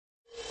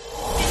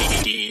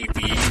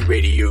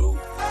Radio.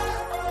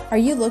 Are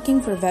you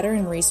looking for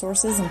veteran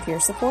resources and peer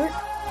support?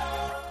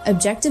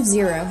 Objective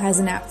Zero has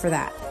an app for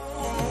that.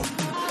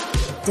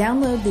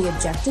 Download the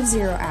Objective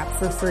Zero app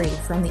for free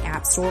from the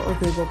App Store or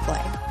Google Play.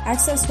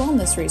 Access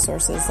wellness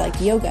resources like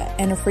yoga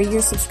and a free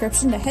year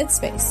subscription to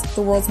Headspace,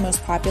 the world's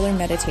most popular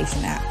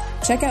meditation app.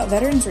 Check out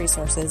veterans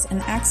resources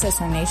and access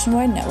our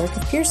nationwide network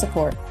of peer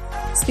support.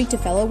 Speak to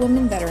fellow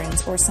women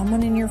veterans or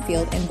someone in your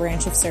field and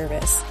branch of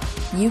service.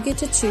 You get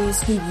to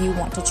choose who you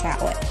want to chat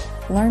with.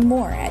 Learn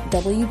more at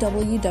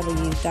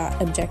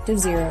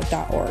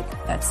www.objectivezero.org.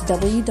 That's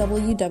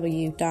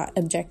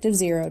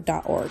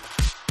www.objectivezero.org.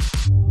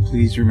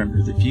 Please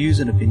remember, the views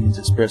and opinions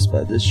expressed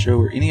by this show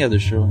or any other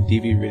show on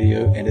DV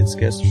Radio and its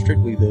guests are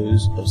strictly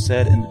those of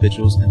said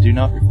individuals and do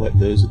not reflect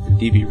those of the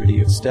DV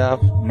Radio staff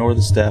nor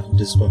the staff of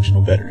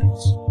Dysfunctional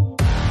Veterans.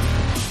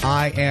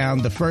 I am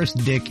the first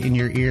dick in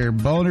your ear,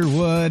 Boner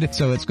Wood,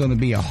 so it's going to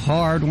be a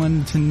hard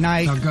one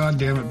tonight. Oh, God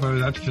damn it, buddy.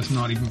 That's just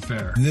not even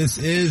fair. This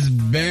is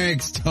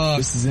Barracks Talk.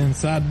 This is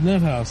inside the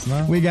nut house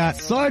now. We got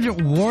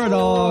Sergeant War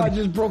Dog. Oh, I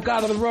just broke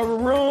out of the rubber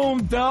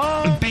room,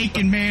 dog. The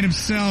Bacon Man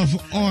himself,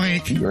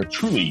 Oink. You are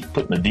truly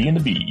putting the D in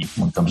the B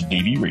when it comes to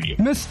DV Radio.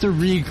 Mr.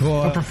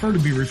 Recoil. I prefer to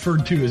be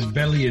referred to as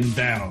belly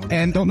endowed.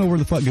 And don't know where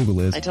the fuck Google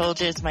is. I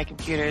told you it's my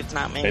computer, it's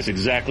not me. That's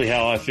exactly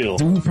how I feel.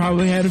 We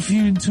probably had a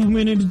few too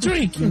many to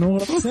drink, you know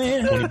what I'm saying?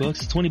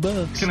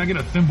 $20. Can I get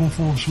a thimble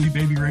full of Sweet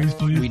Baby Ray's,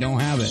 please? We don't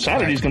have it.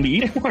 Saturday's going to be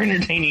even more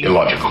entertaining.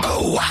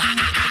 Illogical.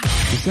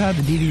 We still have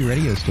the DV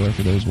Radio Store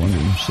for those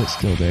wondering. Shit's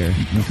still there.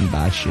 You can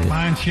buy shit.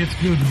 Buying shit's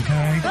good,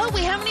 okay? Oh,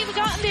 we haven't even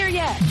gotten there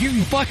yet.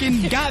 You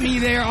fucking got me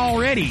there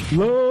already.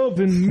 Love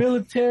and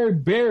military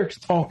barracks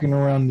talking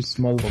around this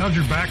motherfucker. How's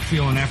your back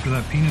feeling after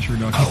that penis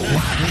reduction?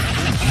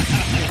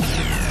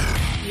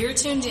 You're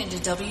tuned in to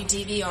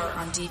WDVR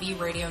on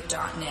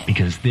DVRadio.net.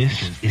 Because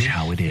this is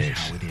how it is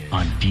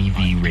on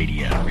DV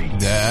Radio.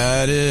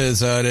 That is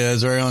how it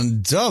is. Right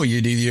on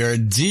WDVR,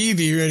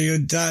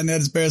 DVRadio.net.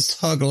 It's Bears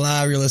Talk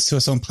Live. You're listening to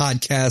us on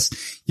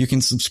podcast. You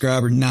can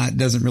subscribe or not.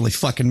 Doesn't really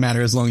fucking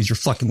matter as long as you're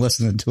fucking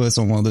listening to us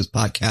on one of those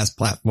podcast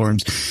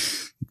platforms.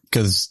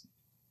 Cause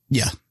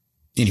yeah.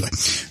 Anyway,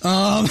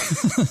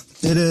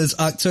 it is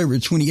October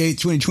 28th,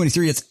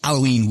 2023. It's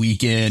Halloween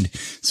weekend.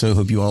 So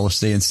hope you all are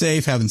staying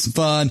safe, having some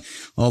fun,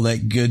 all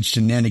that good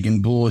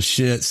shenanigan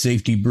bullshit,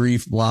 safety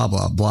brief, blah,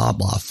 blah, blah,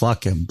 blah.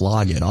 Fucking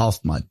blog it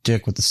off my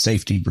dick with the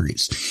safety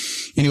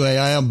briefs. Anyway,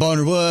 I am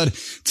Boner Wood.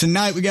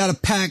 Tonight we got a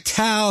packed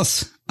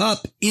house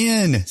up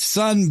in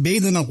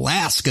sunbathing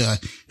Alaska.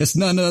 It's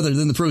none other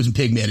than the frozen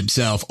pigman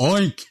himself.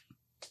 Oink.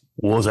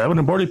 What's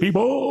happening, party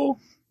people?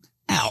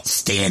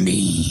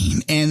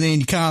 Outstanding. And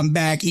then come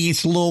back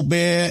east a little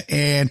bit,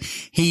 and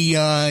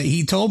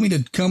he told me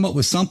to come up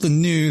with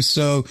something new.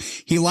 So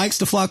he likes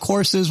to flock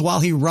horses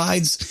while he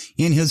rides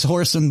in his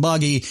horse and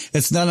buggy.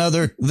 It's none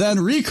other than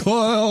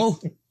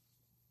Recoil.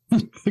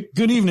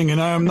 Good evening,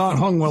 and I am not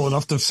hung well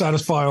enough to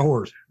satisfy a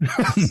horse.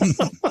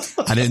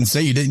 I didn't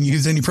say you didn't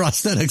use any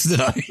prosthetics, did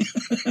I?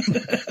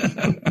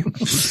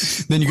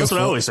 Then you That's go.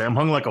 what I always say. I'm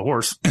hung like a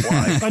horse.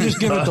 Why? I just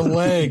give it the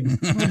leg.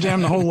 I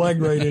jam the whole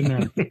leg right in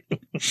there.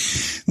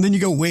 Then you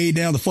go way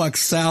down the fuck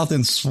south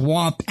in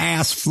swamp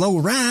ass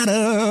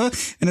Florida,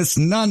 and it's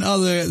none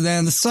other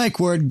than the psych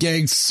ward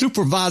gang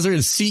supervisor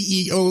and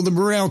CEO, the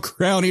Morale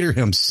Crown Eater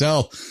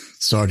himself,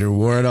 Sergeant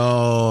War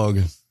Dog.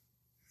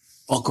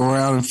 Fuck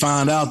around and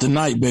find out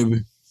tonight,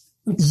 baby.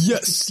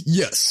 Yes.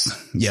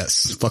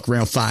 Fuck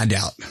around, find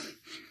out.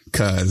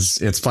 Cause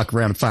it's fuck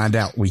around and find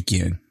out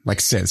weekend. Like I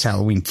said, it's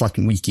Halloween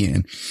fucking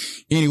weekend.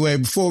 Anyway,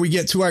 before we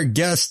get to our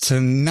guest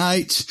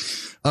tonight,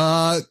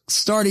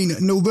 starting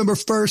November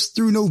 1st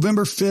through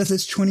November 5th,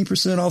 it's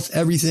 20% off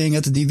everything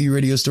at the DV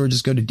Radio Store.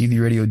 Just go to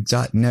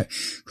dvradio.net,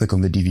 click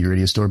on the DV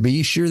Radio Store.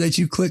 Be sure that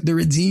you click the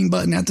redeem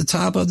button at the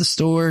top of the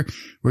store,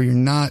 where you're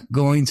not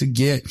going to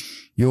get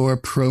your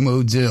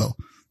promo deal.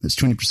 That's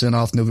 20%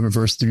 off November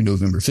 1st through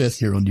November 5th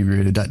here on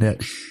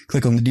dvradio.net.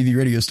 Click on the DV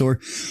Radio Store.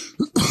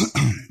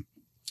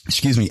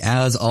 Excuse me.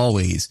 As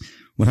always,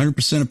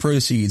 100% of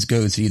proceeds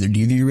go to either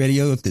DV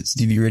Radio, if it's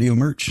DV Radio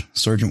merch,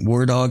 Sergeant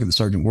War Dog and the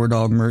Sergeant War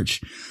Dog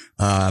merch,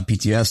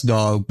 PTS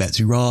Dog,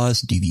 Betsy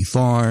Ross, DV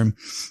Farm,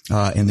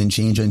 and then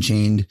Change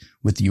Unchained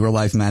with Your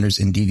Life Matters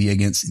and DV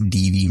Against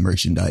DV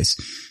merchandise.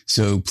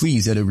 So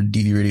please head over to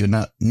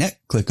dvradio.net,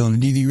 click on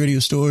the DV Radio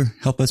Store,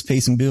 help us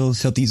pay some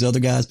bills, help these other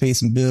guys pay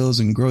some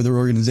bills and grow their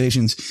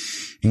organizations,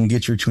 and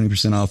get your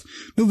 20% off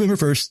November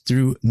 1st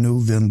through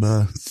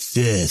November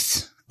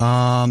 5th.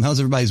 How's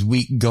everybody's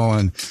week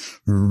going?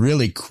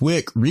 Really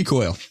quick,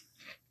 Recoil.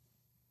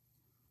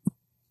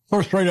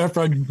 First, right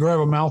after I grab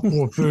a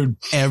mouthful of food.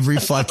 Every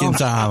fucking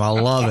time. I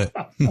love it.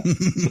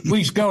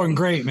 Week's going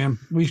great, man.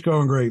 Week's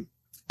going great.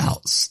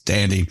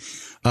 Outstanding.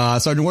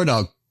 Sergeant War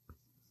Dog.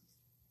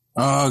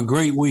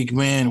 Great week,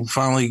 man. We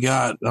finally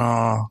got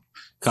our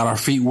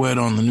feet wet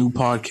on the new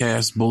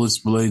podcast, Bullets,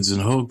 Blades,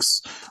 and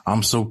Hooks.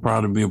 I'm so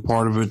proud to be a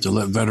part of it, to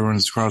let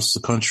veterans across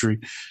the country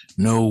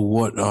know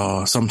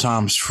what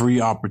sometimes free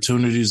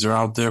opportunities are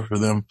out there for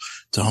them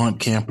to hunt,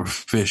 camp, or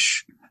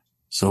fish.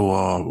 So,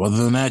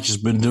 other than that,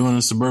 just been doing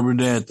the suburban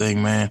dad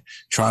thing, man.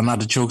 Try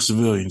not to choke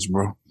civilians,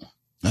 bro.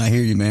 I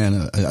hear you,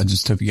 man. I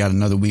just hope you got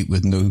another week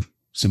with no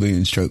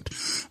civilians choked.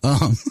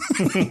 And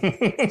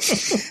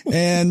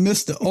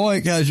Mr.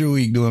 Oink, how's your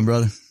week doing,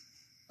 brother?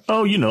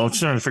 Oh, just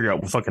trying to figure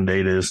out what fucking day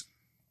it is.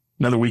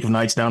 Another week of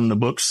nights down in the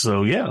books.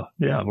 So yeah,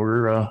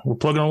 we're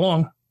plugging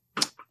along.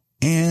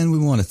 And we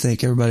want to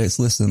thank everybody that's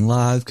listening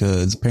live,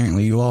 because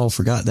apparently you all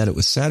forgot that it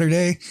was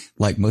Saturday,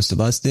 like most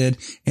of us did,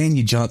 and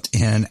you jumped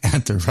in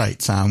at the right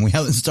time. We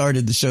haven't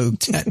started the show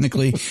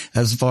technically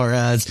as far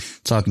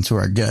as talking to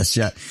our guests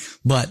yet,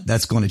 but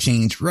that's going to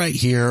change right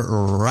here,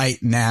 right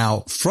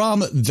now.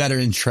 From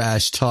Veteran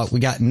Trash Talk, we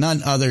got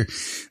none other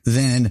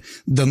than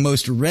the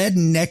most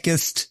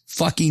redneckest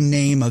fucking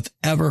name I've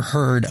ever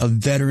heard a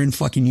veteran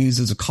fucking use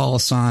as a call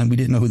sign. We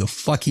didn't know who the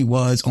fuck he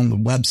was on the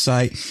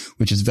website,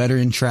 which is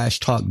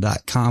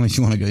veterantrashtalk.com if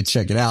you want to go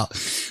check it out.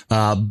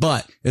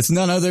 But it's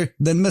none other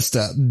than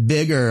Mr.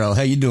 Big Earl.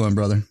 How you doing,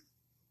 brother?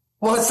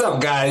 What's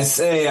up, guys?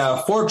 Hey,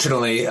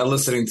 fortunately,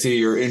 listening to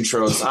your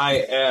intros, I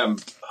am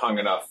hung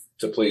enough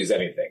to please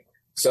anything.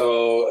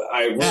 So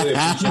I really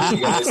appreciate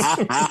you guys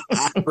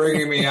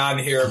bringing me on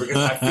here, because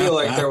I feel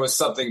like there was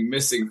something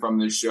missing from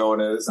this show,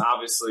 and it is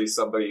obviously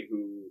somebody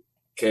who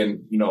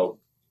can,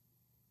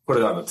 put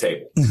it on the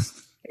table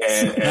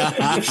and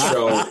just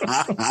show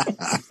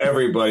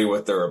everybody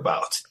what they're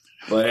about.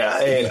 But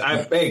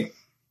I've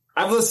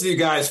listened to you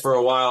guys for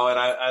a while, and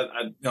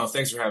I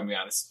thanks for having me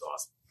on. This is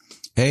awesome.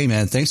 Hey,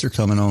 man, thanks for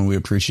coming on. We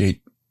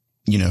appreciate,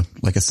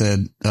 like I said,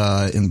 in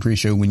the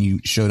pre-show when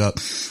you showed up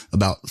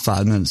about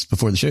 5 minutes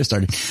before the show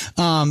started.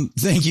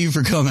 Thank you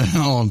for coming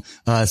on.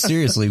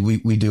 Seriously,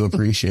 we do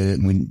appreciate it.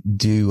 And we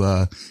do,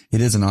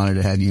 it is an honor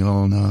to have you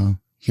on,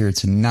 here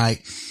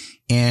tonight.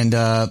 And,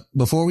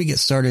 before we get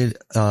started,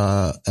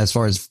 as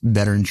far as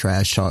Veteran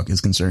Trash Talk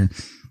is concerned,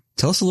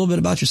 tell us a little bit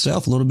about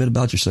yourself, a little bit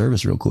about your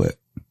service real quick.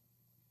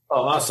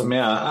 Oh, awesome.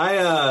 Yeah.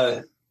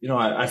 I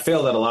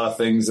failed at a lot of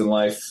things in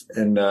life,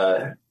 and,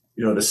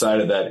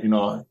 decided that,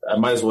 I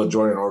might as well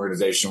join an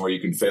organization where you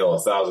can fail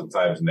 1,000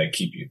 times and they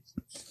keep you.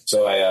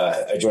 So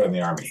I joined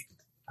the Army.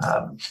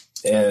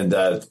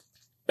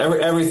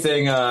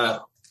 Everything,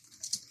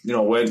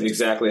 went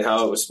exactly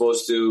how it was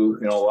supposed to,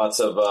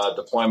 lots of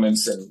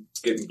deployments and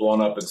getting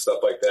blown up and stuff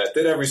like that.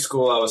 Did every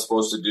school I was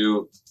supposed to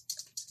do,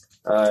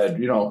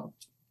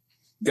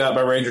 got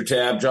my Ranger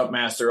tab, jump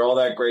master, all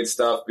that great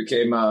stuff,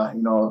 became,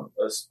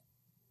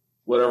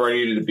 whatever I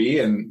needed to be.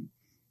 And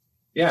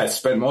yeah, I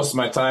spent most of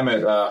my time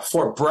at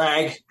Fort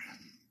Bragg,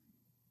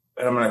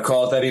 and I'm going to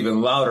call it that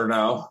even louder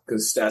now,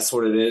 because that's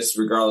what it is,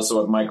 regardless of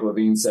what Mike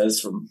Levine says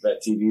from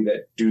that TV,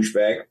 that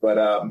douchebag. But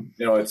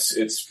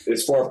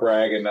it's Fort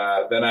Bragg, and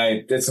then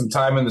I did some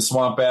time in the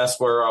Swamp Ass,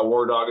 where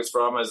War Dog is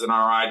from, as an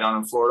RI down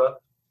in Florida,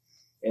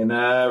 and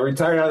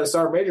retired out of the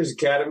Sergeant Major's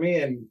Academy,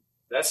 and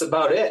that's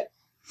about it.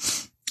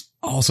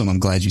 Awesome. I'm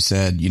glad you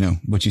said,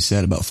 what you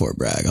said about Fort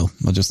Bragg. I'll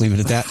just leave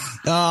it at that.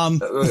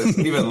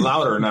 Even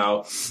louder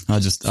now. I'll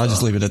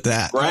just leave it at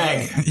that.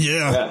 Brag.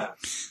 Yeah.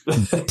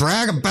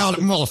 Brag about it,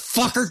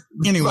 motherfucker.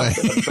 Anyway.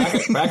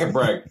 Back at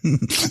brag.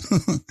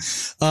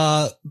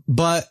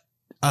 But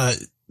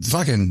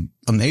fucking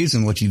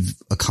amazing what you've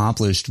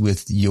accomplished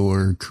with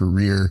your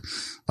career.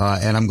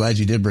 And I'm glad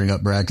you did bring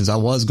up Bragg, because I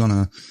was going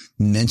to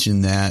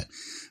mention that,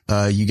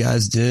 you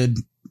guys did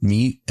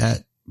meet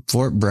at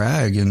Fort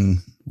Bragg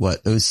in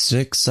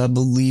 06, I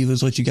believe,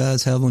 is what you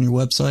guys have on your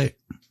website.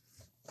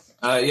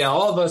 Yeah,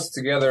 all of us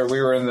together, we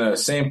were in the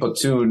same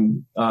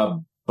platoon.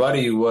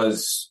 Buddy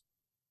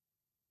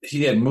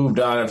he had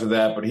moved on after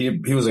that, but he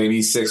was like an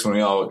E6 when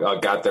we all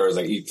got there as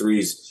like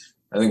E3s.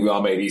 I think we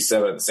all made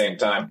E7 at the same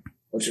time,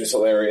 which was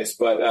hilarious.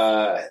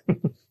 But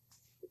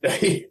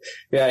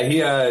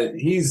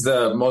he's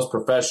the most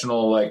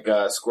professional,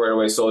 squared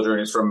away soldier,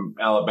 and he's from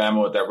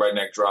Alabama with that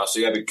redneck draw. So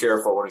you gotta be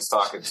careful when he's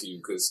talking to you,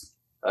 because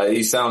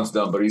he sounds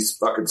dumb, but he's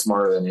fucking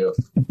smarter than you.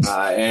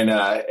 And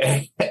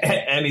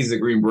he's a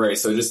Green Beret.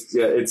 So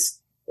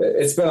it's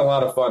been a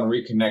lot of fun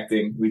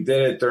reconnecting. We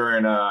did it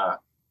during,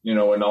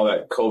 when all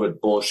that COVID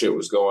bullshit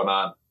was going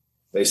on.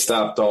 They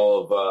stopped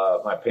all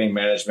of my pain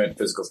management,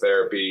 physical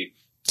therapy.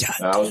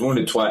 I was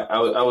wounded twice.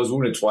 I was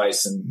wounded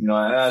twice. And,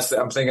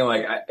 I'm thinking,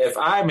 if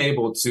I'm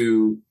able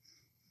to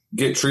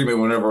get treatment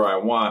whenever I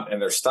want,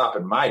 and they're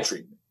stopping my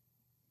treatment,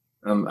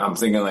 I'm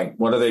thinking,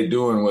 what are they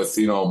doing with,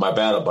 my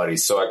battle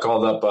buddies? So I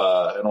called up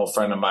an old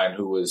friend of mine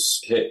who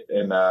was hit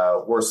and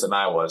worse than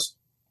I was.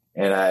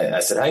 And I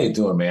said, how you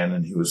doing, man?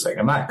 And he was like,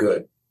 I'm not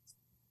good.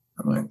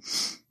 I'm like,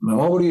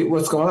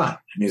 what's going on?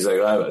 And he's like,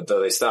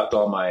 they stopped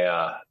all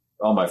my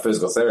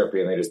physical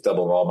therapy, and they just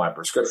doubled all my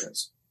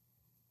prescriptions.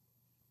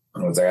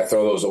 And I was like, I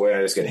throw those away and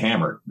I just get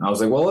hammered. And I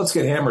was like, well, let's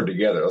get hammered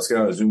together. Let's get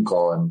on a Zoom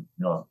call and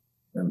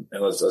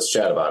let's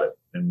chat about it.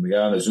 And we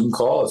got on a Zoom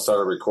call and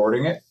started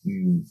recording it.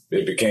 And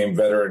it became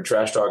Veteran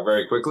Trash Talk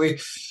very quickly.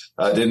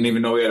 Didn't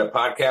even know we had a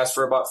podcast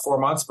for about 4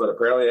 months, but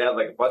apparently it had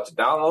a bunch of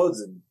downloads,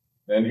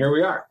 and here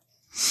we are.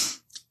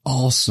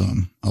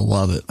 Awesome. I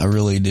love it. I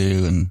really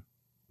do. And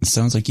it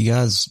sounds like you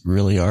guys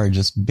really are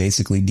just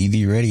basically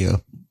DV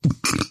radio.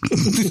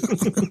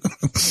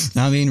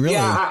 I mean, really.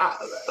 Yeah,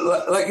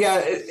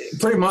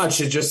 pretty much.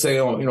 It's just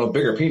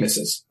bigger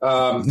penises.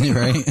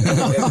 Right.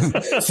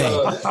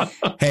 So,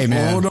 hey,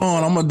 man. Hold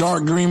on. I'm a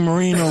dark green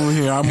Marine over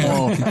here. I'm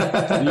all,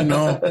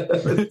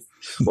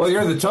 Well,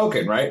 you're the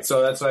token, right?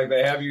 So that's like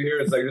they have you here.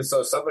 It's like just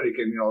so somebody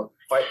can,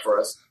 fight for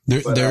us.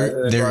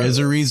 There is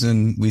a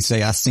reason we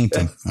say I seen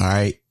them. All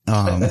right.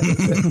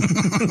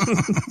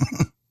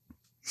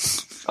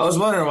 I was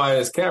wondering why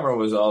this camera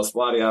was all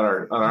spotty on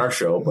our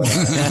show, but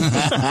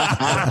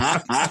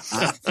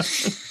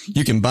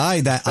you can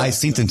buy that I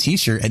Seen Them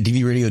t-shirt at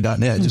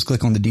dvradio.net. Just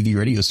click on the DV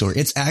Radio store.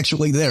 It's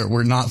actually there.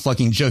 We're not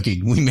fucking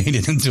joking. We made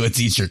it into a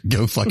t-shirt.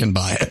 Go fucking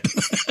buy it.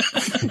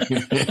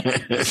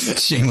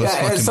 Shameless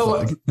fucking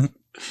plug.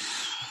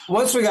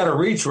 Once we got a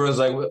reach, we was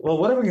like, well,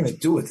 what are we going to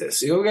do with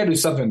this? We got to do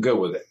something good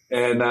with it.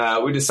 And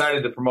we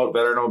decided to promote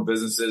veteran-owned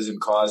businesses and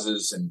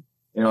causes. And,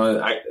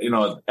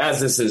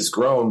 as this has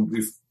grown,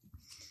 we've,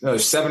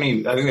 there's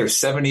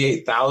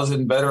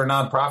 78,000 veteran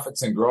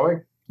nonprofits and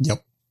growing.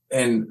 Yep.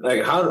 And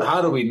like,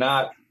 how do we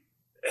not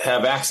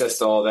have access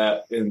to all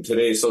that in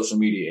today's social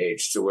media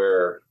age, to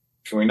where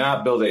can we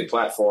not build a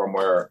platform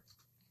where,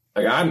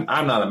 like,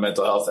 I'm not a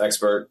mental health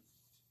expert,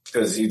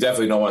 because you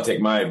definitely don't want to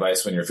take my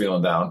advice when you're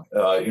feeling down.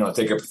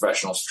 Take a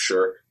professional for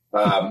sure.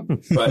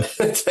 But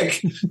it's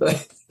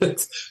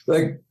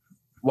like,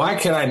 why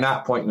can I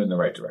not point you in the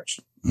right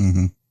direction?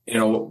 Mm-hmm.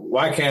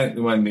 Why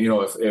can't, when,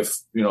 if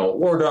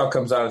War Dog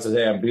comes on and says,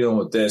 hey, I'm dealing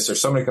with this, or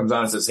somebody comes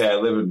on and says, hey, I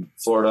live in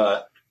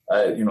Florida,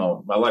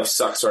 my life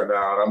sucks right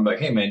now. And I'm like,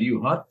 hey man, do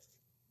you hunt?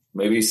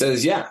 Maybe he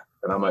says, yeah.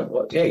 And I'm like,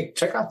 well, hey,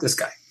 check out this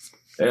guy.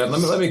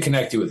 Let me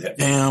connect you with him.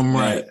 Damn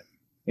right.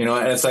 And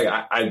it's like,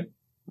 I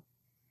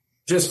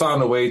just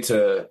found a way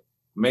to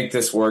make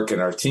this work,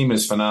 and our team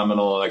is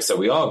phenomenal. Like I said,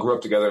 we all grew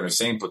up together in the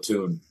same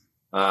platoon,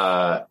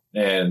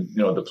 and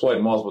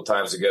deployed multiple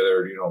times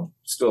together,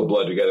 spilled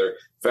blood together.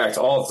 In fact,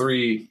 all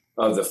three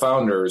of the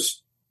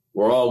founders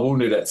were all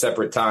wounded at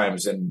separate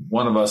times, and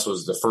one of us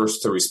was the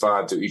first to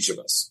respond to each of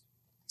us.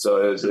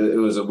 So it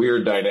was a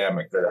weird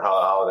dynamic that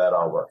how that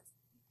all worked.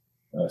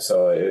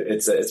 So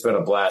it's been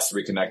a blast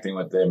reconnecting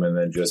with them, and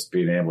then just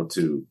being able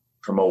to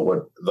promote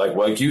what,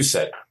 like you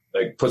said,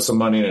 like put some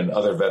money in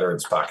other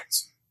veterans'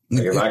 pockets.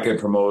 Like if I can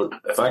promote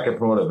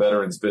a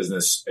veterans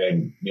business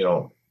and,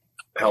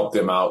 help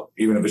them out,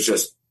 even if it's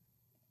just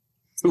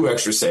 2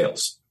 extra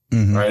sales,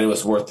 mm-hmm. right? It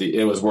was worth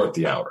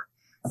the hour.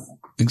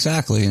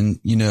 Exactly. And,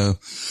 you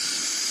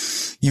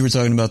were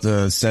talking about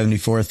the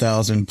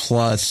 74,000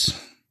 plus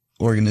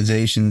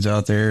organizations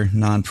out there,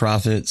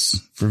 nonprofits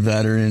for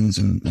veterans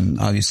and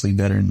obviously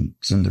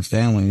veterans and their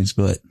families.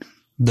 But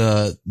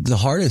the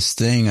hardest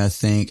thing, I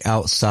think,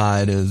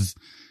 outside of,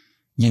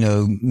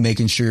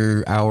 making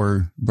sure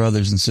our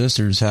brothers and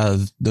sisters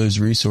have those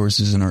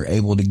resources and are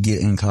able to get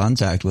in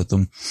contact with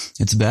them,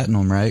 it's vetting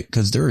them, right?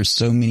 Because there are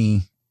so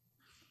many,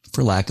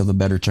 for lack of a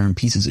better term,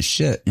 pieces of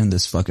shit in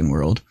this fucking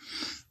world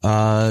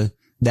that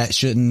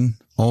shouldn't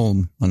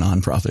own a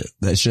nonprofit,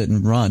 that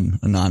shouldn't run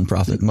a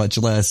nonprofit, much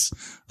less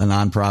a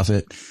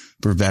nonprofit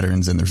for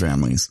veterans and their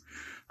families.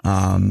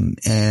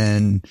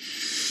 And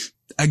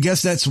I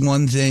guess that's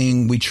one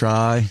thing we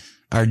try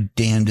our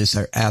damnedest,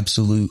 our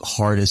absolute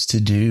hardest to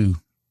do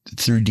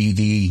through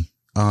DV,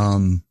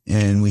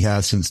 and we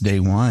have since day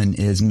one,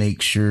 is make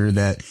sure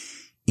that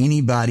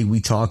anybody we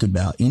talk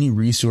about, any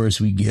resource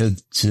we give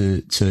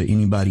to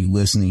anybody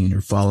listening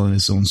or following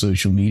us on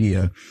social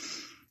media,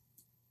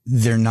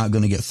 they're not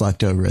going to get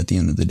fucked over at the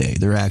end of the day.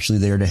 They're actually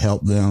there to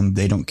help them.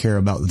 They don't care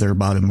about their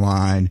bottom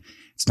line.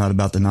 It's not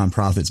about the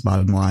nonprofit's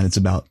bottom line. It's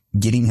about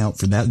getting help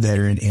for that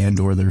veteran and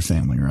or their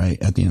family,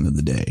 right? At the end of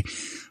the day.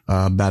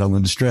 Battle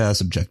in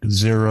Distress, Objective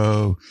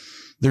Zero.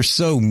 There's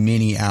so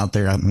many out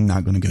there. I'm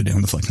not going to go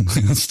down the fucking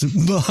list,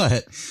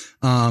 but,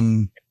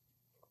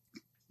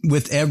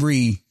 with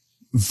every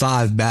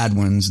 5 bad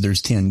ones,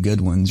 there's 10 good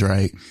ones,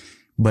 right?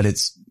 But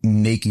it's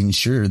making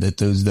sure that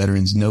those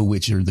veterans know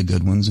which are the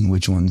good ones and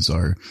which ones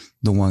are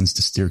the ones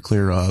to steer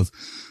clear of.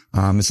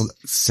 It's the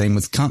same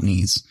with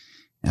companies.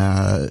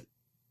 I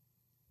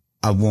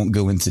won't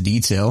go into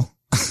detail,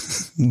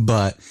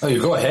 but. Oh,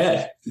 you go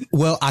ahead.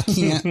 Well, I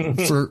can't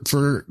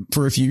for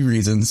a few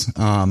reasons.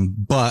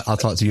 But I'll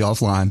talk to you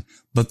offline.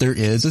 But there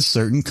is a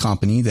certain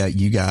company that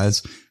you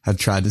guys have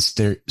tried to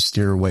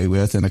steer away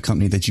with, and a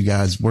company that you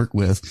guys work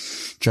with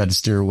tried to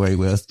steer away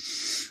with,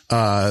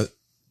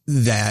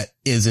 that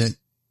isn't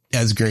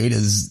as great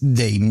as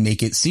they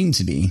make it seem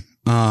to be.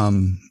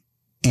 And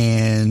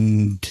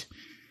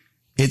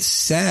it's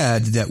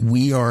sad that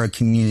we are a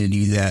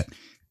community that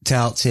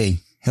touts, hey,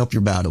 help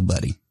your battle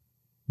buddy.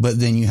 But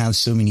then you have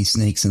so many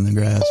snakes in the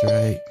grass,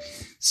 right?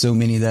 So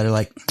many that are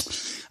like,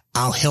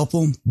 I'll help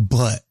them,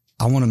 but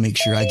I want to make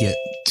sure I get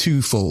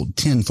 2-fold,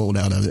 10-fold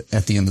out of it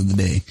at the end of the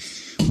day,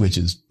 which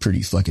is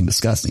pretty fucking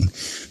disgusting.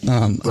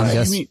 So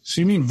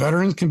you mean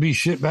veterans can be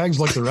shitbags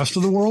like the rest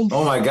of the world?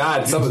 Oh my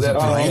God. Some of that.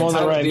 I'm on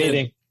the right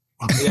meeting.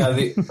 Yeah.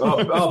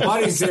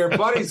 Buddy's here.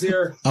 Buddy's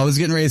here. I was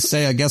getting ready to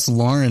say, I guess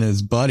Lauren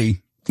is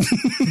Buddy.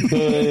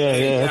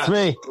 It's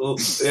me.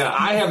 Yeah,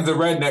 I have the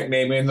redneck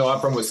name, even though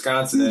I'm from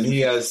Wisconsin, and he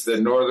has the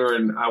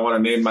northern. I want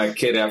to name my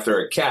kid after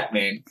a cat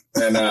name,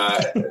 and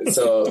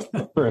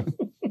and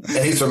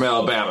he's from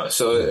Alabama,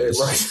 so it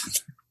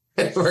works.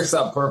 It works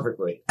out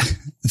perfectly.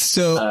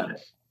 So,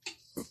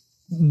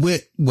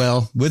 with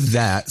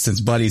that, since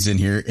Buddy's in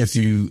here, if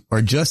you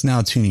are just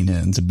now tuning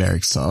in to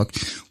Barracks Talk,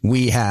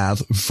 we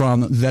have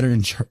from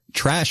Veteran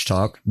Trash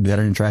Talk,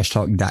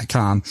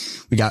 veterantrashtalk.com,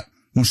 we got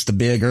Mr.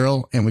 Big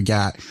Earl and we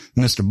got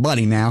Mr.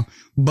 Buddy now.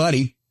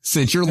 Buddy,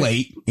 since you're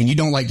late and you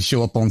don't like to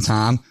show up on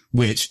time,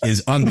 which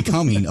is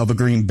unbecoming of a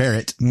Green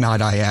Beret, might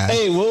I add.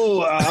 Hey,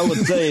 well, I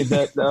would say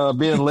that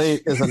being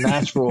late is a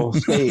natural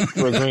state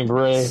for a Green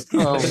Beret.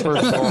 First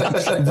of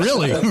all.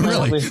 Really?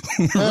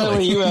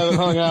 Apparently you haven't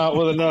hung out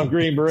with enough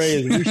Green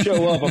Berets. You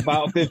show up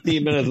about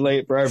 15 minutes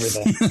late for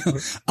everything.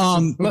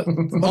 Let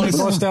me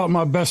bust out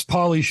my best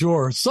Polly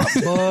Shore. Sup,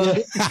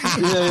 bud?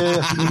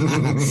 Yeah.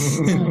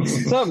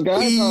 Sup,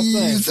 guys? How's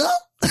things?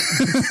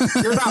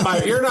 You're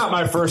not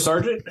my first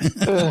sergeant.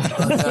 Tell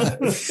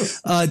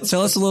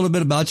us a little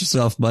bit about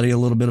yourself, Buddy. A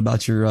little bit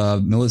about your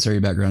military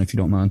background, if you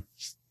don't mind.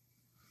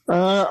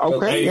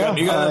 Okay.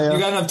 Hey, you got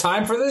enough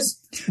time for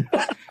this?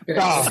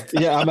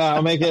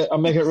 I'll make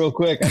it real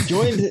quick. I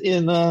joined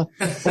in.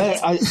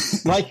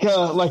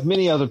 Like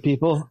many other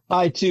people,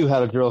 I too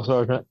had a drill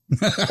sergeant.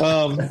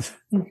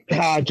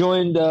 I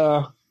joined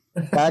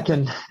back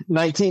in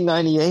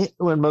 1998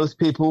 when most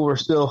people were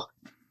still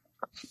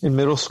in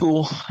middle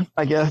school,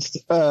 I guess.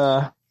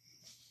 At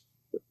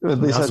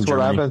least that's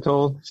what I've been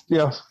told.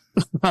 Yeah.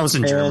 I was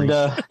in Germany.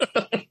 Well,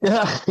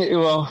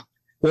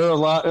 there are a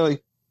lot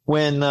like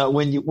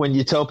when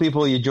you tell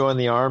people you joined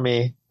the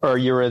Army or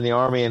you're in the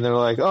Army and they're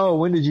like, oh,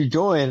 when did you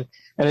join?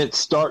 And it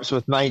starts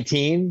with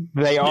 19,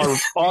 they are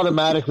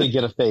automatically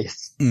get a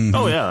face. Mm-hmm.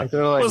 Oh yeah. Like,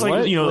 they're like, it was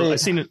like, Wait. I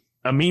seen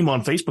a meme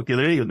on Facebook the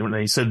other day when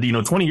they said,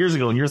 20 years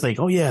ago, and you're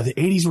thinking, oh yeah, the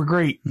 80s were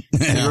great.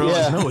 And you're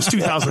like, no, it's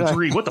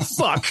 2003. What the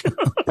fuck?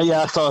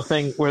 Yeah, I saw a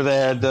thing where they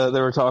had they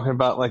were talking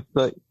about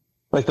the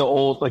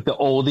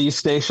oldies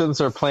stations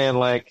are playing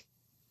like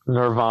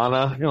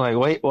Nirvana. You're like,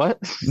 wait, what?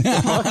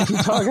 What are you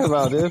talking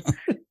about, dude?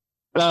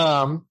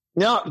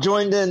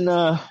 Joined in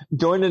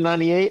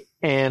 98,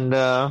 and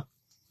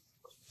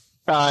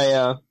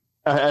I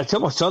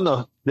told my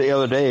son the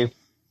other day.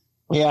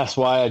 He asked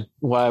why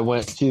I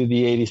went to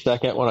the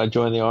 82nd when I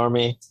joined the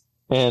Army,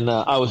 and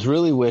I was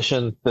really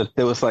wishing that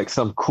there was like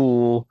some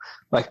cool,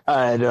 like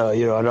I'd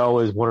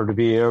always wanted to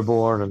be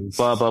airborne and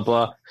blah blah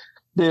blah.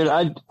 Dude,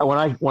 when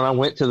I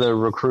went to the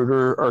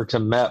recruiter or to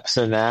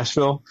MEPS in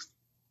Nashville,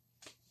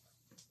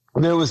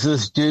 there was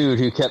this dude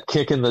who kept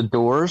kicking the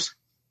doors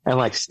and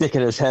like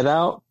sticking his head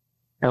out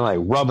and like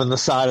rubbing the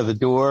side of the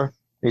door.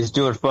 He's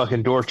doing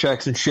fucking door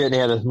checks and shit. And he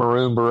had his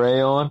maroon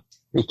beret on.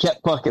 He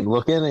kept fucking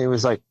looking. And he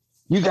was like,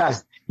 you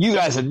guys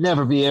would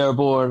never be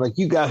airborne. Like,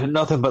 you guys are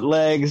nothing but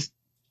legs.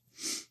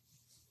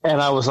 And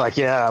I was like,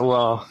 yeah,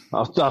 well,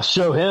 I'll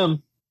show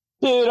him.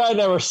 Dude, I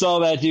never saw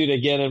that dude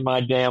again in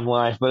my damn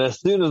life. But as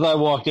soon as I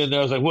walked in there,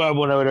 I was like, well,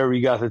 whatever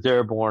you got that's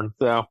airborne.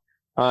 So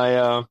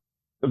the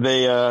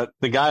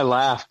guy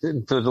laughed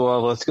and said,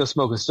 well, let's go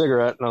smoke a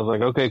cigarette. And I was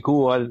like, okay,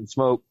 cool. I didn't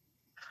smoke,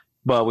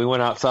 but we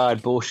went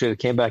outside, bullshit,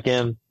 came back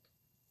in,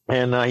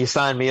 and he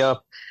signed me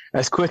up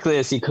as quickly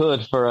as he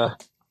could for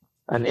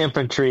an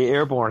infantry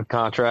airborne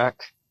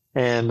contract.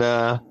 And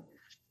so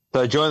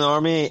I joined the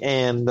Army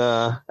and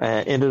I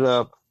ended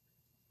up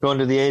going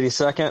to the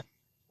 82nd,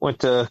 went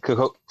to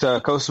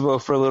Kosovo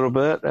for a little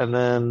bit, and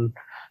then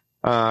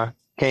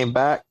came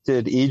back,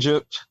 did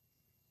Egypt,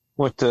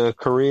 went to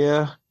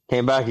Korea,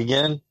 came back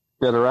again,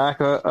 did Iraq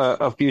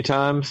a few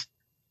times,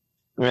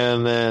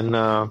 and then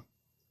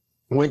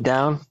went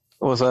down,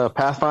 was a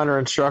Pathfinder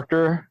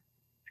instructor,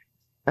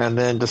 and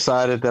then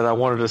decided that I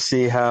wanted to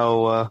see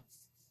how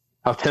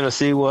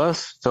Tennessee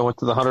was. So I went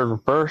to the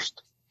 101st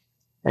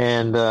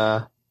and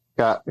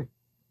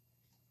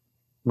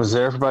was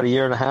there for about a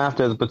year and a half,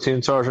 did the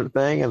platoon sergeant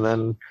thing, and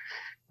then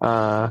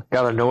got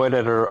annoyed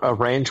at a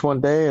range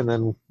one day, and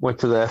then went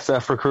to the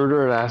SF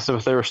recruiter and asked them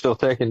if they were still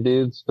taking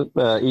dudes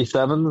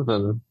E7s,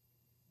 and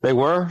they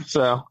were.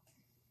 So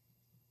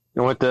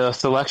I went to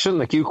selection,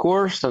 the Q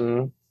course,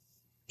 and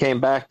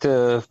came back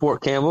to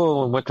Fort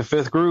Campbell and went to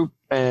 5th Group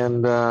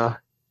and was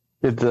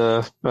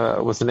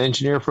an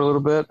engineer for a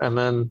little bit, and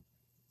then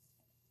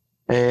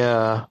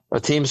a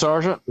team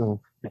sergeant,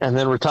 and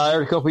then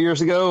retired a couple years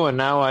ago, and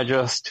now I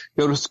just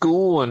go to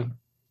school and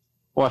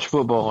watch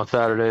football on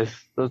Saturdays.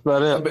 That's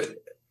about it.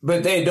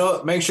 But they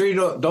don't make sure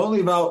you don't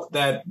leave out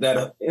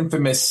that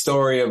infamous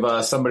story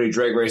of somebody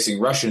drag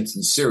racing Russians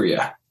in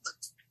Syria.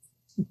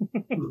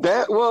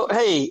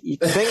 Hey,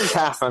 things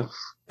happen.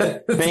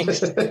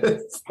 Things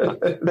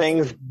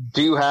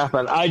do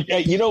happen.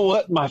 You know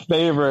what my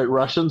favorite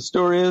Russian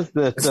story is?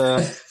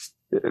 That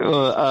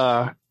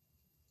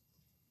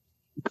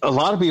a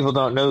lot of people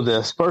don't know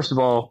this. First of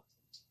all,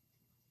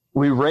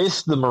 we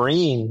raced the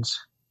Marines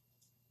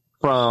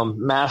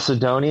from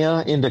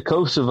Macedonia into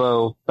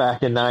Kosovo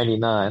back in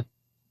 99.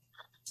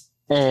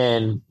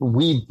 And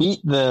we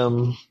beat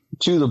them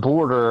to the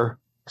border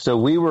So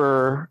we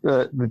were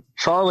the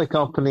Charlie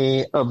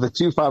Company of the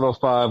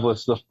 2505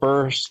 was the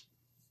first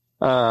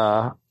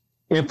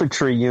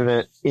infantry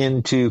unit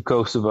into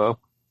Kosovo.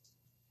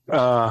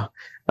 And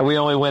we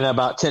only went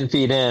about 10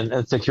 feet in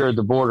and secured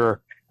the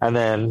border, and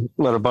then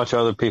let a bunch of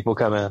other people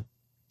come in.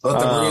 Let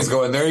the Marines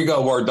go in. There you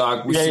go, War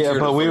Dog.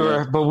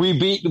 But we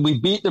beat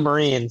the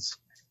Marines.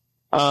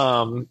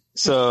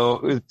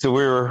 So we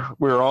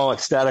were all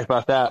ecstatic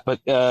about that. But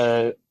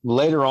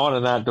later on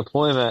in that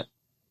deployment,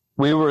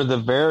 we were the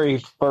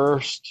very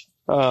first,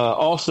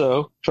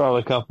 also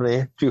Charlie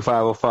Company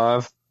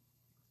 2505.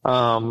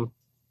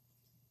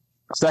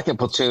 Second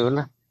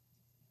platoon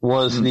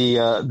was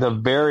the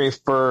very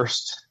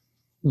first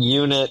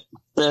unit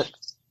that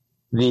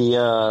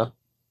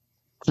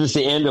since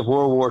the end of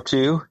World War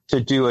II to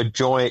do a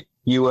joint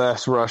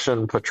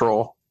U.S.-Russian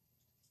patrol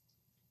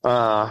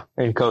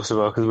in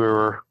Kosovo, because we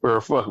were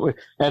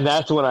and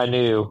that's when I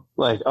knew,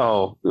 like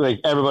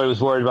everybody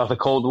was worried about the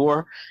Cold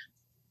War,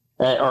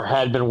 or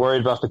had been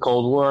worried about the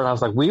Cold War, and I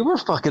was like, we were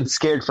fucking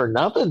scared for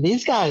nothing.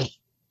 These guys,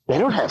 they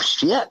don't have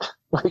shit.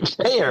 Like,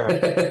 they are,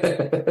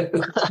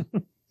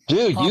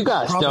 dude. You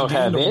guys don't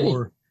have any.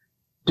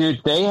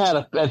 Dude, they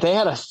had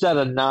a set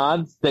of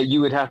nods that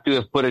you would have to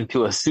have put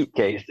into a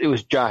suitcase. It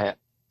was giant.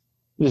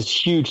 This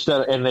huge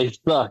set, and they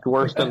sucked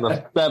worse than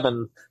the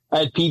 7. I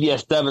had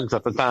PDS 7s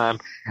at the time,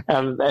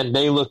 and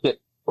they looked at,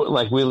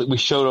 like, we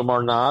showed them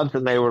our nods,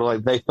 and they were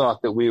like, they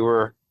thought that we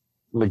were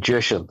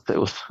magicians. It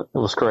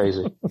was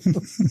crazy.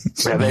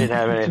 Yeah, they didn't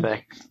have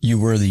anything. You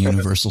were the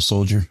universal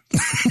soldier.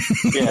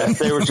 Yeah,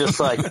 they were just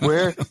like,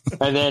 where?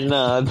 And then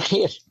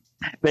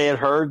they had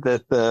heard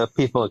that the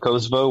people in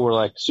Kosovo were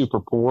like super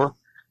poor.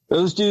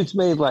 Those dudes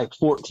made like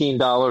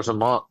 $14 a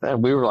month,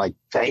 and we were like,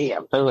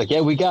 damn. They were like,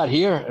 yeah, we got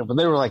here. But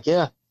they were like,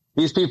 yeah,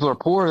 these people are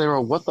poor. They were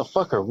like, what the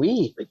fuck are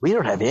we? Like, we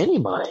don't have any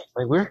money.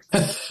 Like, we're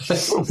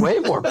way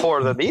more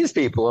poor than these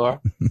people are.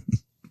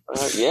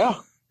 Yeah.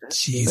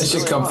 Jeez, they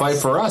should come fight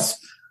for us.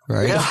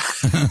 Right. Yeah.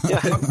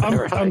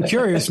 I'm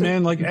curious,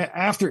 man, like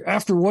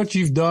after what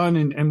you've done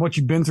and what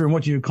you've been through and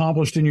what you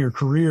accomplished in your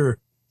career,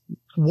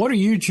 what are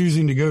you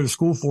choosing to go to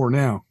school for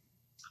now?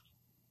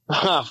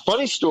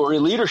 Funny story,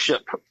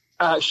 leadership.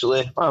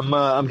 Actually,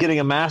 I'm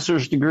getting a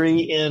master's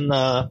degree in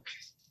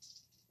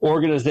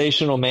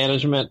organizational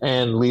management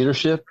and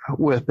leadership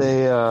with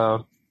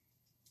a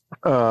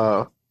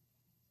BS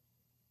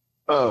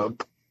and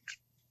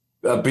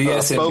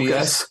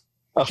BS.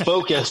 A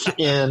focus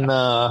in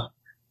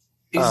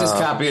he's just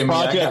copying me.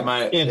 Project, I got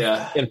my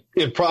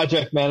in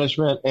project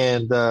management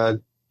and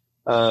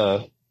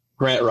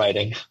grant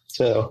writing.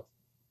 So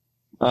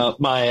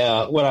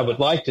my what I would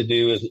like to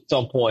do is at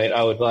some point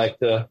I would like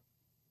to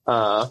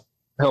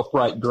help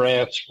write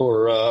grants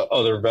for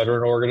other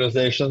veteran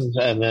organizations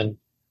and then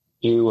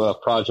do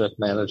project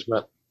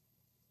management.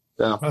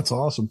 So that's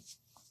awesome.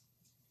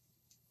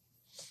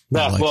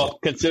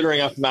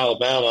 Considering I'm from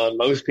Alabama, and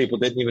most people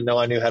didn't even know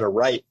I knew how to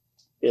write.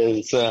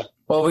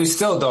 Well, we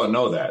still don't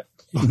know that.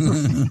 That's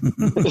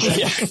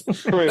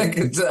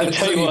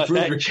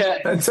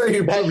how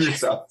you prove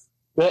yourself.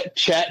 That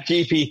Chat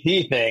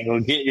GPT thing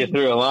will get you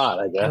through a lot,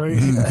 I guess.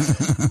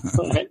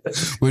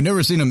 We've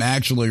never seen him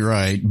actually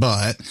write,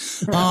 but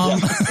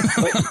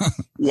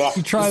yeah.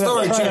 You try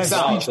that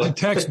speech to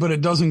text, but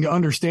it doesn't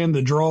understand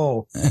the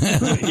drawl.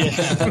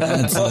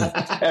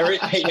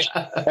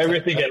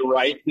 Everything it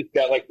writes, it's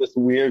got like this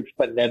weird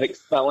phonetic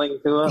spelling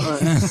to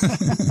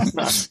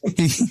it.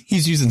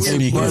 He's using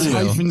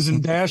hyphens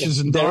and dashes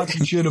and dots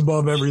and shit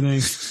above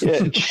everything.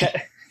 Yeah,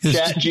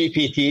 Chat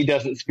GPT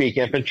doesn't speak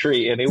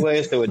infantry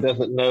anyway, so it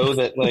doesn't know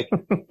that like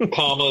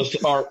commas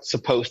aren't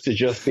supposed to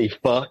just be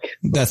fuck.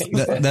 That's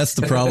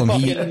the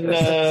problem.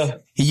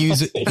 He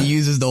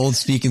uses the old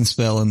speak and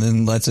spell and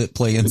then lets it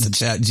play into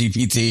Chat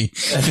GPT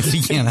because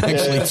he can't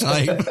actually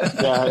type.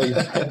 Yeah,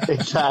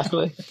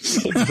 exactly.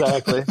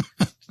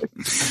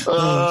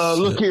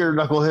 Look here,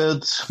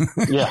 knuckleheads.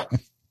 Yeah,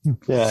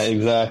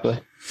 exactly.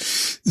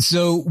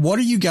 So what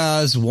are you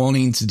guys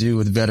wanting to do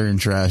with Veteran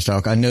Trash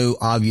Talk? I know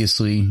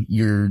obviously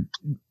you're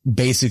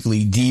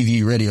basically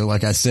DV Radio.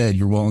 Like I said,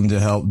 you're wanting to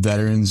help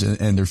veterans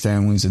and their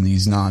families and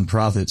these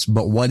nonprofits,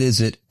 but what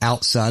is it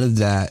outside of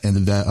that and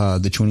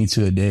the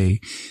 22 a day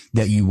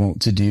that you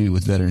want to do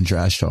with Veteran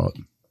Trash Talk?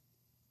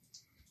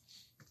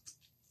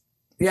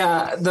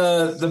 Yeah.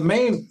 The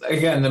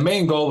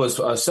main goal was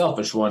a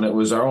selfish one. It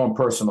was our own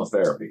personal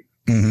therapy.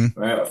 Mm-hmm.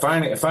 Right?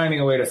 Finding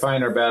a way to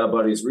find our battle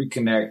buddies,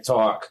 reconnect,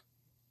 talk.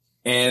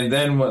 And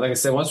then, like I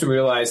said, once we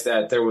realized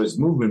that there was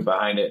movement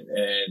behind it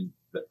and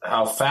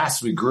how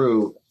fast we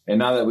grew, and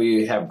now that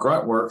we have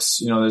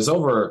Gruntworks, there's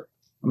over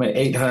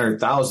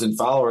 800,000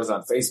 followers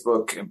on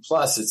Facebook, and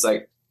plus, it's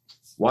like,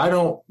 why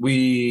don't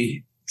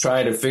we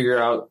try to figure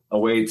out a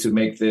way to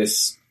make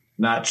this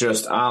not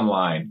just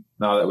online?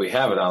 Now that we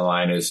have it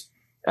online, is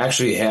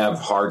actually have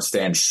hard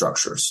stand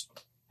structures,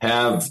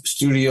 have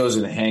studios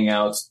and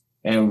hangouts,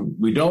 and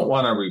we don't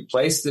want to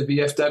replace the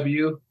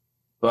VFW.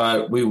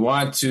 But we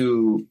want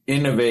to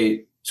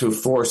innovate to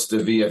force the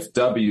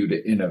VFW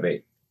to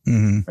innovate.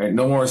 Mm-hmm. Right?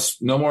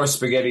 No more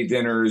spaghetti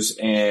dinners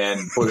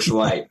and Busch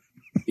Light.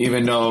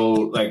 even though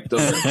like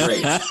those are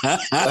great. I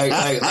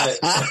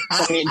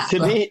mean,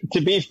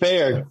 to be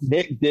fair,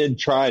 Nick did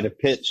try to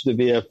pitch the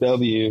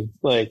VFW,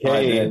 like,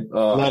 hey,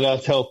 let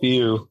us help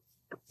you.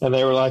 And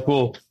they were like,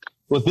 well,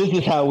 this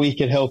is how we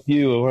can help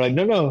you. And we're like,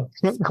 no,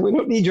 we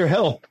don't need your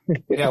help.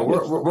 Yeah,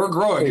 we're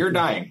growing. You're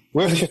dying.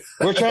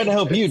 We're trying to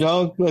help you,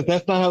 dog. But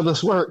that's not how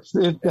this works.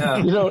 You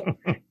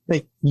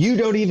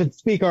don't even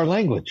speak our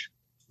language.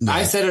 No.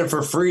 I said it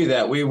for free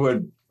we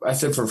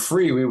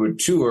would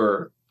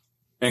tour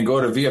and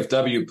go to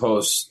VFW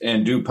posts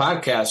and do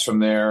podcasts from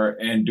there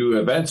and do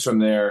events from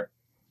there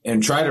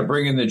and try to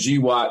bring in the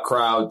GWAT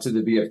crowd to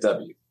the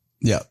VFW.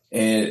 Yeah.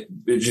 And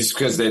just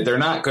because they're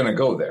not going to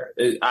go there.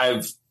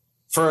 Are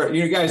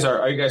you guys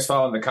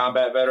following the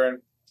combat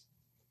veteran?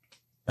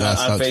 I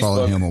started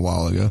following him a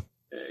while ago.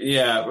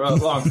 Yeah, a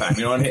long time,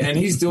 and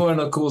he's doing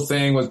a cool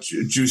thing with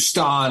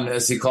Justan,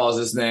 as he calls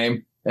his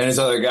name, and his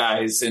other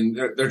guys, and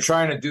they're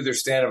trying to do their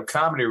stand-up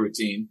comedy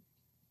routine.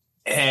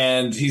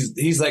 And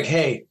he's like,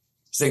 hey,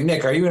 he's like,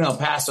 Nick, are you in El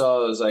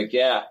Paso? I was like,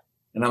 yeah.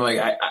 And I'm like,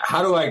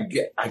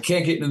 I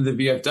can't get into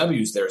the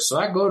VFWs there. So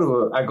I go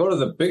to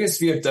the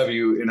biggest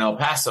VFW in El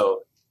Paso.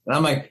 And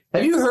I'm like,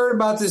 have you heard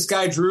about this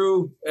guy,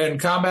 Drew, and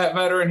combat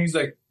veteran? He's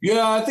like,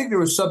 yeah, I think there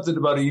was something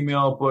about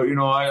email, but,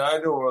 I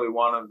don't really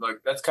want to, like,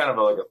 that's kind of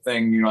like a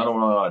thing, I don't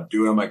really want to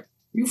do it. I'm like,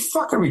 you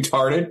fucking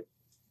retarded.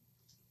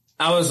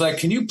 I was like,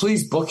 can you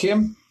please book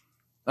him?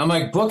 I'm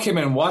like, book him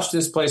and watch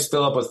this place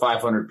fill up with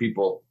 500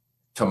 people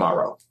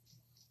tomorrow.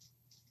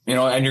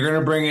 And you're going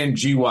to bring in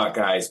GWAT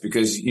guys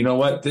because you know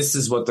what? This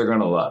is what they're going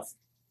to love.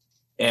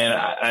 And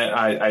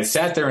I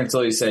sat there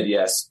until he said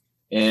yes.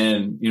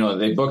 And,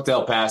 they booked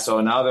El Paso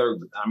and now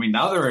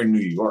they're in New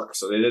York.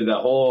 So they did that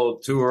whole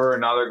tour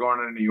and now they're going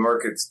to New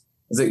York. It's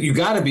like, you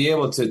got to be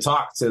able to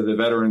talk to the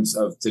veterans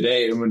of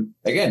today. And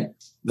again,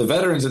 the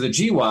veterans of the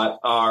GWAT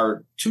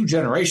are two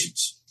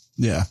generations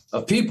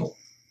of people.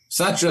 It's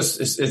not just,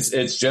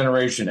 it's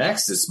Generation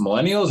X, it's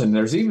millennials. And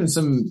there's even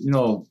some,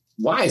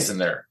 Ys in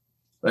there.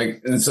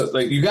 And so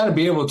you got to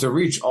be able to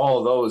reach all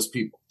of those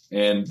people.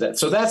 And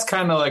that's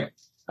kind of like,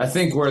 I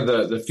think where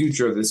the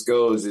future of this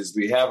goes is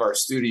we have our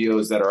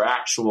studios that are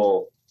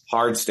actual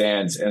hard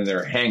stands and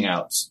they're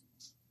hangouts.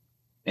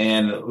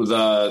 And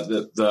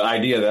the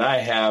idea that I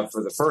have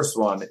for the first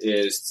one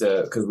is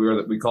because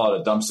we call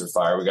it a dumpster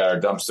fire. We got our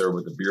dumpster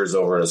with the beers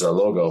over it as our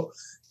logo,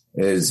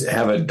 is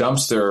have a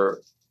dumpster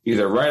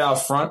either right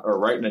out front or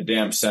right in the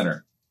damn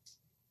center.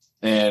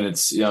 And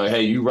it's,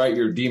 hey, you write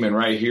your demon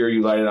right here.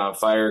 You light it on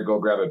fire, go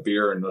grab a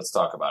beer and let's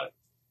talk about it.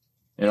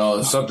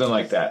 Something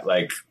like that.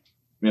 Like,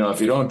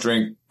 if you don't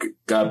drink,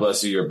 God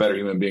bless you, you're a better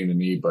human being than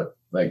me. But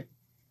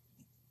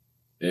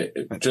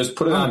just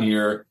put it on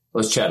here.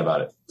 Let's chat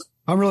about it.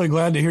 I'm really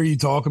glad to hear you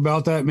talk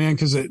about that, man,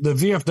 because the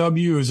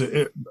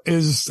VFW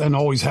is and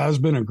always has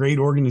been a great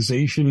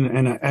organization.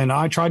 And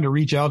I tried to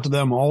reach out to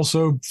them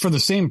also for the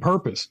same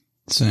purpose.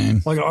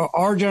 Same. Like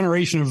our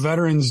generation of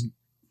veterans,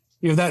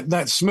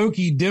 that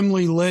smoky,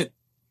 dimly lit,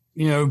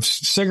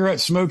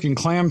 cigarette smoking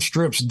clam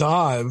strips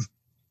dive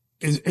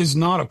is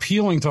not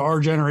appealing to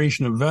our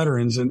generation of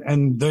veterans,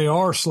 and they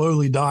are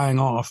slowly dying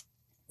off.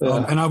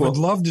 Yeah. And I would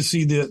love to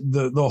see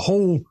the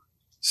whole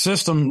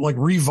system like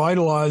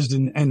revitalized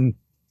and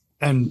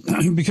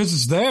because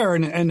it's there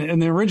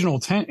and the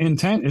original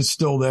intent is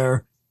still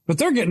there, but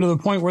they're getting to the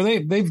point where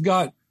they've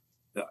got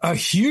a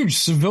huge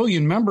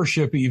civilian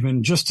membership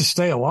even just to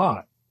stay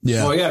alive.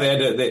 Yeah. Well, yeah,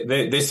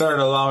 they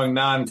started allowing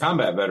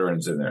non-combat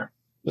veterans in there.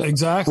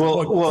 Exactly.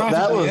 Well,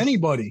 that was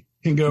anybody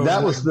can go.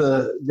 That was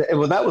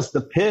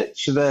the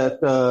pitch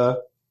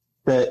that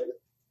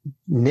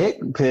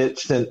Nick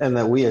pitched and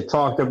that we had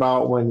talked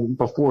about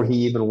before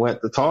he even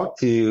went to talk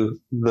to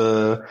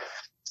them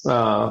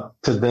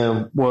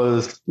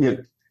was,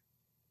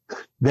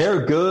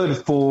 they're good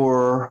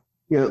for,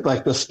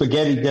 like the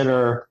spaghetti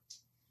dinner,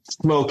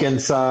 smoke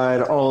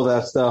inside, all of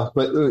that stuff.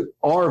 But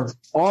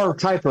our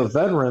type of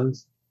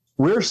veterans,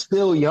 we're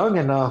still young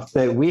enough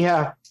that we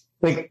have,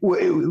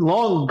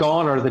 long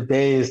gone are the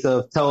days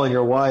of telling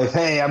your wife,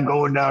 hey, I'm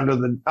going down to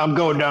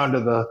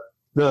the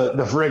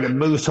friggin'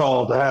 Moose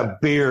Hall to have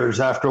beers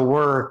after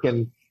work.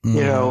 And,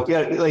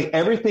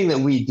 everything that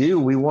we do,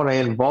 we want to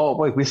involve,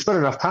 we spend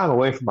enough time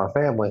away from our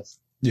families.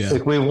 Yeah.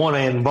 We want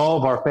to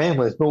involve our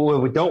families, but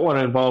what we don't want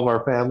to involve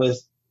our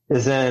families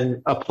is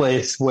in a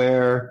place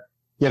where,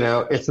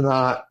 it's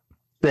not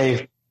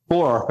safe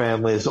for our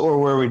families, or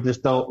where we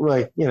just don't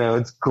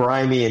it's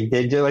grimy and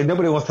dingy. Like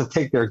nobody wants to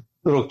take their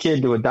little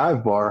kid to a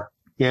dive bar,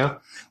 and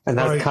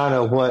that's right. Kind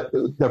of what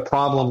the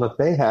problem that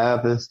they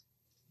have is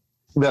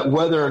that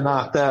whether or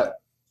not that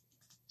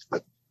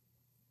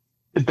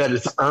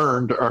it's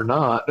earned or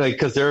not,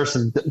 because there are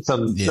some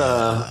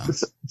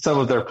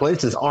of their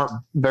places aren't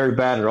very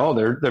bad at all.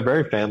 They're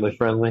very family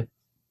friendly.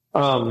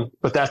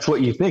 But that's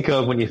what you think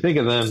of when you think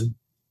of them.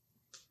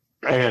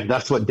 And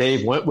that's what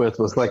Dave went with,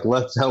 was like,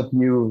 let's help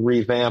you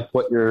revamp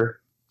what you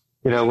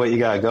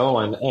got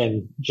going.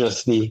 And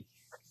just the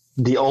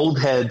the old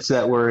heads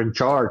that were in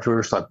charge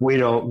were just like, we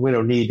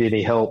don't need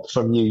any help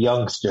from you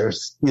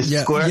youngsters. You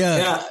square.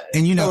 Yeah.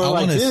 And you know, I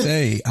want to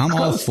say, I'm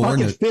all for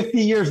it.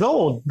 50 years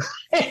old.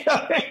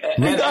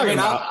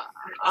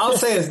 I'll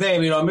say his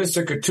name,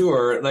 Mr.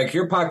 Couture. Like,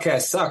 your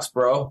podcast sucks,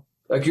 bro.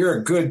 Like, you're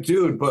a good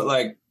dude, but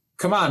like,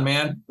 come on,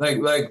 man. Like,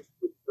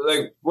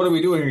 what are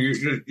we doing?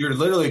 You're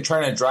literally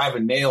trying to drive a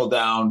nail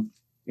down,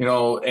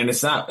 and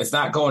it's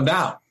not going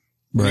down.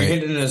 Right. You're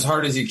hitting it as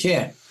hard as you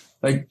can.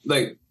 Go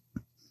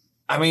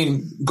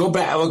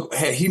back. Look,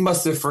 he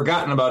must have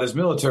forgotten about his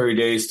military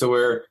days to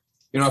where,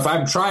 if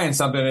I'm trying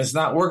something and it's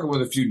not working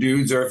with a few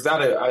dudes, or if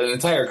not an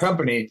entire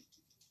company,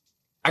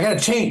 I got to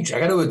change. I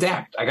got to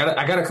adapt. I got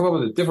to come up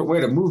with a different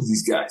way to move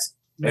these guys.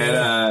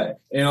 Yeah.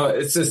 And,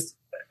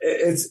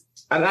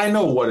 and I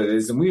know what it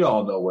is, and we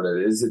all know what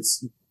it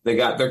is.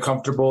 They're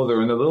comfortable.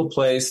 They're in their little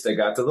place. They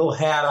got their little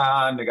hat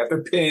on. They got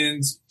their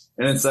pins.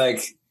 And it's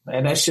like,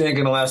 man, that shit ain't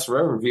going to last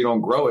forever if you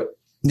don't grow it.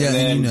 Yeah.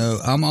 And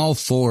I'm all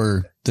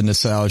for the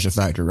nostalgia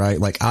factor, right?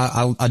 Like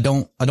I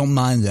don't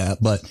mind that,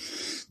 but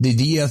the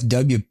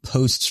DFW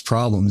posts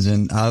problems,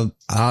 and I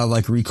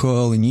like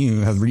Recoil and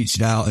you have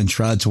reached out and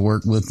tried to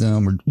work with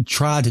them or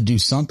tried to do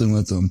something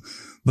with them,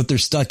 but they're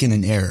stuck in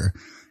an error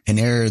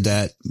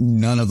that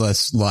none of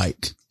us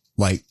like.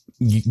 Like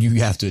you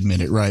have to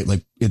admit it, right?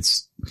 Like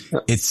it's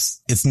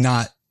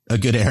not a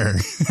good error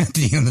at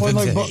the end of the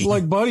day.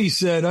 Like Buddy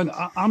said, I'm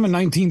a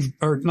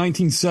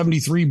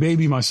 1973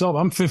 baby myself.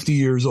 I'm 50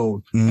 years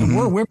old, and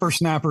we're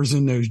whippersnappers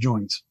in those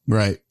joints.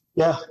 Right.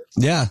 Yeah.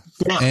 Yeah.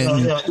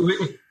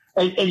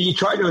 And you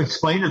try to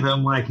explain to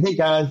them, like, hey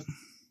guys,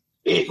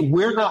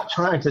 we're not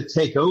trying to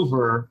take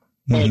over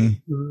and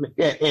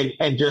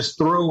just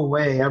throw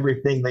away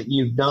everything that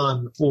you've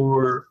done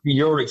or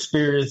your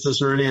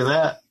experiences or any of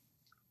that.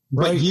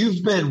 But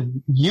you've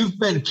been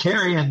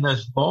carrying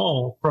this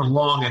ball for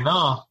long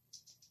enough.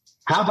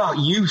 How about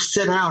you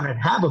sit down and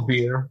have a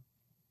beer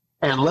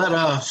and let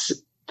us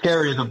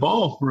carry the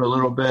ball for a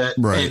little bit?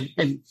 Right.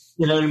 And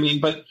you know what I mean?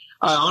 But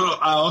I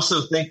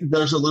also think that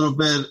there's a little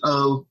bit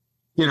of,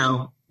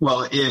 that's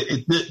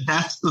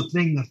the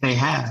thing that they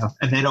have,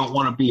 and they don't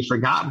want to be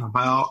forgotten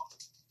about.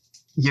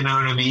 You know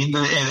what I mean?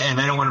 And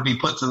they don't want to be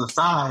put to the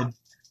side,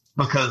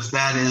 because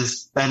that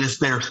is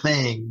their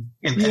thing.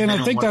 And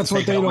I think that's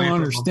what they don't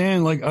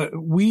understand. Like us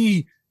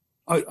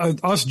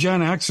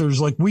Gen Xers,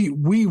 like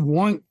we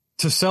want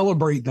to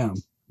celebrate them.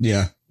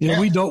 Yeah.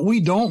 We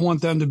don't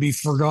want them to be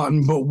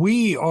forgotten, but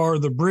we are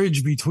the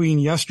bridge between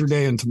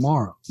yesterday and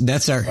tomorrow.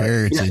 That's our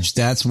heritage.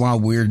 Yeah. That's why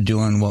we're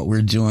doing what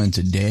we're doing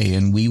today.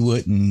 And we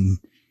wouldn't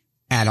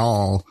at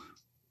all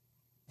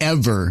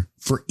ever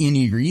for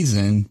any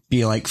reason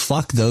be like,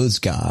 fuck those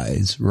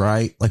guys,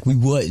 right? Like we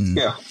wouldn't.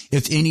 Yeah.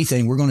 If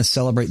anything, we're going to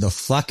celebrate the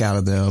fuck out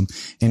of them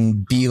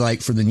and be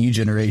like, for the new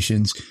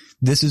generations,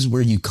 this is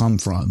where you come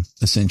from,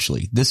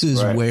 essentially. This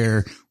is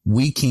where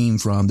we came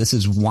from. This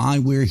is why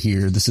we're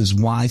here. This is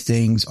why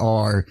things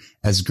are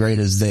as great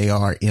as they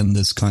are in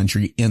this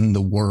country, in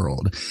the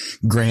world.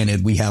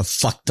 Granted, we have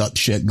fucked up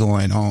shit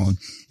going on.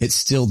 It's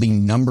still the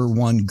number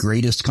one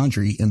greatest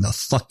country in the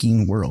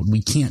fucking world.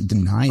 We can't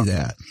deny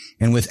that.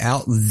 And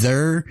without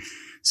their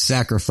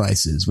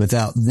sacrifices,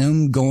 without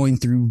them going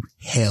through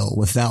hell,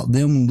 without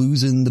them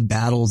losing the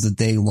battles that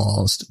they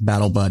lost,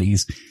 battle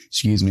buddies,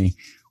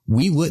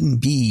 we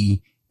wouldn't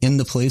be in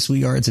the place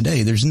we are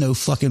today. There's no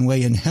fucking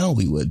way in hell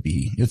we would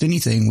be. If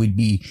anything, we'd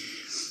be,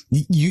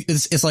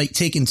 it's like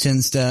taking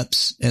 10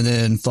 steps and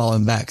then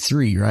falling back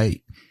 3,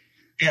 right?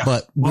 Yeah.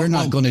 But we're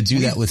not going to do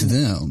that with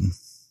them.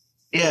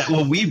 Yeah.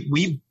 Well,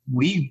 we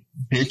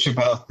bitch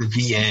about the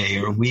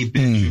VA, or we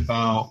bitch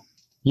about,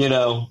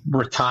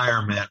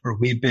 retirement, or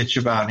we bitch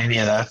about any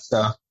of that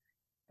stuff.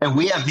 And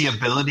we have the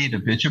ability to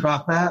bitch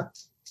about that,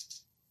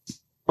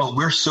 but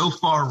we're so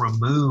far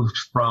removed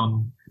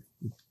from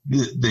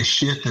the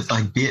shit that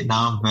like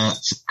Vietnam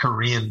vets,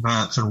 Korean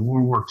vets, and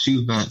World War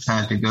II vets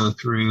had to go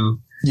through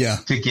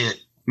to get,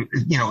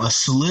 a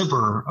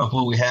sliver of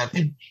what we have.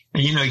 And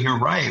you're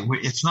right.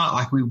 It's not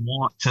like we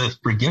want to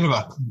forget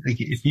about them.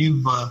 Like if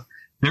you've,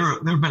 there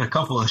have been a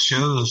couple of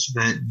shows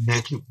that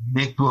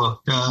Nick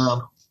booked,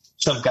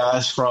 some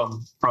guys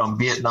from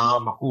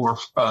Vietnam, or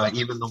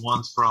even the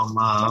ones from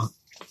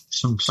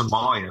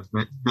Somalia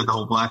that did the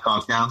whole Black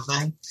Hawk Down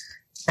thing.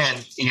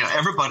 And,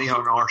 everybody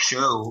on our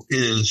show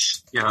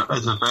is,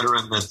 as a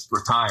veteran that's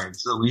retired.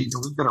 So we've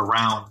been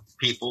around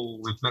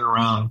people. We've been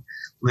around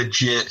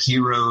legit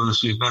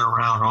heroes. We've been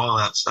around all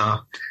that stuff.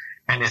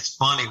 And it's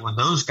funny when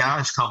those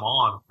guys come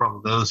on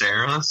from those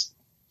eras,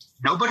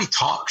 nobody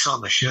talks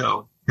on the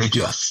show. They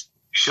just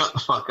shut the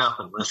fuck up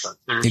and listen.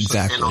 They're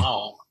exactly in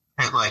awe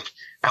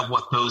at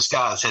what those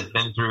guys had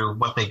been through,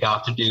 what they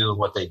got to do, and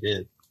what they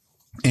did.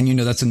 And,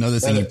 that's another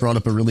thing. You brought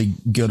up a really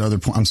good other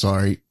point. I'm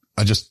sorry.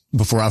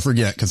 Before I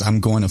forget, because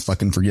I'm going to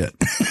fucking forget.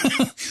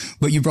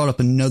 But you brought up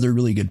another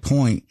really good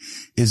point,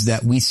 is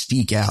that we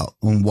speak out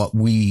on what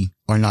we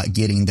are not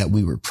getting that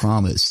we were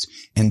promised.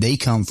 And they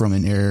come from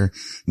an era.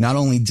 Not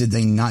only did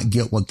they not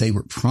get what they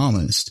were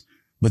promised,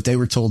 but they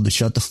were told to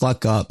shut the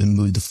fuck up and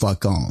move the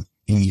fuck on.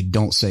 And you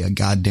don't say a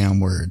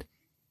goddamn word.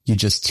 You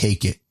just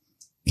take it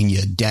and you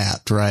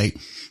adapt, right?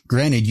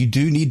 Granted, you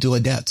do need to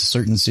adapt to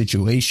certain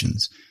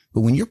situations,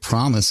 but when you're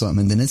promised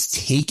something, then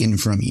it's taken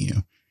from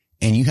you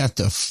and you have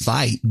to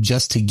fight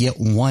just to get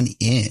 1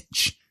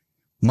 inch,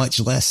 much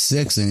less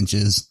 6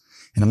 inches.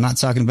 And I'm not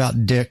talking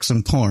about dicks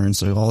and porn,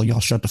 so all y'all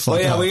shut the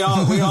fuck up. We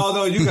all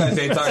know you guys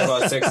ain't talking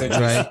about 6 inches.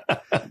 Right.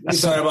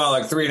 You're talking about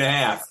like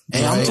 3.5.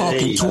 Hey, I'm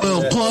talking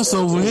 12 plus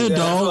over here,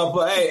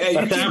 dog. Hey, you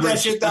keep that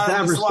shit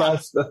down in the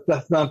swamps.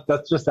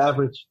 That's just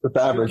average. That's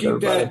average. Keep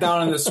that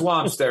down in the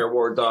swamps there,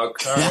 War Dog.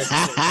 All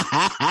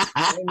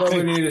right.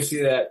 Nobody need to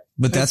see that.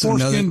 But that's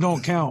another,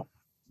 don't count.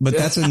 But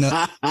that's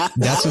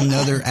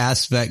another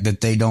aspect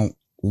that they don't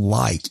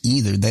like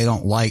either. They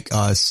don't like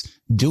us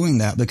doing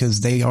that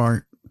because they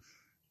aren't,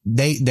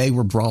 they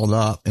were brought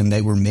up and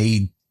they were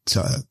made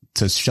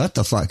to shut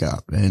the fuck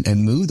up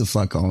and move the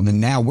fuck on. And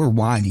now we're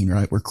whining,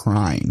 right? We're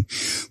crying,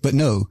 but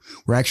no,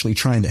 we're actually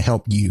trying to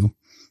help you.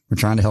 We're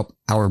trying to help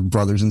our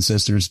brothers and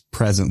sisters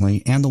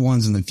presently and the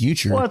ones in the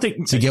future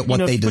to get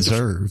what they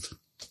deserve.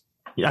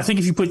 Yeah, I think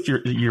if you put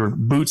your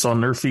boots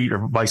on their feet or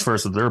vice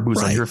versa, their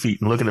boots on your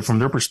feet and look at it from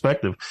their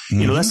perspective,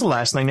 that's the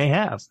last thing they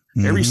have.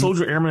 Every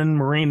soldier, airman,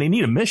 Marine, they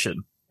need a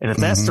mission. And if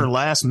that's their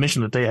last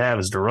mission that they have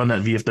is to run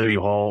that VFW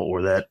hall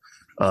or that,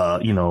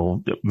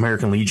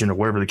 American Legion or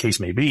whatever the case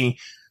may be,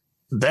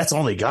 that's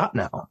all they got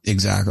now.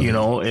 Exactly.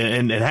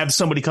 And have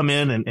somebody come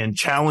in and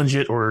challenge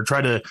it or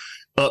try to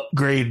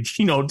upgrade,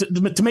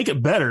 to make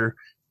it better.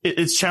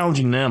 It's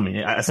challenging them,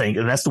 I think.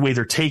 And that's the way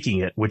they're taking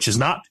it, which is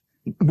not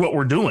what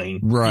we're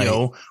doing. Right.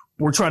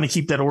 We're trying to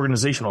keep that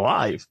organization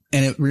alive.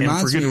 And it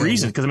reminds me for good me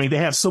reason. Because they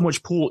have so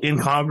much pull in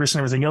Congress and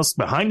everything else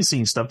behind the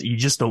scenes stuff that you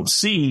just don't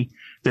see,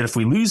 that if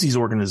we lose these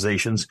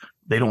organizations,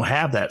 they don't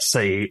have that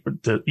say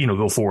to,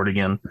 go forward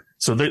again.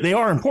 So they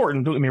are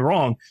important. Don't get me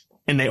wrong.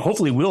 And they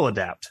hopefully will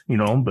adapt,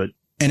 but.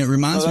 And it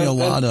reminds me a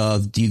lot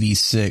of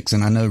DV6.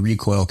 And I know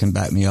Recoil can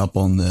back me up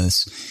on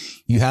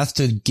this. You have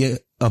to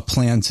get a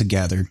plan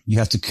together. You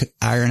have to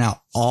iron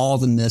out all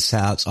the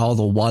mishaps, all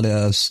the what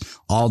ifs,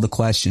 all the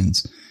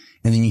questions.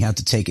 And then you have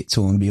to take it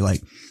to them and be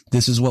like,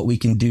 this is what we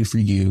can do for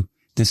you.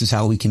 This is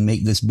how we can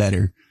make this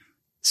better.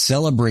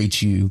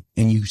 Celebrate you,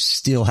 and you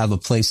still have a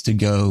place to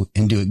go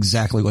and do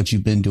exactly what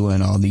you've been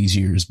doing all these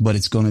years, but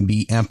it's going to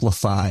be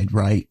amplified,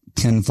 right?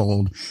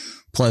 Tenfold.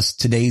 Plus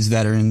today's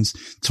veterans,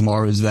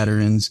 tomorrow's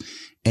veterans,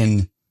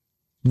 and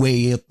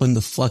way up in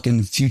the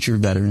fucking future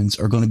veterans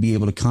are going to be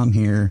able to come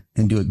here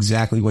and do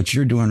exactly what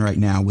you're doing right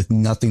now with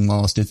nothing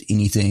lost. If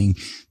anything,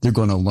 they're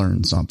going to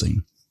learn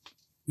something.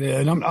 Yeah,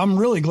 and I'm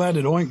really glad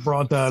that Oink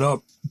brought that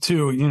up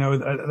too.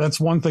 That's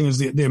one thing is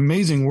the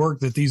amazing work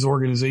that these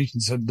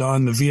organizations have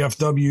done. The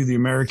VFW, the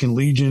American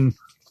Legion,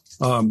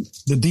 the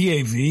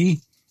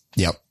DAV.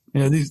 Yep.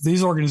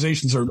 These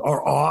organizations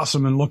are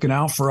awesome and looking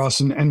out for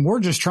us, and we're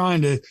just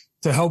trying to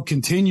help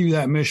continue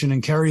that mission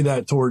and carry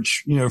that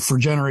torch, for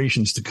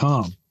generations to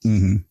come.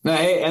 Mm-hmm.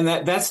 And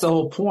that's the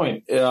whole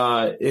point.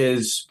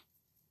 Is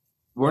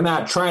we're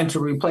not trying to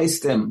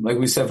replace them, like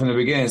we said from the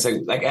beginning. It's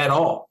like at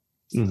all.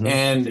 Mm-hmm.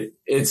 And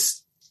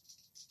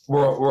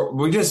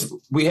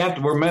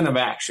we're men of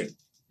action.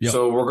 Yep.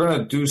 So we're going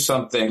to do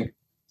something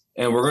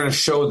and we're going to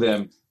show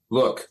them,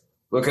 look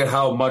at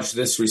how much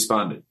this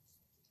responded.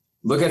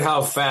 Look at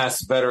how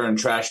fast Veteran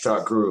Trash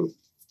Talk grew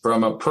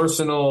from a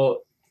personal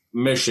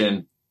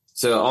mission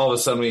to all of a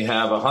sudden we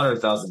have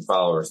 100,000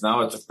 followers.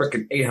 Now it's a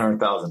freaking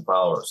 800,000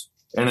 followers.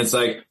 And it's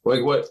like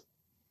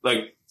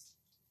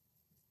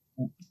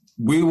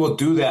we will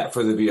do that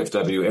for the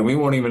VFW, and we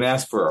won't even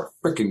ask for a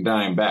freaking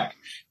dime back.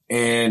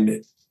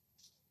 And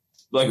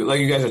like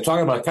you guys are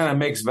talking about, it kind of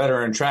makes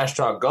Veteran Trash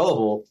Talk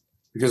gullible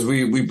because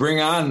we bring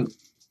on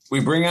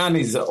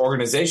these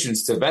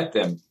organizations to vet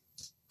them,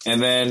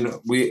 and then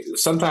we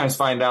sometimes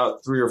find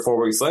out 3 or 4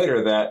 weeks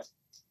later that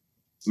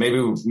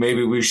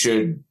maybe we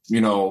should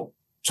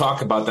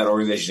talk about that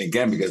organization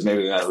again because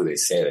maybe they're not who they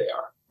say they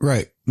are.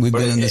 Right. We've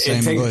been in the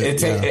same boat.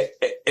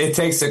 It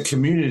takes a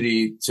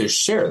community to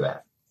share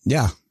that.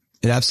 Yeah.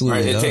 It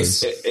absolutely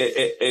does.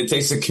 It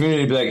takes the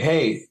community to be like,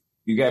 hey,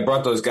 you guys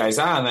brought those guys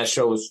on. That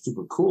show was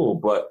super cool,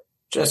 but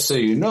just so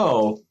you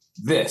know,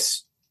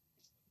 this.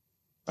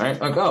 All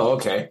right? Like, oh,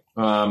 okay.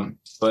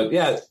 But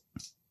yeah,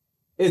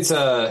 it's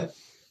an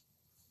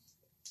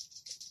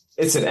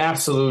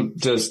absolute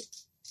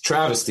just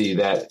travesty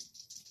that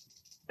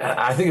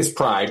I think it's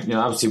pride.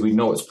 Obviously we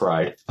know it's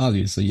pride.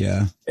 Obviously,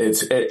 yeah.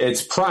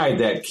 It's pride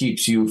that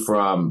keeps you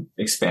from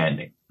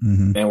expanding.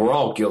 Mm-hmm. And we're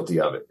all guilty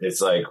of it. It's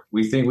like,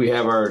 we think we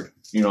have our,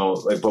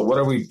 but what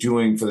are we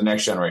doing for the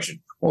next generation?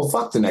 Well,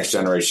 fuck the next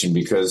generation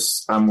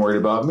because I'm worried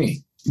about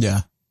me.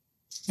 Yeah.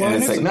 And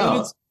it's like,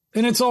 no.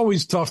 And it's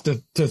always tough to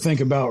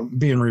think about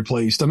being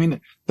replaced. I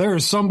mean, there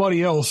is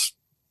somebody else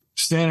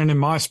standing in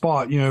my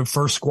spot,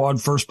 first squad,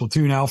 first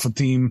platoon, alpha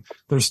team.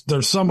 There's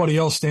somebody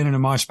else standing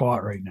in my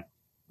spot right now.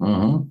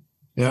 Mm-hmm.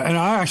 Yeah. And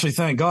I actually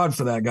thank God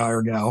for that guy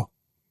or gal.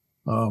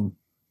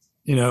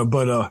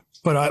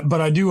 But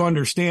I do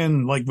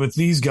understand, like with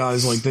these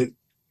guys, like that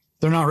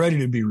they're not ready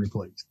to be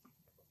replaced.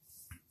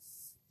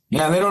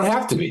 Yeah, they don't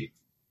have to be.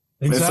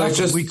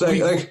 Exactly. It's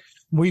like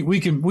we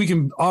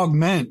can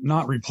augment,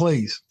 not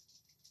replace.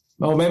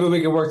 Well, maybe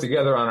we can work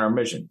together on our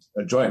mission,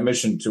 a joint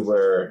mission, to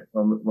where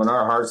when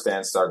our hard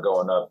stands start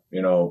going up,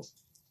 you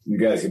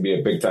guys can be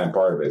a big time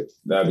part of it.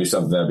 That'd be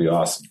something that'd be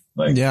awesome.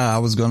 Like, yeah, I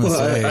was going to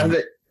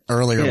say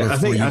earlier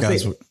before you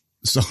guys were.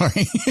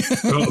 Sorry.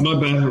 Oh, my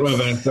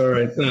bad.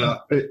 Sorry.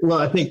 Well,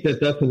 I think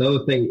that's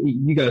another thing.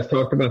 You guys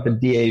talked about the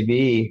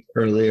DAV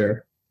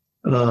earlier,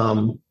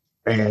 and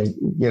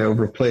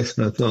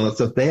replacements and all that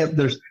stuff.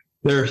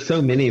 There are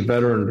so many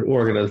veteran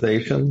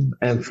organizations,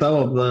 and some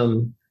of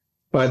them,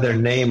 by their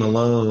name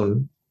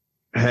alone,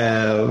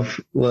 have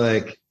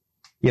like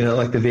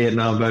the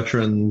Vietnam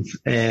veterans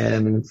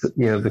and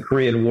the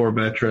Korean War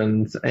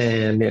veterans,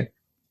 and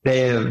they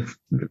have,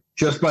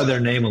 just by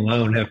their name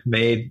alone, have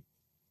made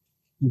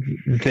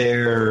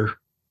their,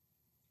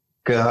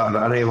 God,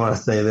 I don't even want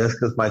to say this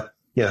because my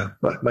dad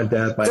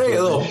might say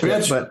a little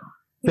bitch, but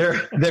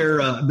their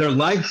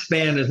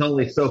lifespan is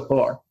only so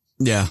far.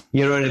 Yeah,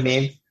 you know what I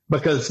mean?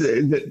 Because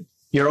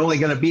you're only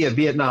going to be a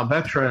Vietnam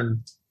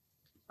veteran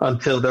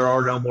until there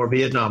are no more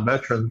Vietnam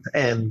veterans,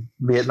 and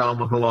Vietnam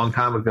was a long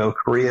time ago,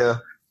 Korea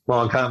a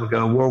long time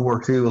ago, World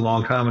War II a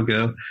long time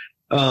ago.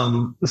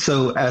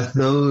 So as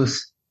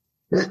those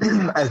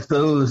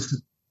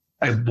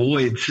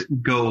voids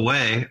go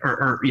away,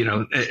 or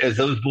as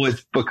those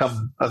voids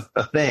become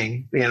a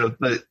thing,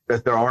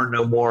 that there are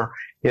no more,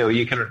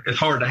 it's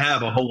hard to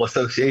have a whole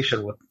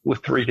association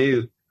with three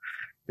dudes.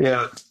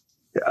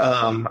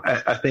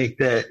 I think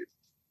that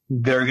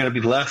there are going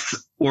to be less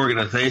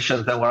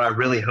organizations, and what I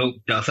really hope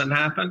doesn't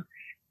happen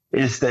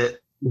is that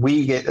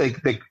we get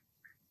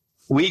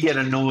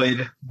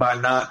annoyed by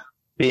not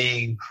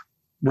being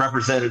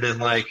represented in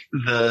like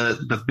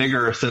the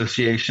bigger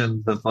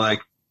associations of like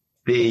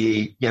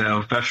the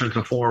Veterans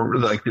Reform,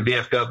 like the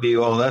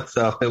VFW, all that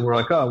stuff. That we're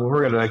like, oh, well,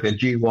 we're going to make a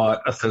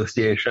GWAT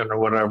association or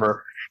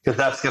whatever, because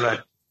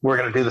we're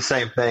going to do the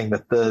same thing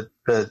that the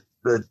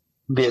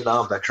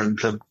Vietnam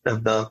veterans have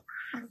done,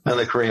 and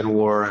the Korean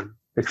War, and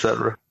et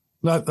cetera.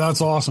 That's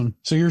awesome.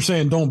 So you're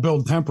saying don't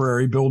build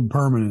temporary, build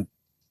permanent.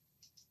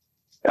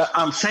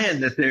 I'm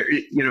saying that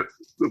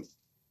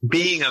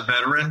being a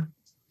veteran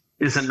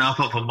is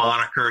enough of a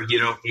moniker. You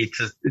don't need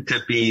to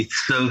be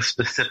so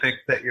specific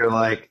that you're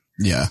like,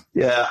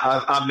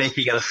 I'm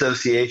making an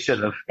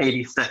association of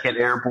 82nd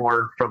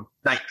Airborne from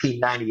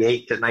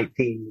 1998 to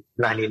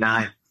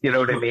 1999. You know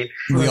what I mean?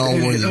 We all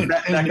were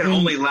that can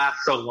only last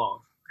so long.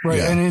 Right.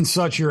 Yeah. And in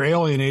such, you're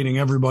alienating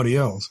everybody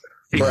else.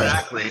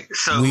 Exactly. Right.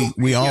 So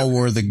we all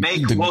were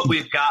make what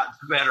we've got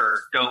better.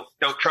 Don't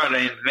try to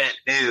invent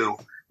new.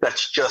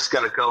 That's just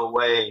going to go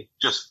away.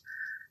 Just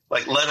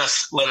like let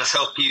us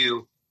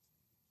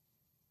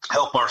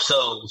help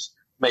ourselves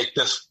make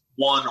this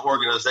one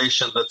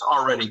organization that's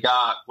already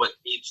got what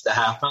needs to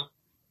happen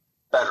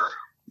better.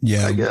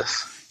 Yeah, I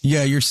guess.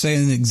 Yeah, you're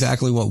saying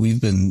exactly what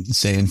we've been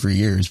saying for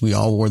years. We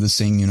all wore the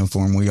same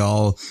uniform. We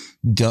all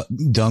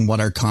done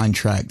what our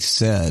contract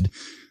said.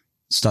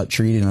 Stop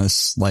treating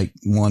us like,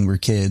 one, we're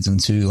kids, and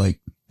two, like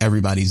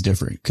everybody's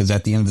different. Because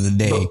at the end of the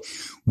day,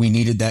 we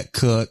needed that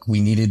cook, we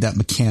needed that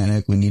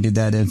mechanic, we needed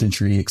that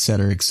infantry, et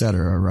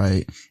cetera,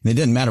 right? And it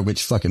didn't matter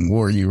which fucking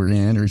war you were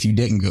in, or if you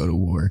didn't go to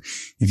war.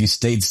 If you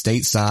stayed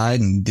stateside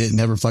and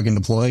didn't ever fucking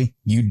deploy,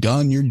 you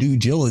done your due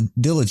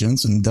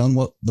diligence and done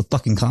what the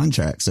fucking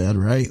contract said,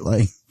 right?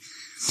 Like,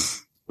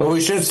 but we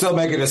should still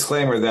make a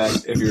disclaimer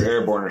that if you're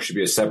airborne, it should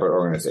be a separate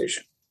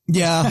organization.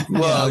 Yeah.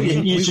 Well,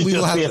 you should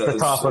just be at the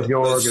top of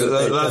your organization.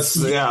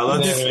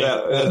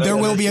 There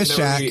will be a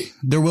shack.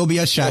 There will be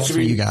a shack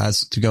for you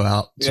guys to go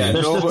out to. Yeah,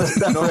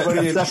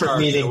 nobody in separate charge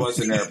meeting.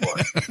 wasn't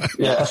airborne.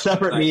 Yeah, a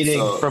separate meeting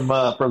for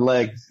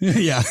legs.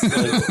 Yeah.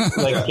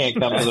 Legs can't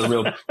come to the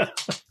real.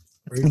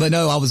 But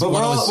no,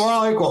 we're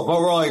all equal.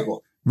 But we're all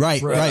equal.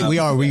 Right. We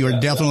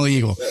are definitely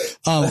equal.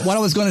 What I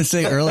was going to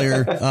say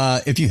earlier,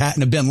 if you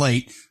hadn't have been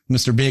late,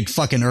 Mr. Big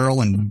fucking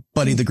Earl and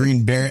Buddy the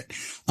Green Barrett,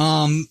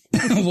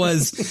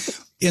 was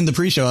in the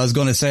pre-show. I was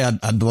going to say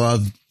I'd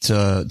love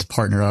to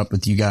partner up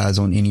with you guys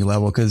on any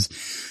level, because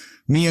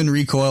me and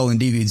Recoil and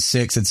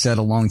DV6 had said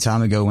a long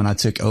time ago when I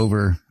took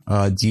over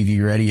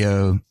DV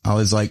Radio, I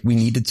was like, we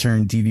need to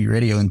turn DV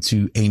Radio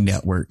into a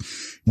network,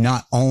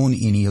 not own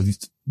any of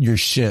your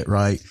shit,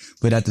 right?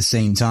 But at the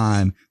same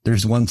time,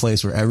 there's one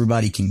place where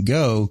everybody can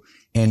go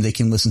and they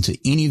can listen to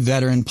any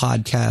veteran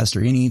podcast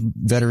or any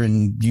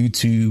veteran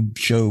YouTube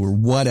show or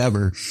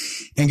whatever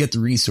and get the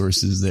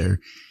resources there.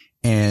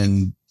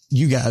 And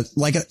you guys,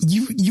 like,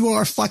 you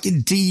are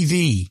fucking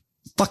DV,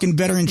 fucking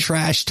veteran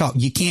trash talk.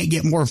 You can't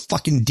get more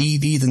fucking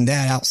DV than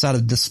that outside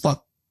of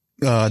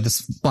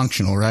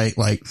dysfunctional, right?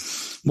 Like,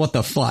 what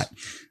the fuck?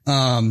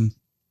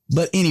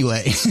 But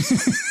anyway.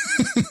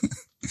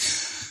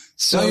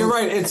 So you're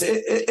right. It's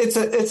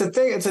a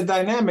thing. It's a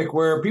dynamic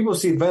where people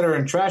see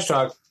veteran trash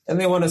talk and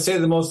they want to say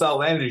the most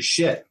outlandish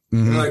shit.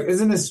 Mm-hmm. Like,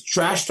 isn't this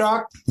trash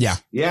talk? Yeah.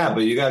 Yeah,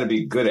 but you got to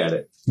be good at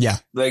it. Yeah.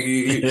 Like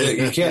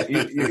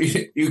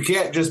you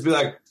can't just be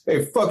like,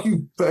 hey, fuck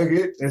you,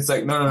 faggot. It's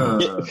like, no.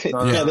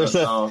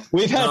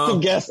 We've had some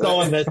guests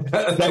on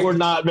that were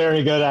not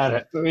very good at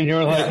it. And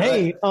you're like,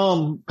 hey,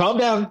 calm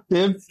down,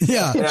 dude.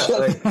 Yeah.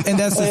 And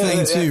that's the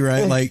thing too,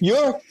 right? Like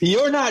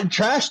you're not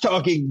trash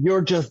talking.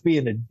 You're just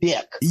being a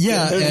dick.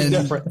 Yeah.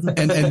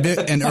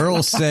 And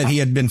Earl said he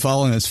had been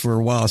following us for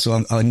a while.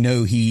 So I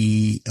know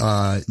he,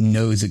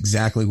 knows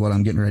exactly what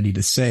I'm getting ready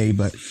to say,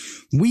 but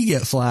we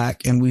get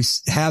flack, and we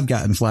have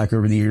gotten flack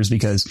over the years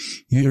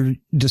because you're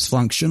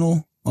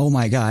dysfunctional. Oh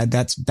my God,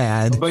 that's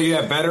bad. But you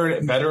have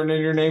veteran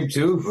in your name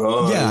too.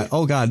 Oh. Yeah.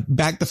 Oh God,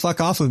 back the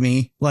fuck off of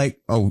me. Like,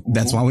 oh,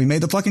 that's why we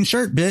made the fucking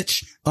shirt,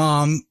 bitch.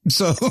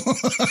 So,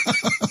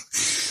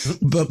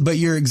 but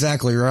you're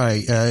exactly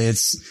right.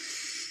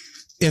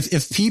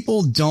 If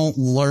people don't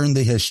learn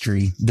the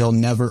history, they'll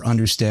never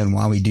understand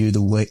why we do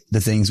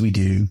the things we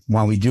do,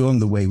 why we do them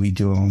the way we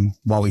do them,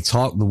 why we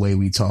talk the way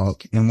we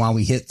talk, and why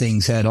we hit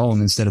things head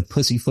on instead of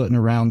pussyfooting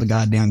around the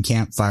goddamn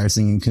campfire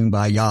singing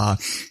Kumbaya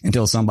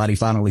until somebody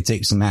finally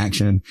takes some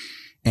action.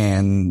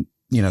 And,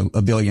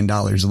 $1 billion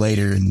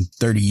later and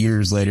 30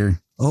 years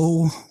later,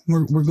 oh,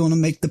 we're going to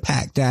make the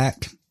PACT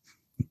Act.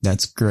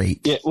 That's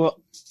great. Yeah.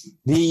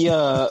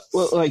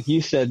 Well, like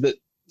you said, that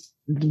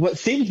what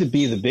seems to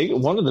be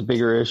one of the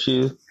bigger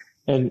issues,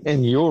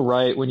 and you're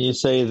right when you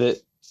say that,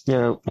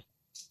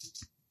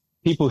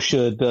 people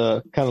should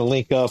kind of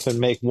link up and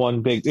make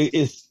one big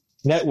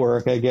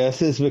network, I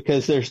guess, is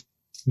because there's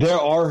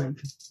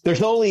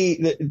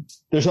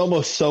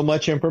almost so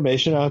much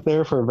information out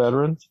there for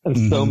veterans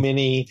and so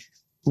many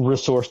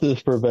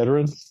resources for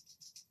veterans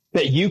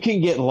that you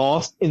can get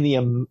lost in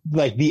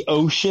the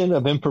ocean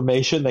of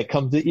information that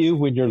comes at you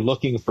when you're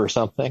looking for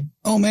something.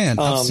 Oh man,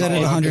 I've said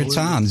it 100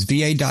 times.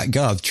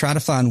 VA.gov. Try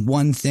to find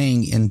one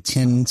thing in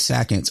 10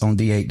 seconds on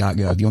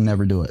VA.gov. You'll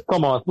never do it.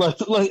 Come on.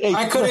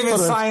 I couldn't even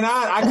sign on.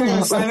 I couldn't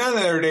even sign on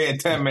the other day in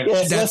 10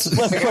 minutes. Yeah, let's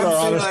put our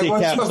honesty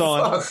caps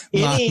on.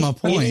 My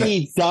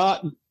point.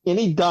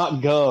 Any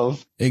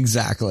 .gov.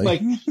 Exactly.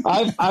 Like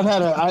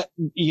I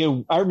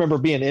remember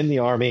being in the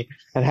Army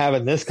and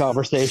having this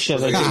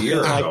conversation. And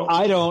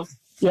I don't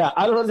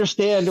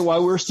understand why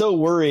we're so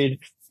worried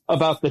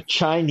about the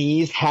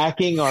Chinese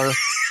hacking our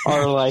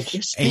like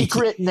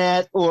secret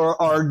net or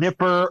our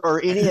nipper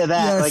or any of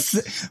that. Yes,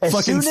 like as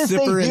fucking soon as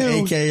Zipper they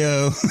and do,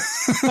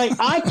 AKO. like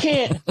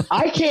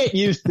I can't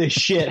use this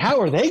shit. How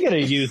are they going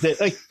to use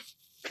it? Like,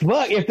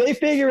 look, if they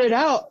figure it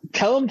out,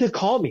 tell them to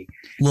call me.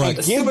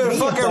 Look, stupid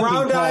fucking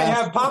round eye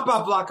have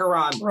pop-up blocker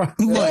on. Look,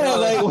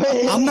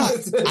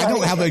 I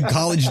don't have a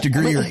college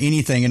degree or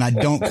anything, and I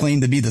don't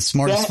claim to be the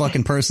smartest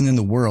fucking person in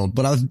the world,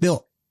 but I've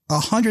built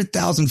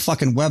 100,000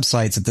 fucking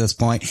websites at this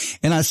point,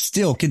 and I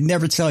still could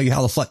never tell you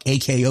how the fuck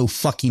AKO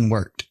fucking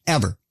worked.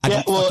 Ever. I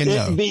don't fucking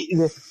know.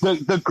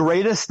 The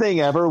greatest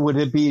thing ever would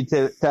it be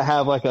to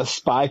have like a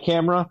spy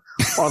camera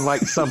on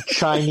like some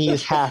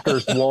Chinese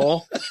hacker's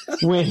wall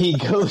when he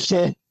goes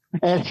in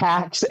and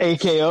hacks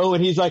AKO,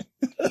 and he's like,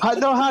 my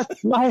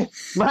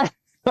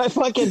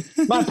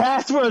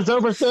password's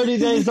over 30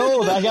 days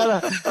old.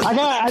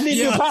 I need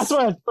your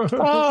password.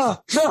 Oh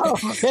no,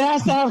 it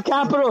has to have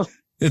capitals.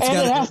 It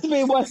has to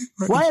be why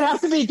it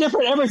has to be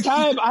different every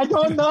time. I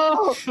don't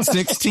know.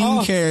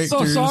 16 characters.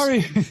 So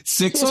sorry.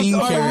 16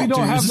 characters. We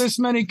don't have this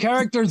many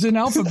characters in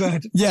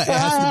alphabet. Yeah, it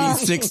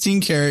has to be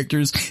 16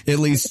 characters, at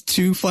least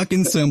 2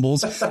 fucking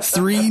symbols,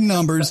 3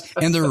 numbers,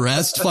 and the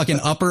rest fucking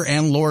upper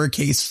and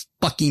lowercase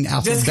fucking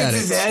alphabetics. Just get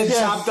his head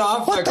chopped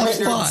off. What the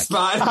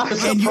fuck?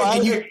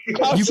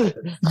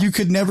 And you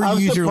could never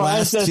use your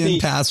last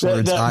 10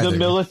 passwords either.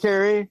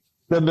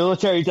 The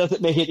military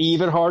doesn't make it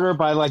even harder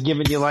by like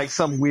giving you like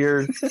some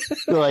weird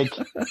like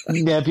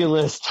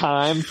nebulous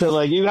time to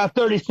like, you got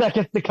 30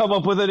 seconds to come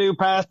up with a new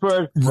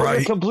password. Right.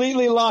 You're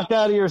completely locked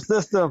out of your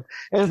system.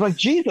 And it's like,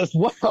 Jesus,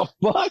 what the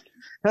fuck?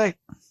 Like,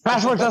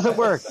 password doesn't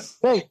work.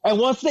 Hey, and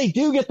once they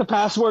do get the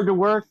password to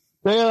work,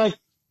 they're like,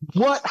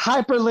 what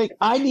hyperlink?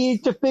 I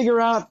need to figure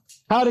out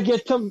how to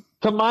get to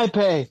my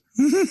pay.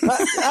 Good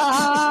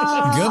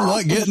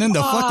luck getting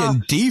into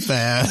fucking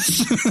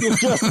DFAS.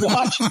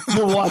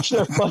 You watch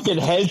their fucking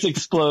heads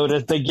explode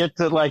as they get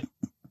to like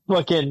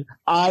fucking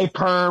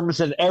iPerms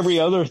and every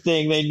other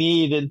thing they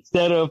need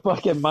instead of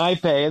fucking my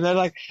pay. And they're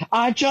like,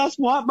 I just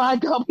want my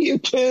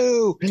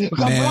W-2.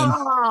 Man,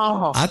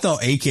 I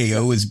thought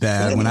AKO was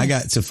bad when I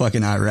got to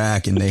fucking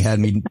Iraq and they had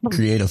me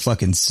create a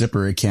fucking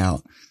Zipper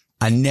account.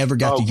 I never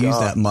got to use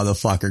that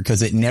motherfucker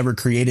because it never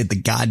created the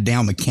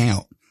goddamn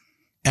account.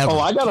 Ever. Oh,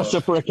 I got a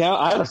Zipper account.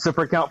 I had a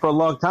Zipper account for a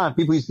long time.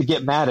 People used to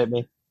get mad at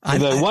me.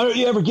 Like, why don't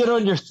you ever get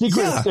on your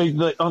secret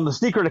on the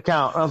secret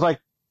account? And I was like,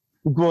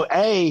 well,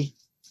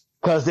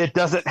 because it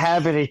doesn't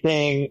have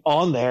anything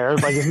on there.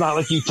 Like, it's not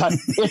like you type.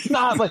 It's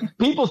not like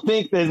people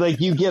think that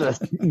like you get a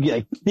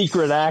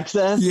secret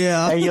access.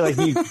 Yeah. And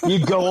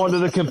you go onto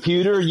the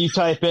computer and you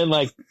type in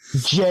like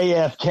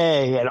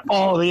JFK and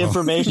all the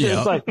information. Yeah.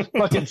 It's like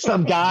fucking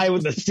some guy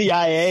with the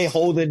CIA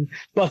holding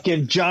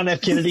fucking John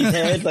F. Kennedy's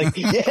head. Like,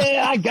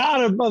 yeah, I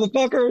got him,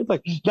 motherfucker. It's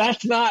like,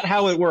 that's not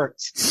how it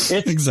works.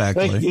 It's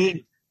exactly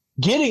like,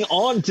 getting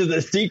onto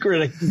the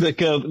secret,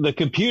 the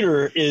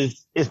computer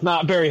is is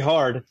not very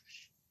hard.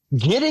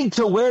 Getting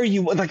to where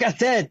you, like I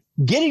said,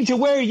 getting to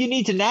where you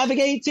need to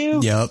navigate to.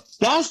 Yep.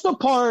 That's the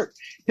part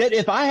that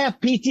if I have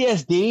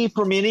PTSD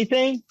from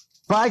anything,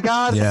 by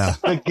God,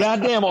 the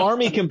goddamn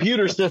Army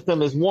computer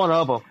system is one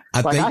of them.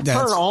 I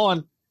turn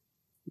on,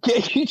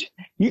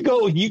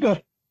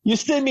 you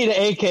send me to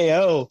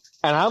AKO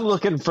and I'm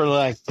looking for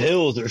like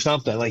pills or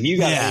something. Like you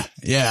got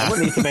I'm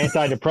gonna need some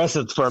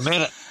antidepressants for a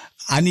minute.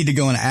 I need to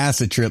go on an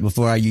acid trip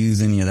before I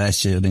use any of that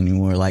shit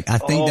anymore. Like, I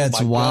think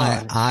that's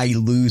why I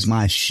lose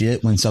my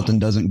shit when something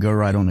doesn't go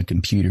right on a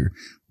computer.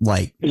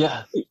 Like,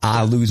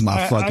 I lose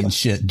my fucking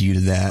shit due to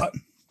that.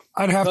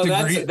 I'd have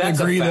to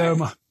agree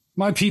though.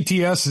 My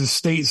PTS is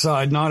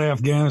stateside, not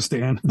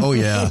Afghanistan. Oh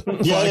yeah.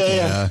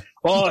 yeah.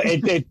 Well,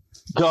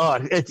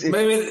 God,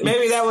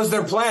 maybe that was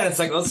their plan. It's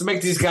like, let's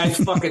make these guys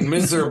fucking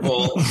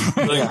miserable.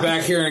 Like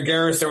back here in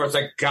Garrison, where it's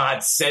like,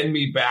 God, send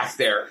me back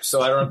there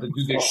so I don't have to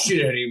do this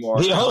shit anymore.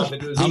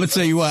 I'm gonna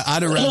tell you what,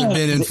 I'd have rather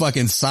been in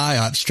fucking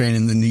PsyOps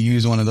training than to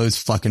use one of those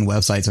fucking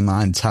websites in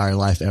my entire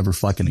life ever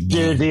fucking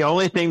again. Dude, the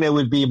only thing that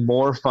would be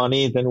more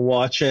funny than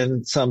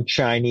watching some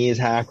Chinese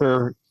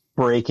hacker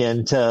break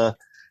into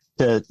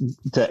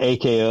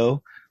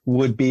AKO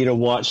would be to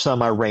watch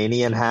some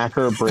Iranian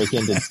hacker break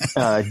into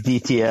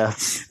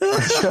DTF.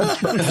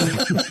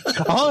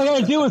 All I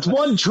gotta do is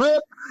one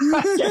trip.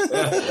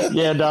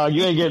 Yeah, dog,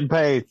 you ain't getting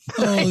paid.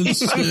 Oh,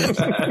 shit.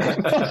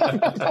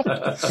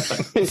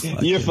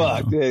 You're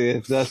fucked.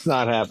 That's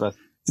not happening.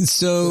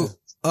 So,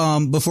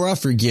 before I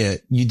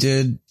forget, we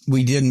did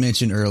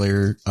mention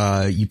earlier,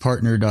 you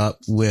partnered up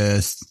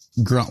with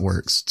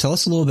Gruntworks. Tell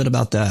us a little bit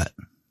about that.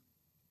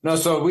 No,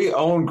 so we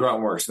own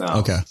Gruntworks now.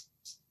 Okay.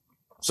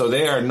 So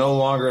they are no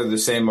longer the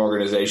same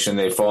organization.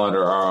 They fall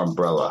under our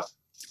umbrella.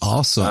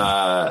 Awesome.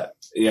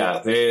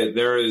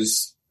 There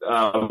is,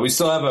 we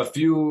still have a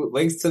few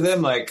links to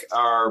them. Like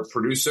our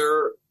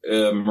producer,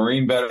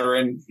 Marine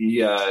veteran,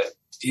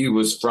 he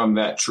was from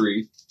that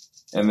tree.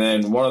 And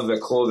then one of the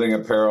clothing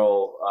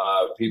apparel,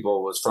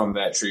 people was from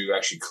that tree who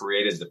actually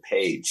created the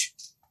page.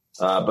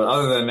 But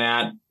other than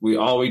that,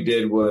 all we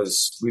did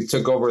was we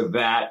took over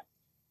that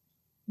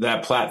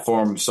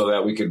platform so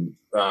that we could,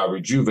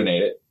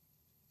 rejuvenate it.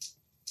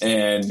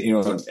 And,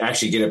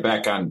 actually get it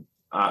back on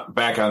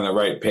the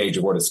right page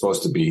of what it's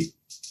supposed to be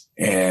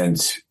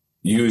and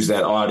use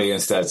that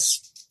audience.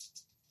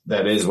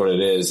 That is what it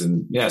is.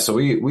 And so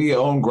we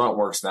own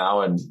Gruntworks now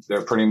and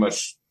they're pretty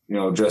much,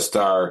 just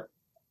our,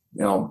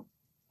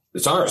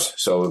 it's ours.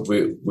 So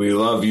we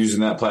love using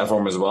that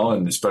platform as well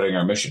and spreading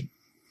our mission.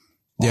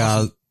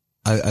 Yeah.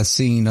 I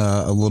seen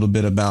a little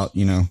bit about,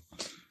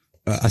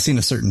 I seen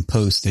a certain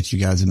post that you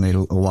guys had made a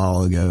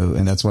while ago,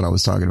 and that's what I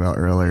was talking about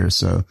earlier.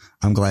 So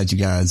I'm glad you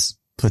guys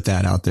put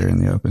that out there in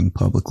the open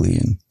publicly,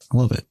 and I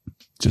love it.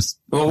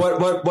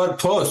 What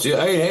post?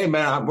 Hey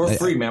man, we're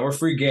free, man. We're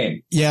free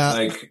game. Yeah.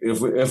 Like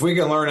if we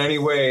can learn any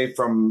way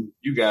from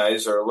you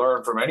guys or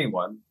learn from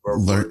anyone,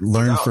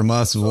 learn from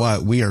us.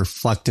 What we are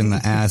fucked in the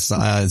ass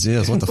as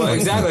is. What the fuck?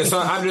 Exactly. So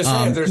I'm just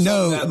saying,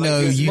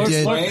 there's you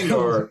did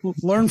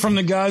learn from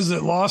the guys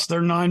that lost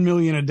their 9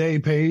 million a day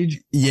page.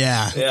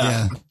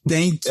 Yeah.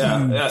 Thank you,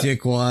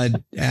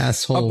 dickwad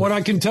asshole. What I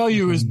can tell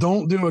you is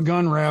don't do a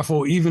gun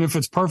raffle, even if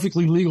it's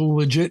perfectly legal,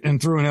 legit,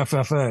 and through an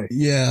FFA.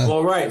 Yeah.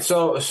 Well, right.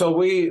 So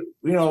we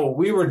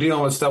were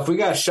dealing with stuff. We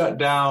got shut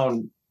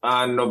down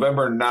on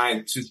November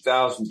 9th,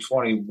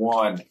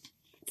 2021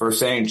 for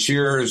saying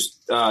cheers,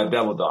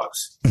 devil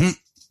dogs. Mm-hmm.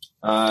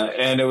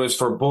 And it was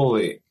for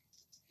bullying.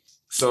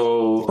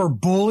 So for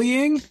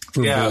bullying?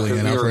 For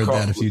bullying. I've heard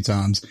that a few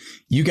times.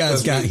 You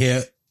guys got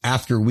hit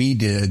after we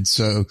did.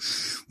 So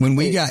when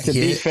we got hit. To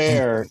be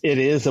fair, it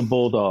is a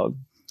bulldog.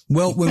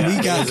 Well, when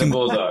we got a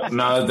bulldog,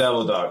 not a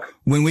devil dog.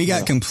 When we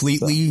got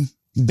completely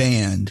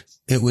banned,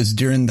 it was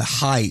during the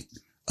height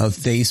of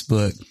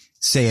Facebook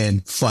saying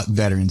fuck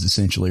veterans,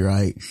 essentially,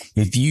 right?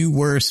 If you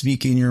were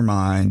speaking your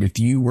mind, if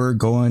you were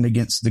going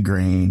against the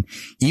grain,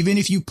 even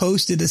if you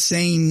posted the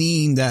same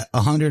meme that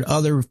 100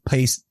 other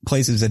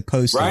places had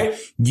posted, right,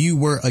 you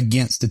were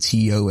against the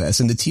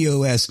TOS, and the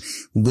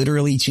TOS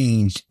literally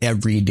changed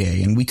every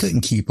day, and we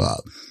couldn't keep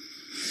up.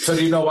 So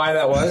do you know why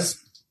that was?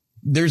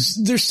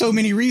 There's so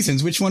many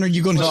reasons. Which one are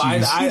you going to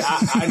choose?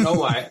 I know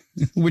why.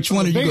 Which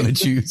one are you going to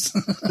choose?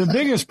 The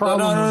biggest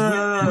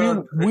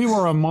problem is we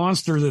were a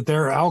monster that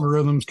their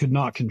algorithms could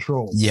not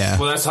control. Yeah.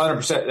 Well, that's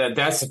 100%.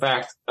 That's the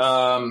fact.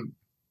 I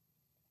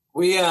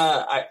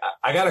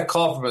got a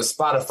call from a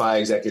Spotify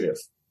executive,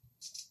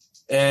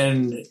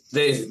 and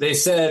they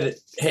said,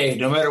 "Hey,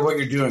 no matter what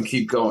you're doing,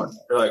 keep going."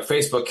 They're like,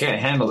 "Facebook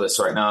can't handle this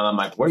right now," and I'm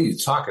like, "What are you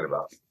talking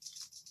about?"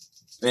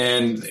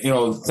 And,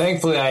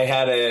 thankfully I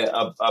had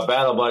a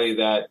battle buddy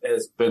that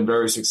has been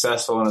very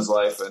successful in his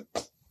life and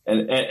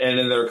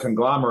in their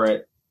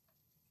conglomerate,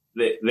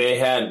 they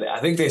had, I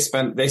think they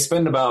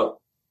spend about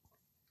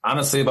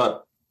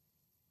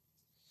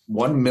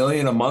 1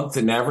 million a month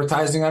in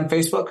advertising on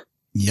Facebook.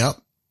 Yep.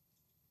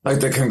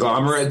 Like the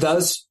conglomerate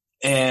does.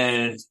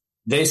 And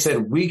they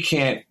said, we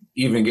can't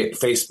even get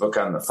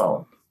Facebook on the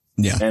phone.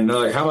 Yeah. And they're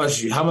like, how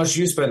much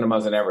you spend a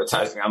month in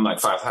advertising? I'm like,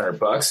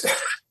 $500.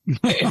 You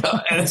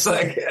know, and it's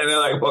like, and they're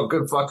like, well,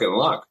 good fucking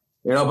luck,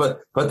 you know,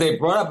 but they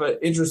brought up an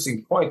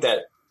interesting point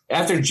that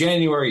after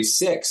January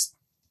 6th,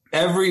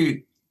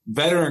 every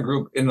veteran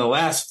group in the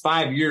last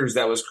 5 years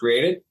that was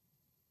created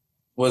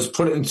was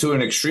put into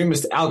an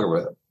extremist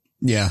algorithm.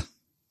 Yeah.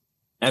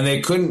 And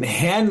they couldn't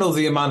handle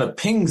the amount of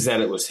pings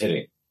that it was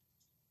hitting.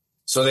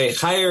 So they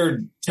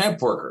hired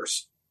temp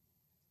workers.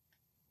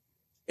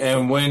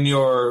 And when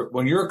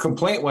your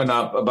complaint went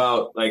up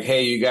about like,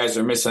 hey, you guys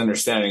are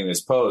misunderstanding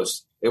this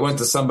post, it went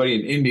to somebody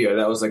in India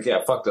that was like, yeah,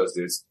 fuck those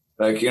dudes.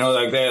 Like, you know,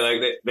 like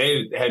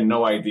they had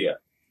no idea.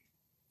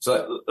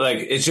 So like,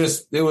 it's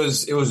just, it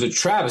was a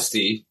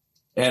travesty.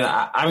 And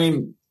I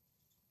mean,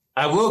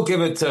 I will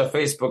give it to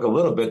Facebook a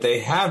little bit. They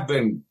have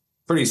been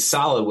pretty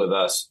solid with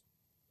us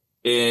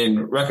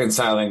in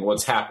reconciling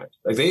what's happened.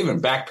 Like they even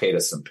back paid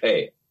us some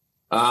pay.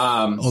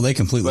 They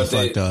completely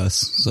fucked us.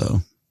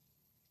 So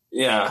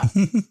yeah.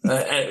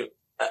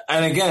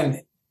 And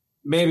again,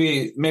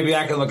 maybe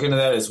I can look into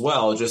that as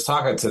well, just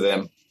talking to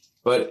them,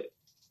 but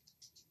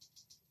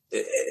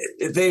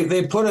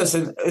they put us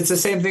in, it's the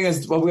same thing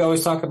as what we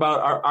always talk about.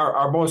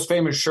 Our most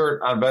famous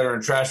shirt on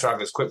Veteran Trash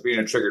Talk is quit being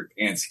a triggered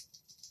pansy.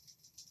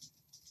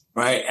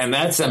 Right. And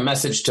that's a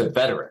message to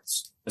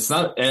veterans. It's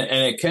not,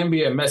 and it can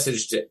be a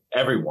message to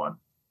everyone,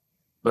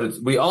 but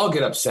we all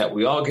get upset.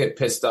 We all get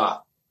pissed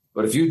off.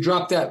 But if you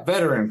drop that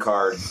veteran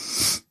card,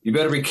 you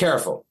better be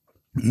careful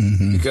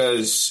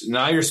because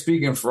now you're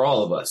speaking for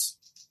all of us.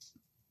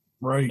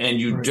 Right. And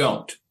you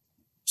don't.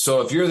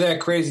 So if you're that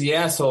crazy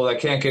asshole that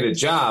can't get a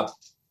job,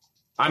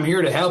 I'm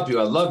here to help you.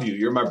 I love you.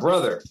 You're my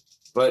brother.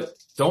 But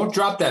don't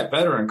drop that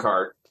veteran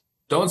card.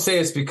 Don't say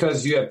it's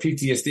because you have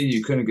PTSD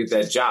you couldn't get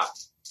that job.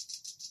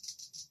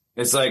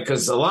 It's like,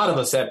 because a lot of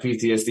us have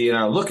PTSD and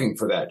are looking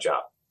for that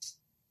job.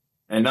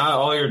 And now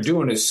all you're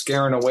doing is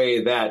scaring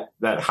away that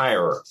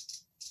hirer.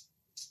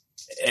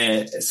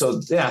 And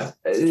so, yeah,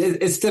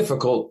 it's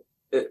difficult.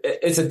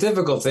 It's a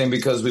difficult thing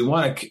because we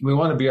want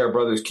to be our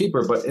brother's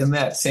keeper. But in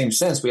that same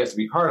sense, we have to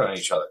be hard on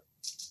each other.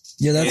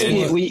 Yeah, that's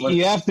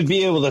you have to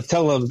be able to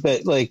tell them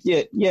that, like,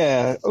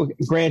 yeah.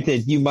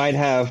 Granted, you might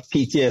have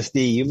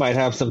PTSD, you might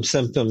have some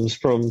symptoms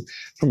from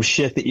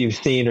shit that you've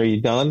seen or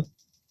you've done,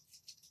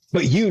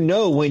 but you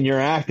know when you're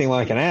acting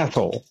like an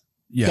asshole.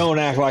 Yeah. Don't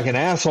act like an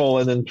asshole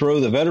and then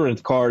throw the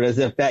veterans card as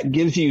if that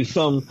gives you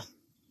some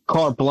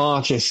carte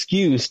blanche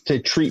excuse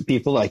to treat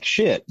people like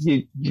shit.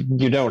 You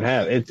don't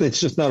have it. It's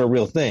just not a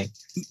real thing.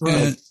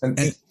 Right.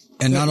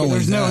 And not only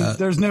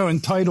there's no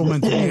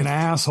entitlement to be an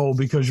asshole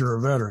because you're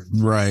a veteran.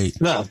 Right.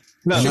 No.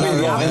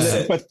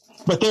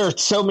 But there are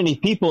so many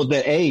people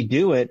that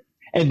do it.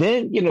 And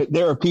then, you know,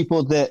 there are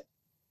people that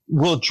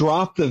will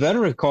drop the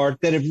veteran card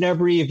that have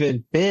never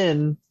even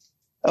been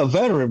a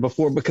veteran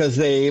before because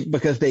they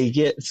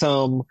get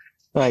some,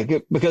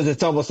 like, because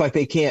it's almost like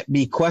they can't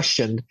be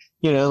questioned.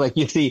 You know, like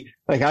you see,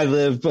 like I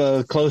live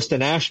close to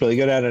Nashville. You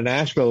go down to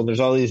Nashville and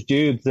there's all these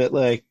dudes that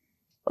like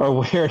are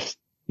wearing,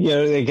 you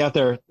know, they got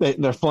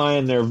they're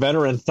flying their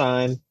veteran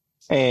sign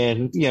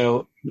and, you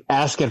know,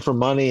 asking for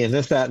money and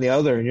this, that, and the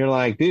other. And you're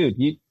like, dude,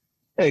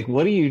 like,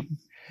 what do you,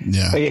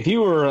 like, if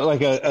you were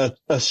like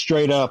a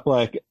straight up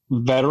like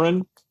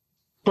veteran,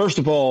 first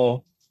of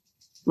all,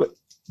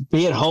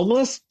 being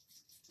homeless,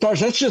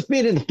 that's just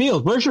being in the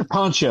field. Where's your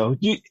poncho?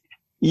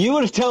 You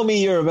would have told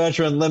me you're a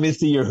veteran. Let me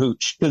see your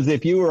hooch. Cause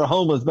if you were a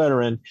homeless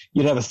veteran,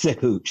 you'd have a sick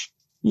hooch.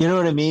 You know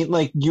what I mean?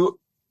 Like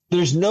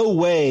there's no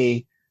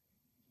way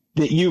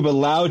that you've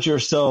allowed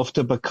yourself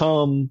to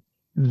become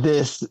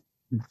this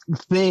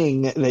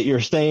thing that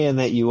you're saying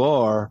that you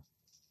are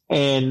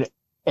and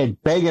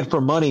begging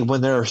for money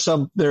when there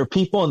are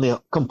people on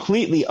the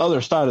completely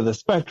other side of the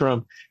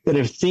spectrum that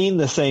have seen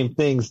the same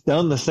things,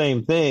 done the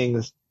same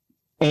things,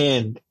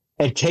 and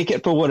take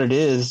it for what it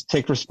is,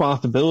 take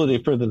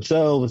responsibility for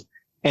themselves,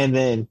 and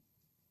then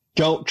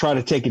don't try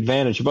to take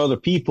advantage of other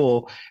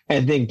people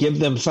and then give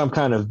them some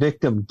kind of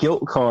victim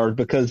guilt card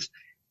because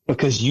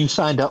you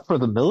signed up for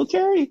the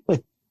military?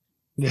 Like,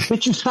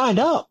 but you signed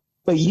up,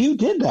 but you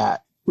did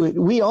that.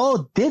 We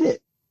all did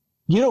it.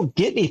 You don't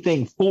get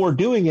anything for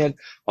doing it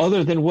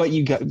other than what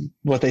you got,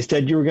 what they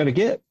said you were going to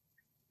get.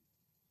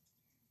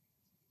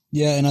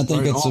 Yeah. And I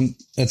think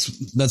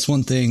that's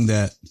one thing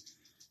that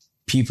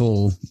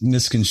people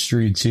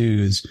misconstrue too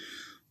is,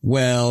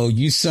 well,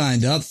 you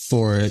signed up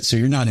for it, so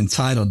you're not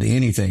entitled to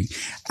anything.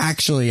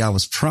 Actually, I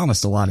was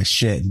promised a lot of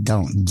shit and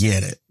don't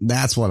get it.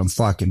 That's what I'm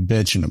fucking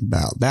bitching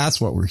about.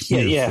 That's what we're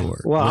here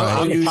for. Well,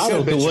 right? I'm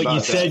entitled to what you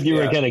said you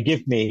were going to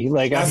give me.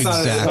 Like, that's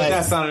not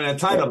an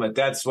entitlement.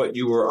 That's what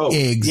you were owed.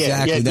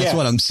 Exactly. That's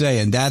what I'm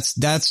saying. That's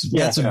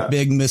a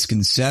big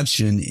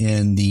misconception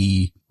in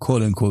the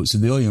quote unquote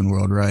civilian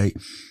world, right?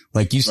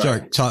 Like you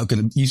start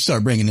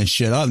bringing this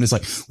shit up and it's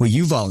like, well,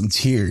 you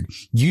volunteered.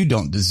 You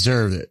don't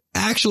deserve it.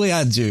 Actually,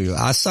 I do.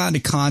 I signed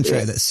a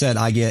contract that said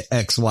I get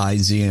X, Y,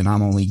 Z and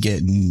I'm only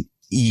getting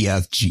E,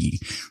 F, G.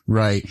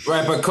 Right.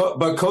 Right.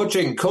 But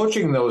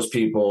coaching those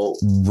people.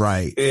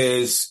 Right.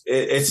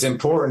 It's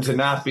important to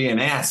not be an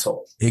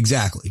asshole.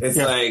 Exactly. It's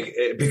like,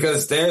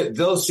 because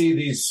they'll see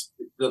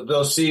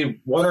they'll see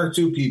one or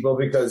two people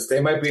because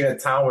they might be in a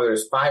town where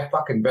there's 5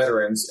 fucking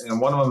veterans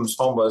and one of them's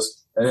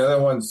homeless and the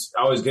other one's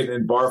always getting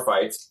in bar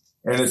fights.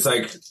 And it's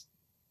like,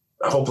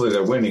 hopefully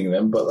they're winning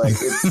them, but like,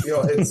 it's,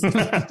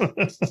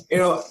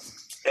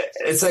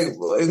 it's like,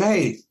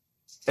 hey,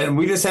 and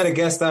we just had a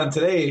guest on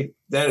today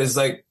that is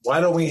like, why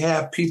don't we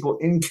have people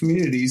in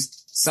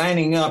communities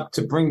signing up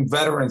to bring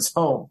veterans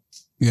home?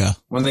 Yeah.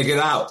 When they get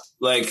out,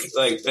 like,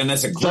 and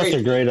that's such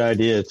a great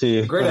idea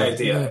too. Great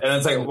idea. And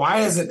it's like,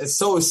 why isn't it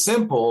so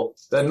simple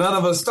that none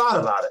of us thought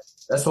about it?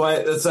 That's why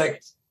it's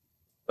like,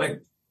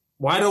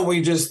 why don't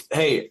we just,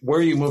 hey, where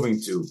are you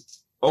moving to?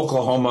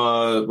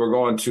 Oklahoma. We're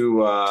going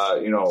to,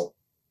 I don't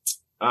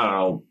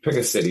know, pick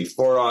a city,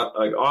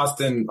 like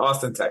Austin,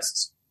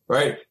 Texas,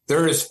 right?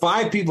 There is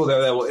 5 people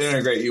there that will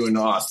integrate you into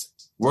Austin.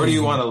 Where do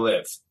you want to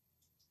live?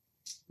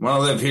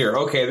 Want to live here?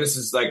 Okay. This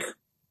is like,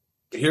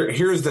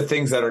 here's the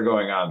things that are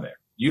going on there.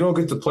 You don't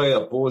get to play a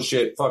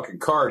bullshit fucking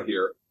card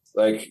here.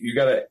 Like you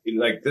gotta,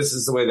 like, this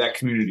is the way that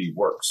community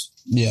works.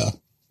 Yeah.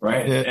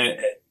 Right. Yeah. And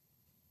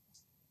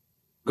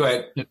go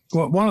ahead.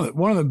 Well,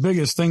 one of the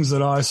biggest things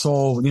that I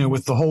saw,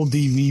 with the whole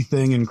DV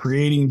thing and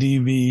creating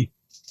DV,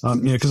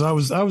 cause I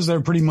was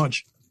there pretty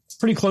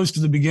close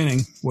to the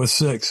beginning with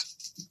 6.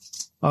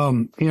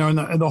 And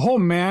the whole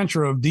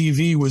mantra of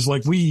DV was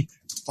like,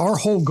 our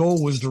whole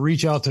goal was to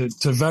reach out to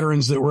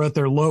veterans that were at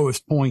their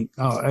lowest point,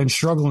 and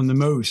struggling the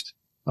most,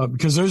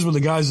 because those were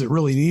the guys that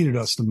really needed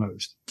us the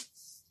most.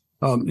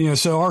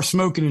 So our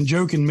smoking and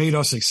joking made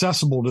us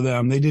accessible to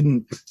them. They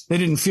didn't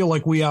feel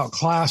like we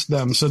outclassed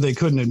them, so they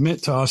couldn't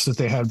admit to us that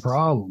they had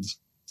problems.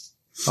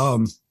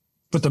 But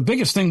the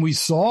biggest thing we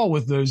saw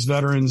with those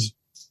veterans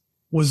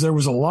was there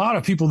was a lot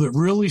of people that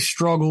really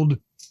struggled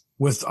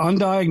with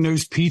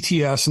undiagnosed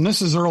PTS. And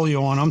this is early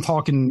on. I'm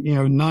talking,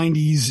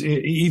 90s,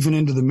 even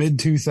into the mid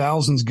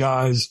 2000s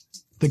guys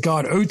that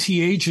got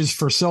OTHs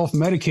for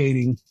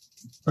self-medicating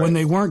when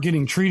they weren't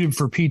getting treated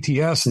for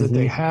PTS that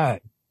they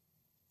had.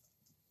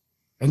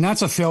 And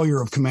that's a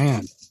failure of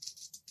command.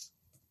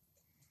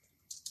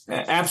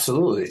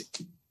 Absolutely.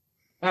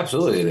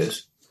 Absolutely it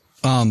is.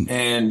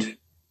 And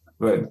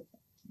go ahead.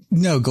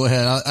 No, go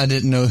ahead. I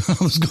didn't know. I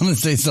was going to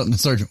say something to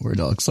Sergeant War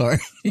Dog. Sorry.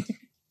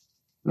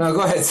 No,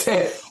 go ahead.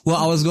 Say it. Well,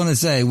 I was going to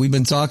say, we've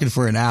been talking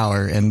for an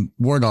hour, and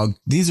War Dog,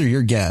 these are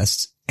your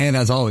guests. And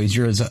as always,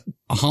 you're as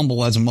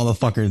humble as a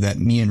motherfucker that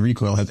me and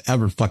Recoil have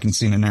ever fucking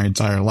seen in our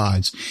entire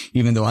lives,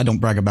 even though I don't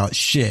brag about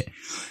shit.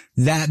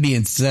 That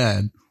being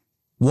said,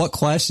 what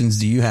questions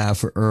do you have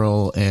for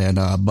Earl and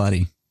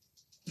Buddy?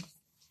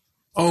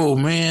 Oh,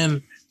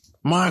 man.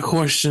 My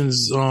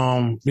questions,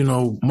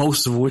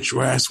 most of which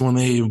were asked when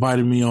they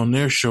invited me on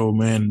their show,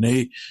 man.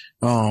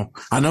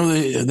 I know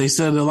they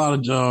said a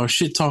lot of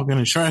shit talking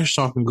and trash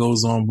talking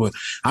goes on, but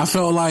I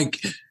felt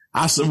like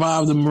I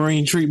survived the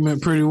Marine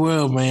treatment pretty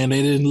well, man.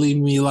 They didn't leave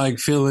me like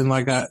feeling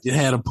like I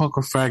had a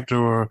pucker factor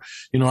or,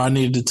 I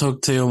needed to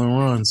tuck tail and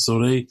run. So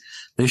they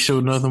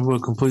showed nothing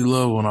but complete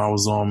love when I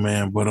was on,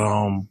 man. But,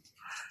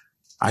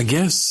 I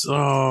guess,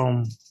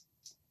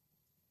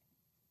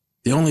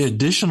 the only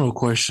additional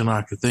question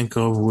I could think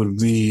of would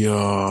be,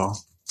 where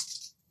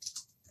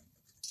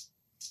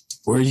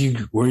are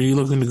you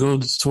looking to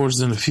go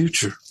towards in the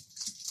future?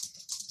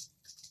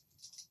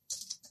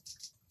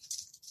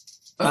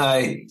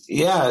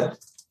 Yeah.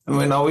 I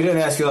mean, no, we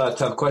didn't ask you a lot of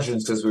tough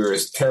questions because we were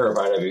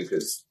terrified of you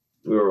because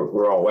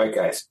we're all white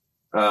guys.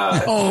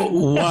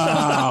 Oh,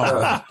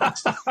 wow.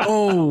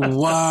 Oh,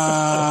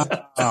 wow.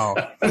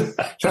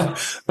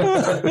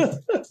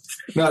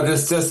 No,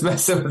 just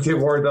messing with you,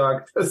 War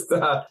Dog.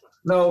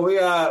 No, we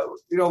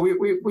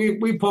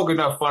poke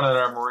enough fun at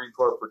our Marine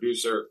Corps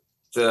producer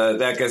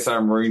that gets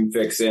our Marine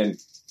fix in.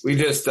 We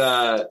just,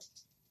 going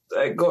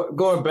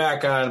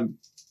back on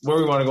where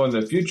we want to go in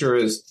the future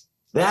is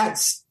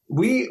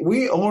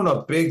we own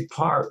a big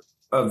part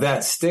of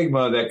that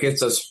stigma that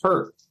gets us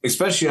hurt,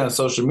 especially on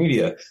social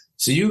media.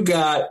 So you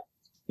got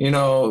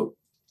dysfunctional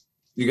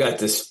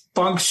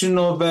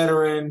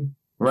veteran,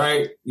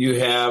 right? You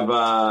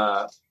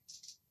have,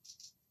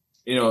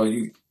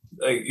 you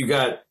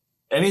got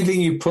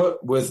anything you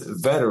put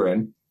with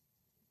veteran,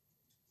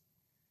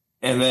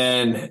 and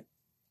then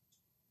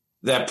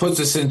that puts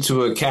us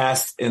into a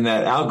cast in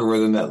that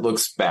algorithm that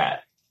looks bad.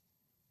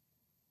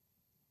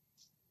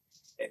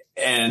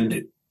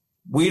 And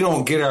we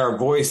don't get our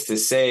voice to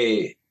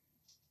say,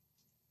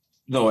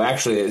 no,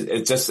 actually,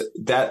 it's just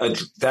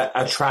that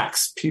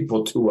attracts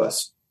people to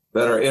us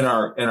that are in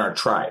our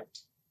tribe.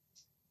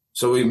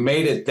 So we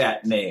made it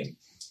that name.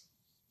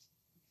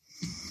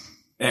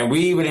 And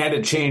we even had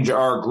to change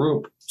our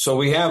group. So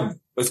we have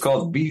what's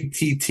called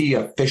BTT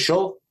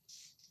Official.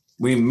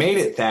 We made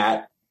it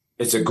that.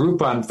 It's a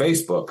group on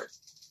Facebook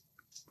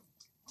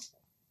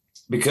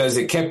because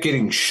it kept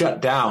getting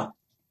shut down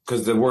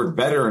because the word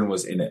veteran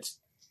was in it.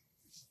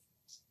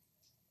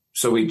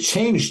 So we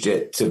changed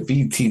it to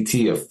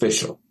BTT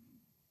Official.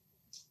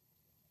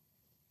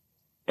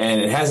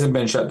 And it hasn't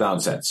been shut down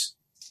since.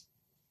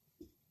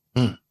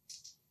 And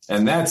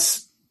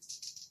that's,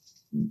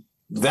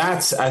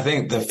 I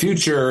think the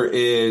future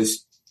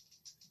is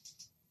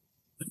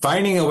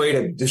finding a way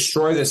to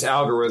destroy this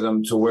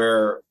algorithm to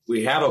where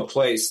we have a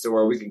place to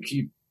where we can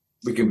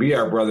be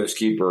our brother's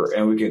keeper,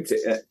 and we can.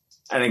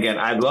 And again,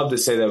 I'd love to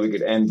say that we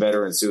could end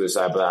veteran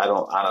suicide, but I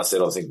honestly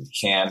don't think we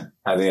can.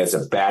 I think that's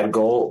a bad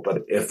goal.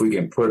 But if we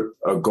can put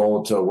a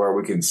goal to where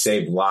we can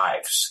save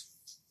lives,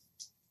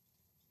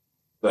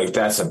 like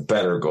that's a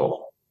better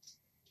goal.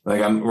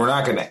 Like we're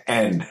not going to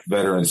end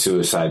veteran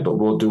suicide, but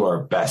we'll do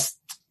our best.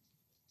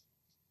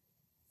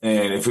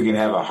 And if we can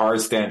have a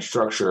hard stand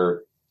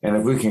structure, and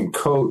if we can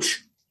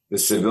coach the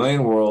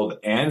civilian world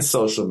and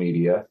social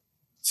media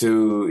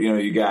to,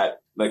 you got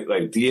like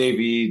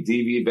DAV,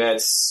 DV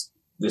vets,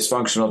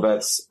 dysfunctional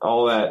vets,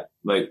 all that,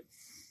 like,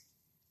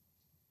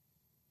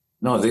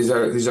 no, these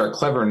are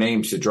clever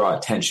names to draw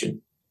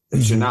attention.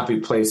 It should not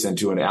be placed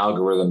into an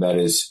algorithm that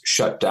is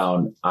shut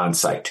down on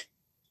site.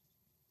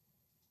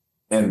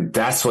 And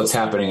that's what's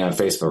happening on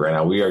Facebook right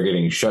now. We are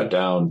getting shut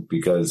down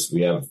because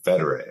we have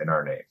veteran in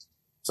our name.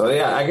 So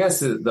yeah, I guess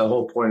the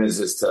whole point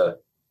is to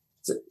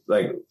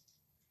like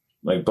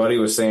Buddy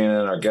was saying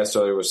and our guest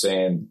earlier was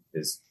saying,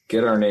 is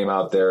get our name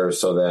out there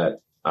so that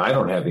I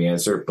don't have the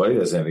answer, Buddy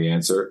doesn't have the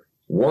answer,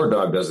 War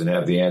Dog doesn't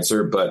have the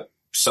answer, but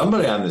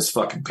somebody on this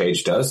fucking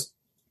page does.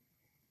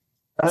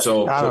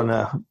 So I don't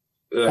know.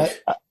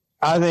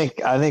 I think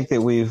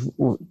that we've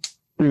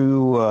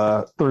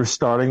through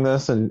starting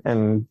this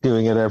and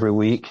doing it every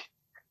week.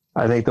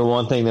 I think the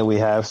one thing that we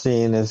have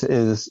seen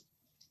is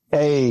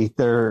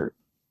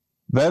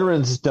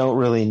veterans don't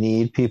really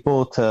need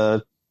people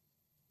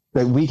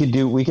that we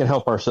can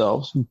help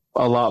ourselves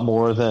a lot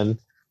more than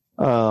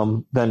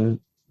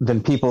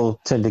people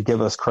tend to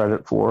give us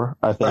credit for,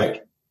 I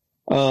think.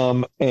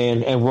 Right.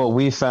 And what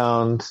we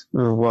found,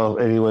 well,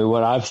 anyway,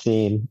 what I've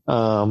seen,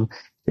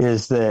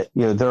 is that,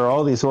 there are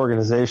all these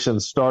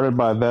organizations started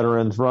by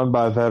veterans, run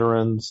by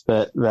veterans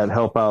that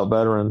help out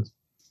veterans.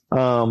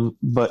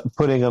 But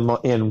putting them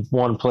in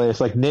one place,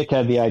 like Nick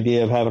had the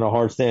idea of having a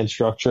hard stand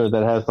structure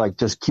that has like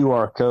just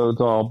QR codes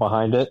all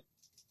behind it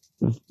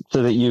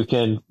so that you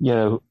can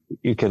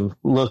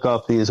look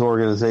up these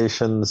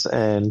organizations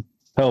and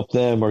help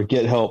them or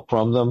get help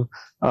from them.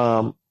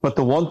 But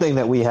the one thing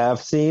that we have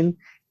seen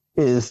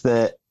is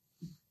that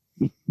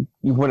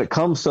when it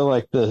comes to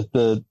like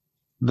the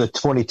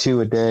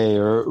 22 a day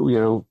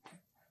or,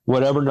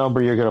 whatever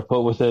number you're going to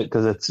put with it,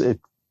 because it's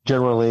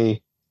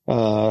generally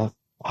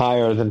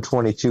higher than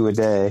 22 a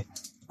day.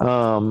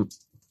 The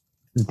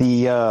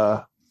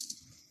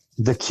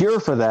cure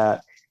for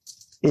that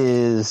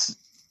is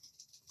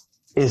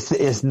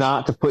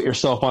not to put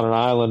yourself on an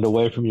island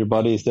away from your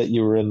buddies that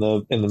you were in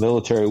the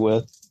military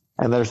with.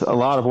 And there's a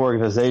lot of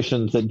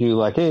organizations that do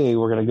like, hey,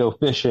 we're going to go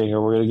fishing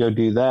or we're going to go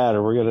do that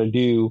or we're going to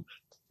do,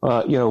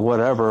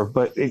 whatever.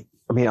 But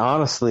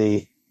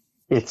honestly,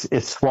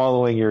 it's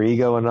swallowing your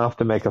ego enough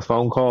to make a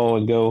phone call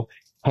and go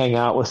hang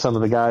out with some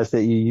of the guys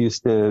that you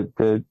used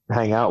to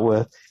hang out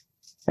with.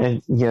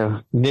 And,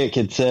 Nick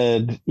had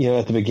said,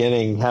 at the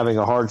beginning, having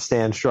a hard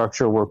stand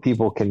structure where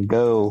people can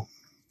go,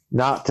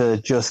 not to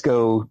just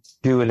go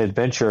do an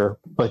adventure,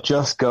 but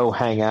just go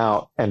hang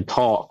out and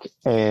talk.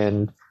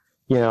 And,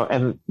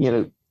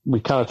 we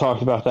kind of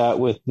talked about that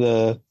with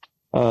the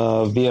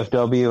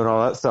VFW and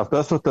all that stuff.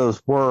 That's what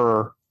those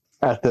were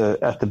at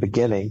the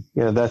beginning.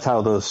 That's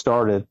how those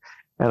started.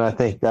 And I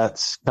think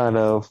that's kind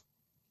of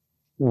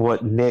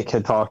what Nick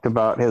had talked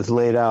about, has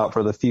laid out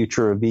for the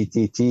future of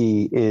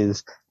VTT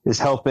is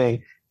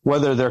helping,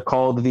 whether they're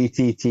called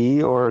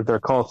VTT or they're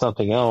called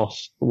something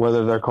else,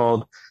 whether they're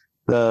called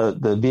the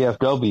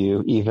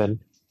VFW even,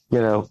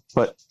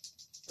 but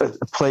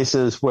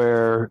places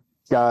where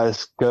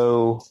guys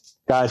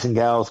and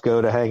gals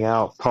go to hang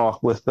out,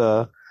 talk with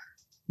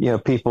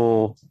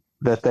people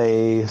that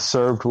they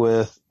served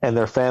with, and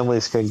their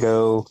families can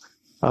go,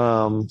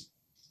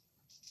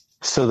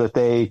 so that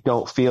they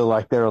don't feel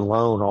like they're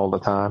alone all the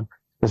time.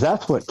 Because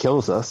that's what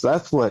kills us.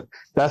 That's what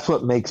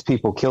makes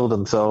people kill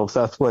themselves.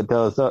 That's what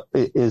does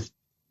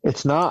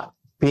it's not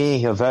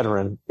being a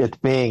veteran. It's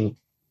being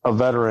a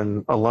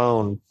veteran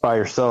alone by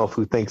yourself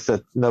who thinks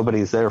that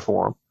nobody's there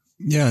for them.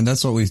 Yeah. And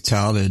that's what we've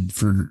touted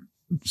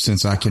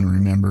since I can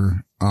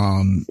remember.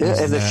 And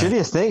the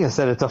shittiest thing is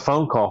that it's a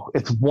phone call.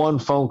 It's one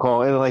phone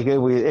call. And like,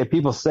 if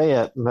people say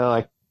it and they're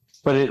like,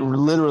 but it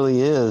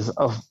literally is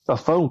a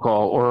phone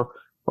call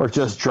or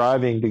just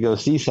driving to go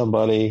see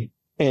somebody.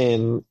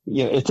 And,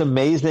 it's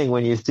amazing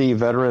when you see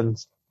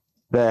veterans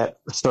that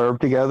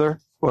served together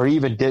or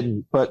even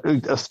didn't, but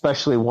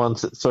especially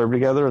ones that served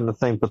together in the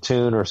same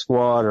platoon or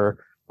squad or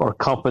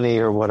company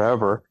or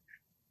whatever.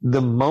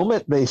 The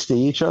moment they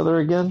see each other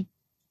again,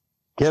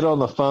 get on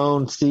the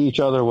phone, see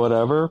each other,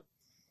 whatever,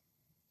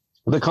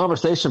 the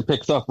conversation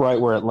picks up right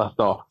where it left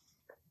off.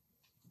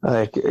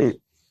 Like they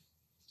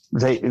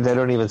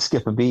don't even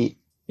skip a beat.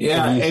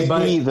 Yeah, you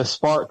see the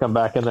spark come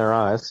back in their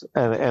eyes,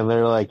 and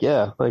they're like,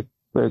 yeah, like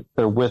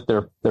they're with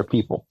their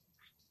people.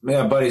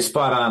 Yeah, buddy,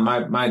 spot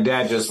on. My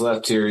dad just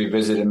left here. He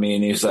visited me,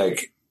 and he's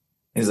like,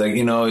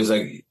 you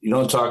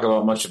don't talk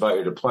about much about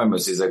your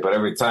deployments. He's like, but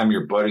every time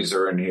your buddies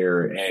are in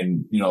here,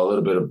 and a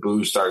little bit of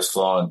booze starts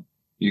flowing,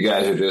 you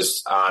guys are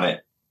just on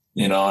it,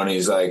 And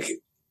he's like,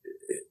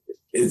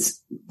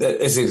 it's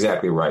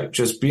exactly right.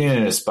 Just being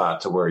in a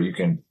spot to where you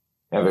can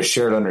have a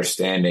shared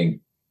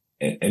understanding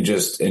and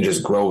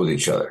just grow with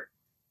each other.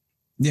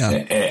 Yeah.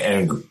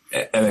 And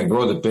then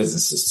grow the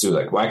businesses too.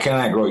 Like, why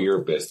can't I grow your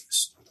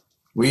business?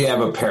 We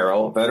have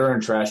apparel.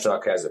 Veteran Trash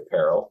Talk has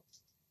apparel.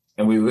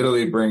 And we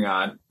literally bring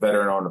on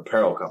veteran-owned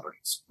apparel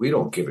companies. We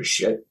don't give a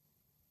shit.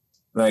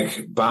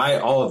 Like, buy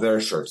all of their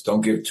shirts.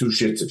 Don't give two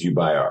shits if you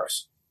buy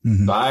ours.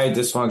 Mm-hmm. Buy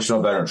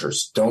Dysfunctional veteran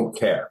shirts. Don't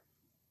care.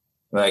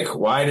 Like,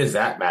 why does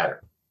that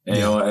matter? And,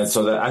 you know, and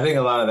so that I think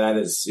a lot of that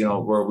is, you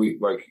know, where we,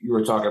 like you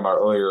were talking about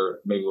earlier,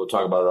 maybe we'll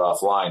talk about it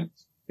offline,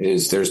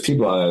 is there's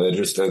people on there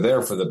that they're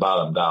there for the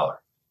bottom dollar.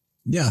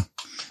 Yeah.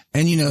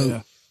 And, you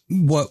know,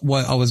 what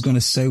I was going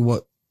to say,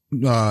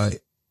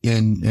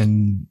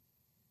 in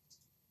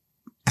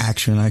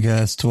action, I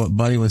guess, to what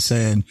Buddy was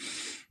saying,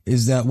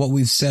 is that what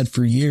we've said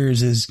for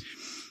years is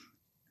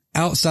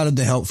outside of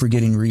the help for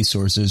getting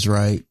resources,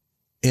 right?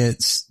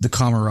 It's the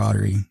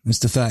camaraderie. It's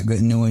the fact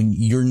that knowing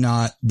you're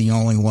not the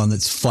only one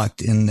that's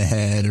fucked in the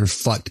head or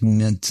fucked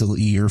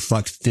mentally or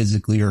fucked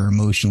physically or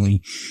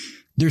emotionally.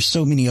 There's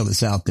so many of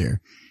us out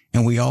there,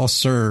 and we all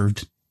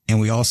served and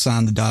we all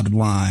signed the dotted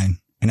line.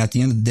 And at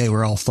the end of the day,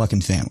 we're all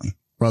fucking family,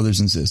 brothers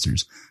and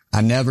sisters.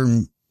 I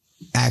never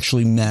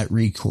actually met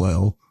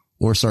Recoil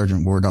or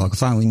Sergeant War Dog. I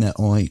finally met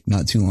Oink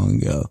not too long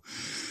ago.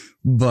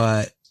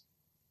 But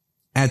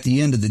at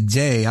the end of the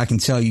day, I can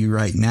tell you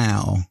right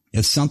now,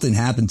 if something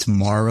happened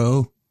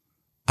tomorrow,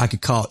 I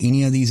could call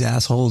any of these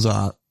assholes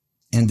up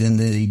and then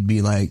they'd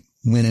be like,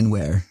 when and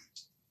where?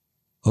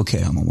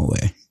 Okay, I'm on my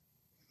way.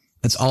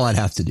 That's all I'd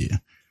have to do.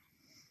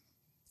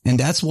 And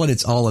that's what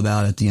it's all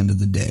about at the end of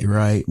the day,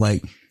 right?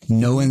 Like,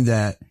 knowing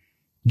that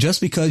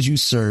just because you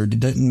served, it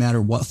doesn't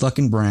matter what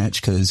fucking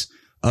branch, because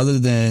other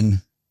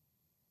than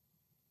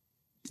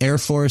Air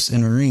Force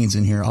and Marines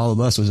in here, all of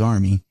us was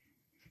Army.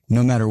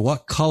 No matter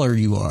what color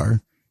you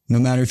are, no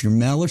matter if you're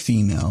male or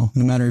female,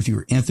 no matter if you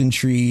were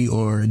infantry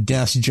or a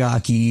desk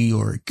jockey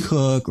or a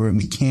cook or a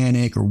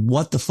mechanic or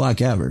what the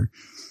fuck ever,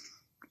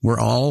 we're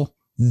all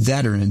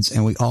veterans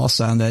and we all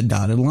signed that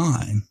dotted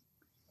line.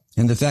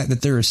 And the fact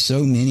that there are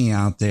so many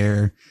out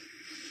there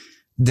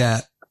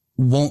that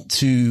want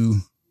to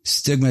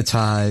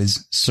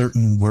stigmatize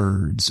certain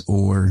words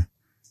or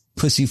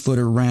pussyfoot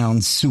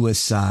around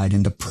suicide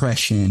and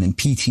depression and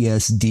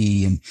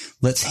PTSD and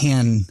let's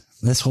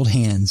hold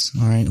hands.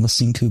 All right. Let's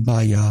sing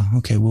Kumbaya.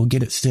 Okay. We'll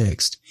get it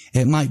fixed.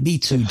 It might be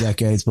 2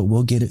 decades, but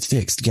we'll get it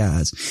fixed,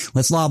 guys.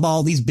 Let's lob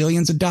all these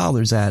billions of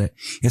dollars at it.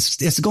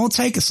 It's going to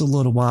take us a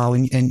little while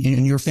and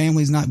your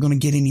family's not going to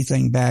get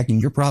anything back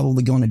and you're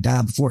probably going to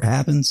die before it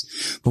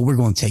happens, but we're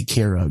going to take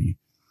care of you.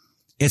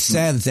 It's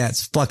sad that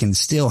that's fucking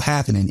still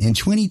happening in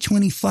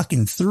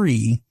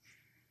 2023.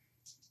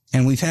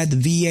 And we've had the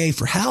VA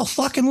for how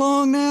fucking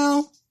long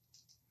now?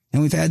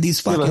 And we've had these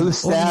fucking who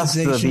staffs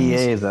the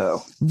VA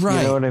though?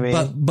 Right. You know what I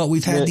mean? But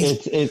we've had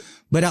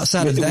but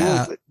outside of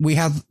that,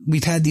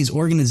 we've had these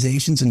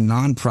organizations and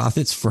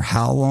nonprofits for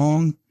how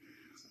long?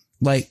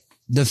 Like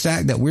the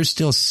fact that we're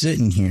still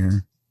sitting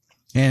here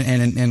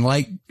and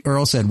like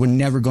Earl said, we're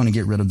never going to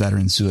get rid of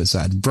veteran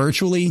suicide.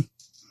 Virtually,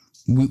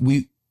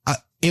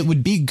 it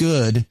would be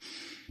good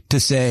to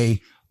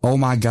say, oh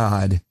my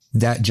God,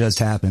 that just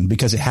happened,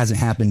 because it hasn't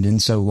happened in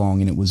so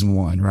long and it was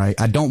one, right?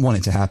 I don't want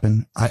it to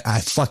happen.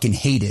 I fucking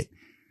hate it.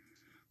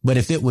 But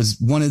if it was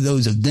one of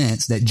those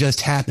events that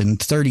just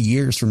happened 30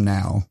 years from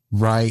now,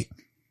 right?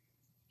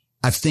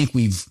 I think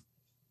we've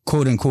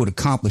quote unquote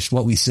accomplished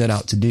what we set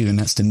out to do. And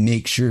that's to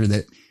make sure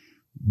that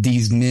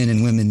these men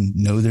and women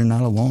know they're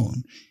not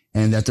alone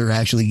and that they're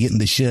actually getting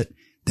the shit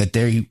that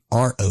they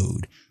are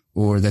owed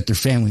or that their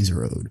families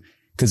are owed.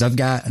 Cause I've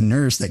got a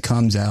nurse that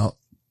comes out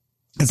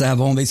because I have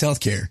home-based health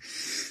care.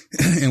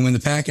 And when the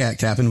PAC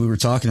Act happened, we were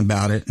talking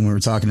about it and we were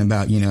talking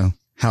about, you know,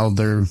 how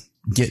they're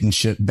getting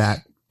shit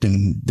back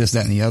and this,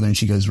 that, and the other. And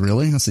she goes,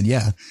 really? I said,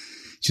 yeah.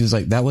 She was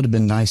like, that would have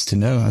been nice to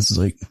know. I was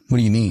like, what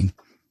do you mean?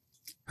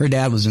 Her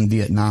dad was in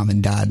Vietnam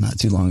and died not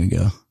too long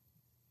ago.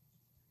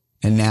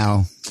 And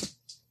now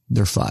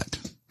they're fucked.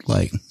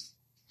 Like,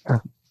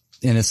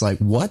 and it's like,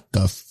 what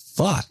the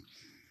fuck?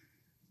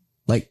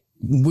 Like,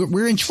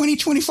 we're in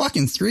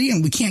 2023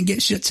 and we can't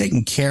get shit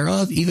taken care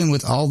of, even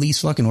with all these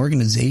fucking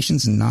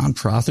organizations and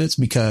nonprofits,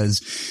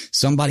 because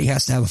somebody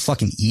has to have a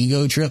fucking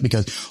ego trip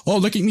because, oh,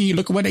 look at me.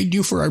 Look at what I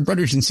do for our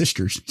brothers and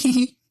sisters.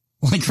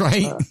 Like,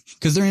 right?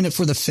 Because they're in it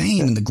for the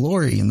fame and the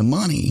glory and the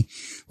money.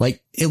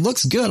 Like, it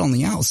looks good on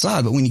the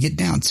outside, but when you get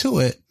down to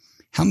it,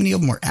 how many of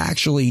them are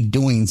actually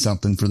doing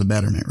something for the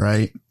betterment,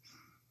 right?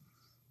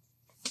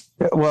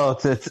 Well,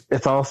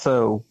 it's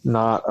also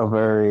not a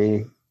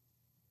very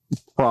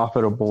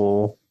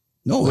profitable.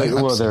 No,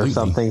 well, there are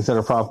some things that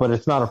are profitable, but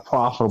it's not a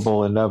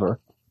profitable endeavor.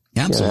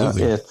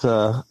 Absolutely. It's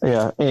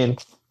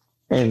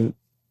and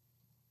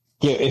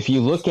if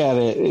you look at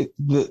it,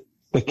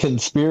 the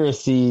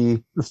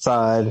conspiracy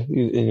side,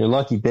 and you're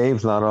lucky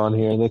Dave's not on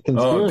here. The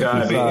conspiracy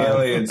side, the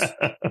aliens.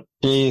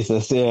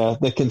 Jesus, yeah.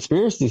 The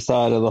conspiracy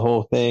side of the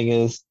whole thing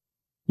is,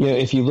 you know,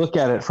 if you look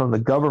at it from the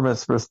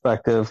government's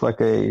perspective,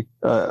 like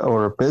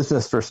or a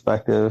business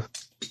perspective,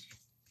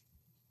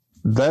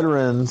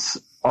 veterans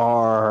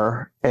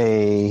are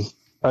a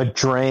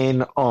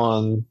drain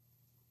on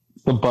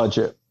the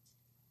budget.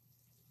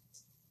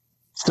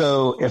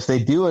 So if they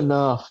do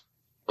enough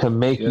to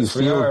make you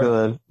feel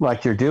good,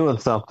 like you're doing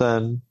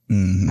something,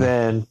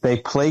 then they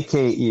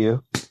placate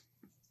you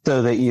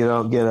so that you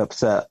don't get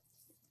upset.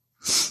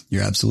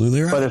 You're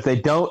absolutely right. But if they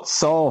don't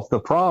solve the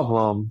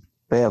problem,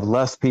 they have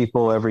less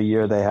people every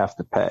year they have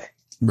to pay.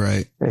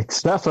 Right.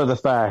 Except for the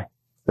fact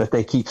that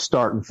they keep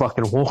starting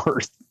fucking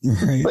wars.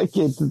 Right. Like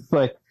it's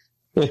like,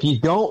 if you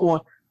don't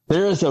want,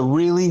 there is a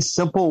really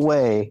simple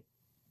way,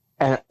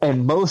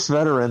 and most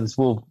veterans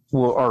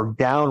are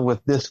down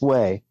with this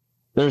way.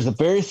 There's a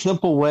very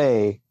simple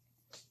way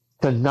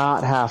to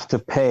not have to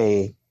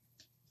pay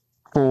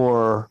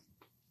for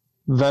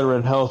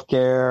veteran health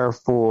care,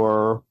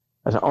 for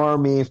an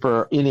army,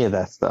 for any of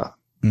that stuff.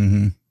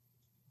 Mm-hmm.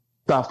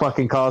 Stop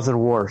fucking causing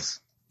wars.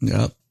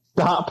 Yep.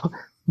 Stop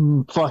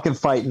fucking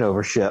fighting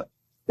over shit.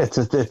 It's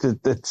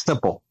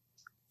simple.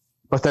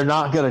 But they're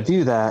not going to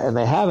do that, and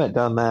they haven't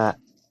done that,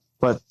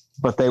 but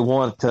they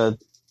want to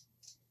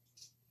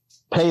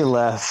pay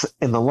less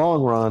in the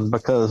long run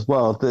because,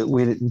 well,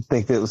 we didn't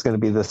think that it was going to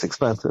be this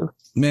expensive.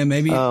 Man,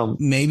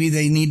 maybe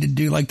they need to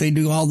do like they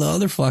do all the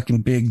other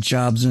fucking big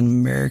jobs in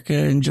America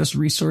and just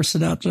resource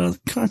it out to other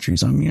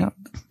countries. I mean,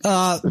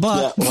 but I'm going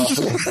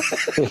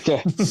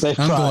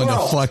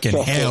to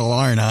fucking hell,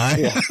 aren't I?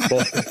 Yeah,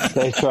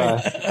 they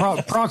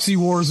try. Proxy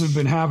wars have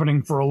been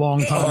happening for a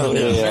long time.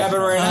 It's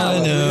happening right now.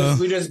 I know.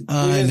 We just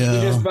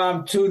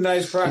bombed 2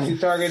 nice proxy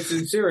targets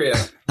in Syria.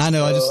 I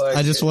know.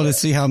 I just want to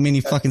see how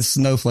many fucking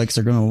snowflakes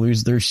are going to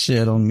lose their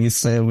shit on me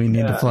saying we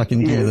need to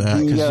fucking do that.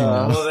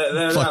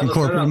 Cause, fucking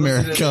corporate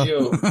America.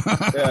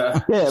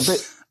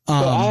 But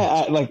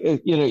I like,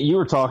 you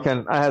were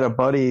talking, I had a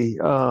buddy,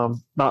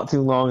 not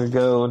too long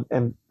ago,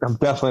 and I'm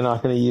definitely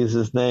not going to use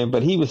his name,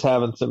 but he was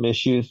having some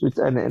issues,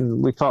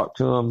 and we talked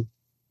to him.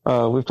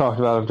 We've talked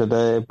about him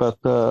today, but,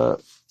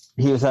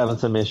 he was having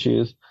some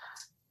issues.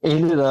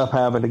 Ended up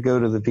having to go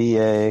to the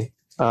VA.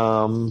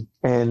 And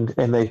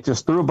they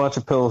just threw a bunch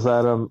of pills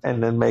at him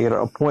and then made an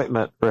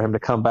appointment for him to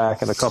come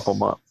back in a couple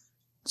months.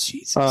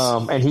 Jesus.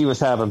 And he was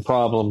having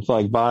problems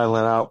like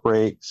violent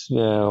outbreaks, he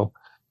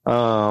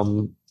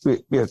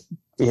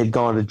had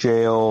gone to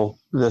jail,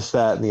 this,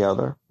 that, and the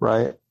other,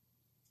 right?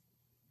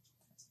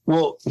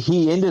 Well,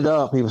 he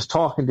was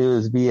talking to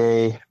his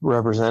VA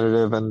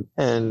representative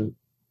and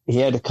he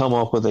had to come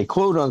up with a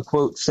quote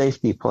unquote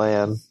safety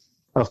plan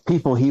of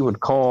people he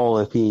would call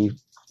if he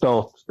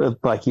felt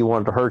like he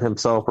wanted to hurt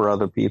himself or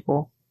other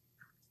people.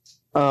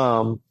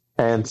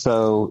 And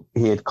so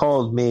he had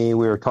called me.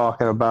 We were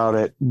talking about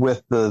it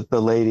with the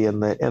lady in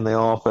the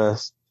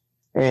office.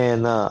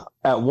 And,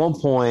 at one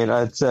point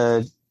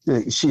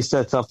she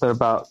said something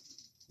about,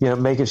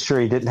 making sure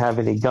he didn't have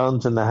any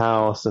guns in the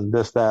house and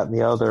this, that, and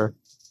the other.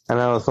 And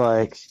I was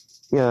like,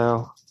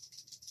 you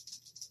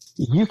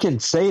can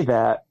say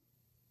that.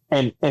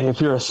 And if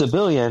you're a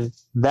civilian,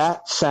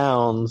 that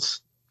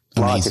sounds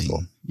amazing.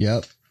 Logical.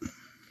 Yep.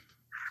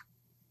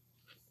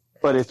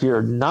 But if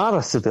you're not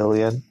a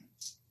civilian,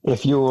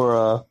 if you're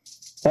a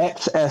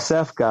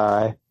ex-SF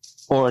guy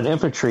or an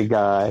infantry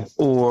guy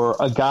or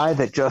a guy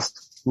that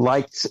just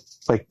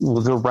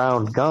was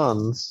around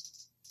guns,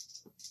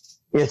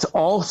 it's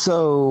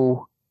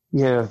also,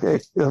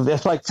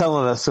 it's like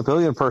telling a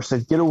civilian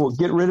person,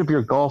 get rid of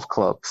your golf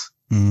clubs.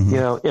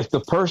 Mm-hmm. If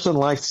the person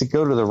likes to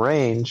go to the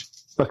range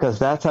because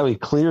that's how he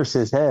clears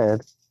his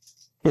head,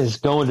 is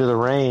going to the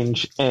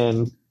range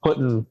and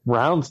putting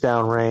rounds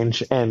down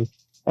range and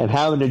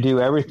having to do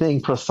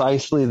everything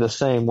precisely the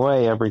same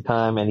way every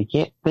time, and he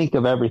can't think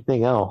of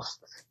everything else,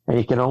 and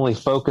he can only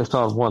focus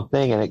on one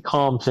thing, and it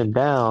calms him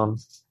down.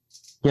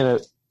 Then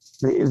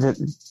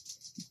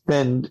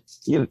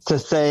to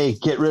say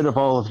get rid of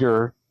all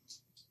your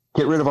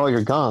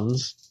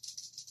guns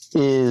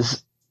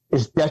is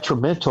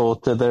detrimental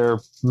to their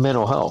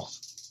mental health.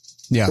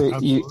 Yeah, so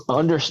you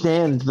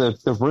understand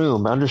the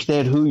room,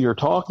 understand who you're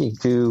talking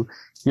to.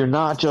 You're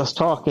not just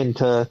talking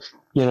to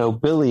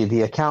Billy,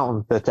 the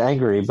accountant that's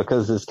angry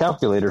because his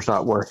calculator's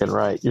not working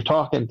right. You're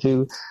talking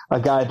to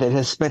a guy that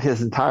has spent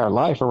his entire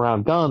life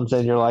around guns,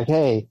 and you're like,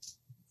 hey,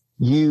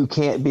 you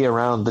can't be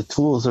around the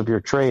tools of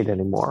your trade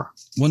anymore.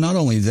 Well, not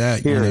only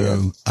that,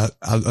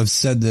 I've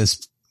said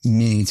this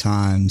many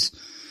times.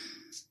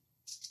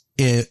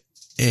 And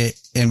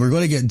we're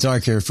going to get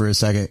dark here for a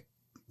second,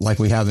 like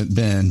we haven't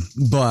been,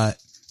 but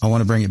I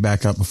want to bring it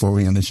back up before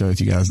we end the show, if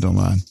you guys don't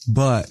mind.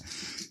 But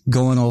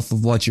going off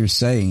of what you're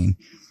saying,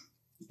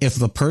 if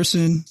the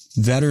person,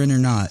 veteran or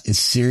not, is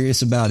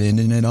serious about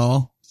ending it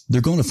all,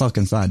 they're going to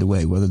fucking find a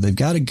way, whether they've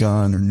got a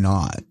gun or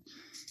not.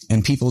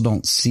 And people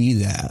don't see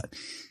that.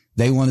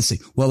 They want to say,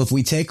 well, if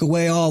we take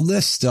away all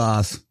this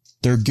stuff,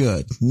 they're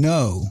good.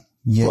 No,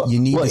 you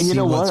need to see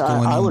what's going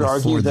on. I would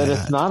argue that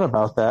it's not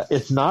about that.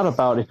 It's not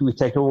about if we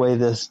take away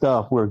this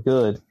stuff, we're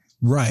good.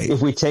 Right.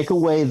 If we take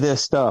away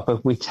this stuff,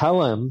 if we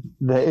tell him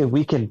that if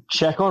we can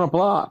check on a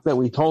block that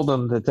we told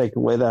them to take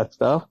away that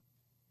stuff,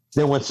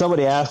 then when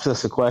somebody asks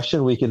us a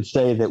question, we can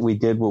say that we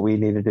did what we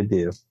needed to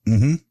do.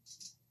 Mm-hmm.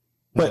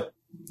 But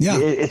Yeah.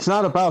 It's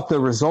not about the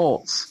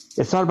results.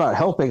 It's not about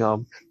helping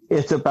them.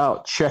 It's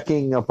about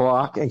checking a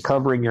block and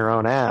covering your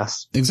own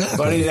ass. Exactly.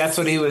 Buddy, that's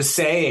what he was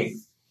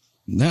saying.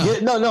 No. Yeah,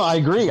 no, I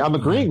agree. I'm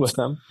agreeing with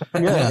them.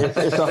 Yeah,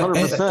 it's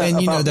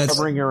 100% about that's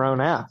covering your own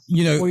ass.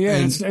 Well, yeah,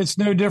 it's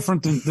no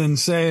different than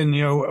saying,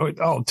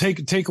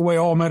 take away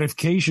all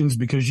medications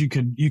because you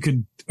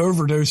could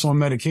overdose on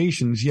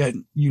medications, yet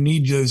you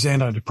need those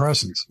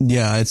antidepressants.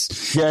 Yeah,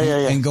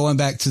 yeah. And going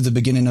back to the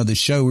beginning of the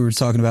show, we were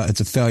talking about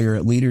it's a failure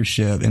at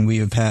leadership, and we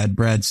have had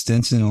Brad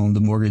Stinson on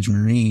the Mortgage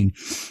Marine,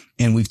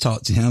 and we've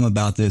talked to him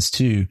about this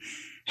too.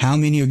 How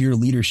many of your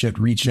leadership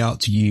reached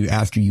out to you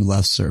after you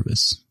left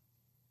service?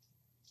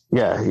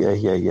 Yeah.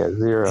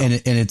 Zero.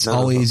 And it's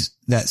always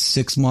that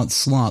 6-month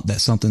slump that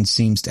something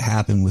seems to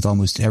happen with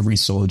almost every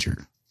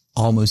soldier.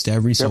 Almost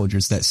every soldier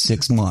is that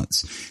 6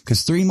 months.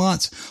 Because 3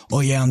 months,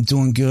 oh yeah, I'm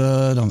doing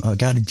good. I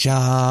got a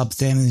job.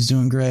 Family's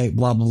doing great.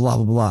 Blah, blah, blah,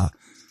 blah, blah.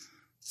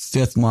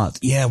 5th month,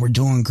 yeah, we're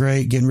doing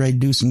great. Getting ready to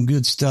do some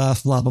good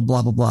stuff. Blah, blah,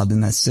 blah, blah, blah. Then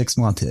that 6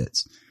 month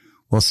hits.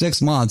 Well,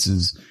 6 months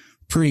is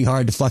pretty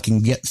hard to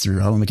fucking get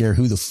through. I don't care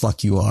who the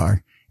fuck you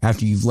are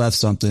after you've left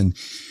something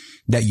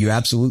that you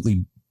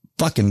absolutely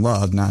fucking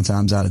loved 9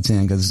 times out of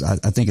 10. Cause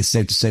I think it's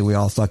safe to say we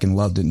all fucking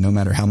loved it no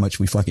matter how much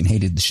we fucking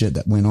hated the shit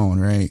that went on,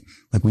 right?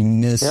 Like we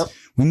miss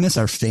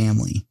our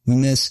family. We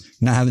miss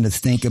not having to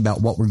think about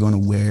what we're going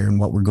to wear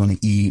and what we're going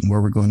to eat and where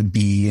we're going to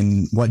be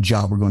and what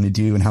job we're going to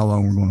do and how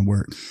long we're going to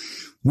work.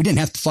 We didn't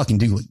have to fucking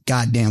do a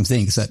goddamn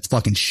thing except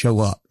fucking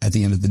show up at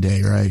the end of the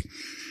day, right?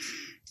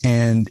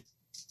 And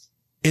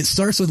it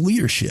starts with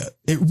leadership.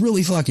 It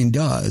really fucking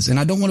does. And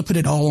I don't want to put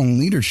it all on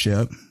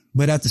leadership,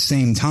 but at the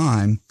same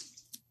time,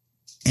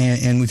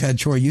 and we've had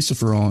Troy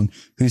Yusufer on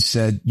who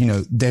said,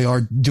 they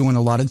are doing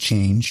a lot of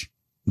change,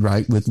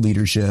 right, with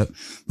leadership,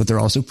 but they're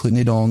also putting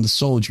it on the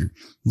soldier.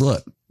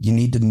 Look, you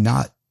need to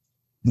not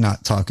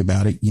talk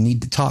about it. You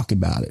need to talk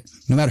about it,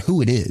 no matter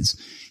who it is.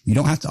 You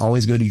don't have to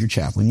always go to your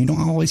chaplain. You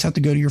don't always have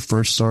to go to your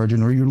first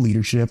sergeant or your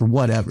leadership or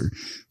whatever.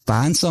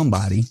 Find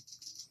somebody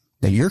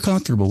that you're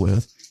comfortable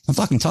with and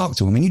fucking talk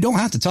to them. And you don't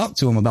have to talk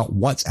to them about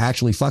what's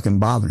actually fucking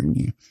bothering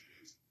you.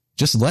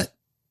 Just let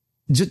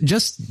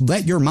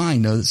your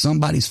mind know that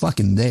somebody's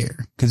fucking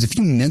there. Cause if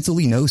you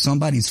mentally know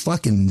somebody's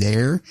fucking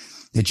there,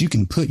 that you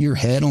can put your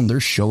head on their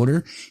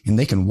shoulder and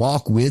they can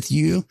walk with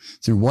you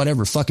through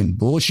whatever fucking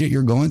bullshit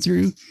you're going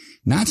through,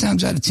 9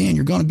 times out of 10,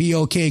 you're going to be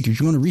okay because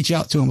you're going to reach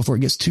out to them before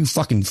it gets too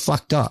fucking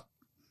fucked up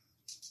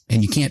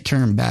and you can't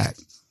turn back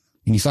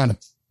and you find a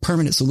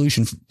permanent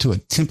solution to a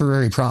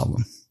temporary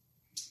problem.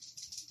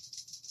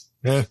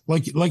 Yeah.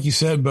 Like you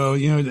said, Bo,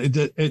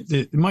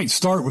 it might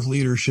start with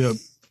leadership,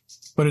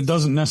 but it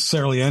doesn't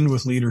necessarily end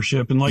with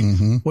leadership.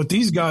 And what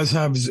these guys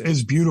have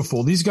is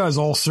beautiful. These guys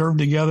all serve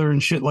together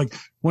and shit. Like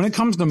when it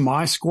comes to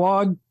my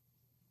squad,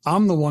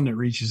 I'm the one that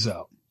reaches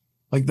out.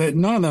 Like that.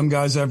 None of them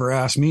guys ever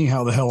ask me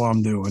how the hell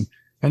I'm doing.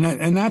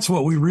 And that's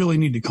what we really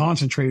need to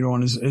concentrate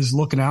on is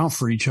looking out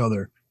for each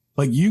other.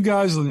 Like you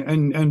guys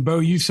and Bo,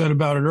 you said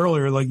about it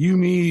earlier, like you,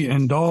 me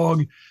and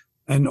Dog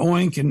and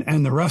Oink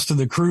and the rest of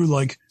the crew,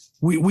 like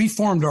we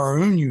formed our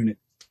own unit.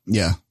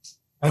 Yeah.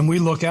 And we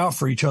look out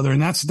for each other.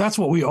 And that's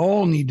what we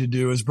all need to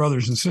do as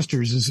brothers and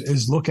sisters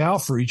is look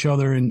out for each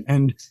other.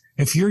 And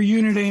if your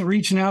unit ain't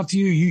reaching out to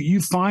you,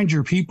 you find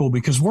your people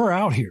because we're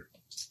out here.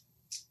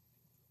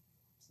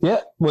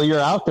 Yeah. Well, you're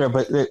out there,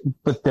 but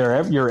they're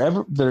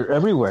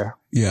everywhere.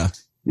 Yeah.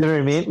 You know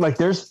what I mean? Like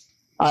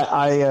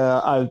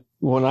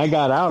when I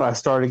got out, I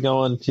started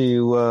going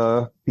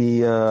to,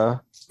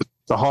 the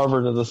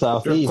Harvard of the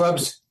Southeast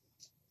clubs,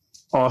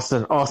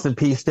 Austin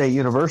Peay State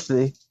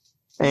University.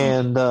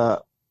 And,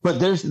 but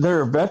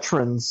there are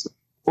veterans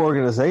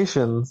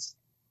organizations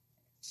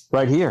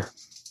right here,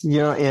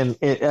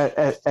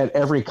 at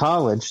every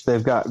college,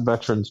 they've got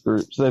veterans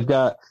groups. They've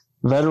got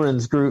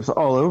veterans groups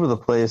all over the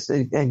place.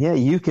 And yeah,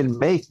 you can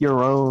make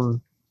your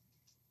own,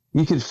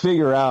 you can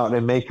figure out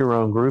and make your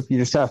own group. You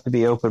just have to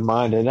be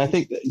open-minded. And I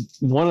think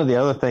one of the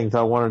other things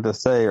I wanted to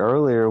say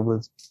earlier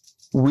was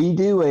we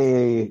do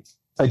a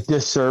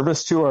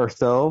disservice to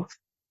ourselves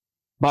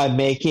by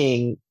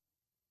making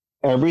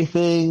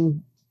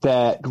everything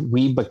that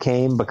we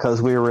became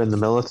because we were in the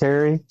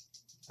military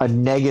a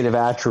negative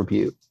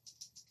attribute.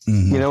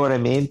 You know what I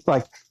mean?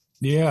 Like,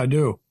 yeah, I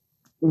do.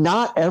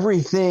 Not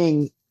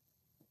everything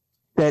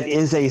that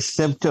is a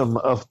symptom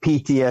of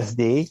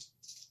PTSD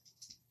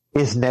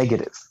is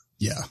negative.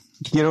 Yeah.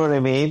 You know what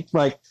I mean?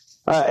 Like,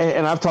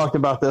 and I've talked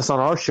about this on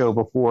our show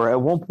before. At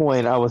one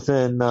point I was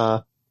in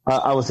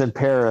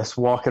Paris,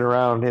 walking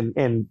around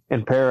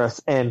in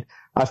Paris, and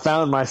I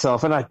found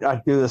myself, and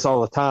I do this all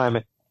the time,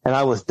 and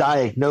I was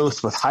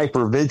diagnosed with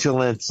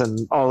hypervigilance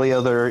and all the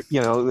other,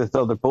 this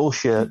other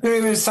bullshit. You didn't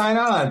even sign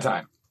on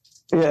time.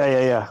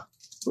 Yeah.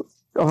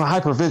 I'm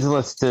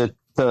hypervigilance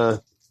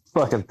to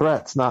fucking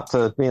threats, not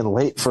to being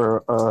late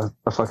for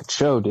a fucking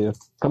show, dude.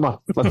 Come on.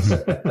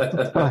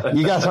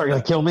 You guys aren't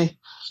going to kill me.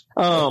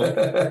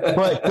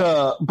 But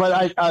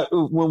I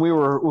when we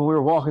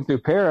were walking through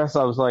Paris,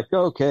 I was like,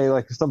 okay,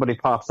 like if somebody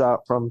pops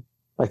out from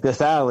like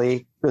this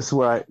alley, this is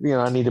where I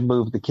need to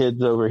move the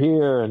kids over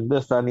here, and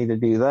this, I need to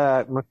do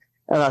that.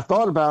 And I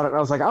thought about it, and I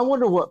was like, I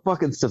wonder what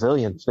fucking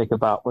civilians think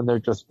about when they're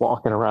just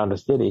walking around a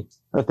city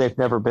that they've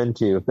never been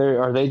to.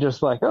 Are they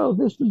just like, oh,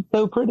 this is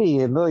so pretty?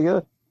 And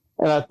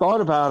I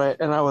thought about it,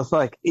 and I was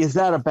like, is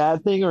that a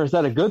bad thing or is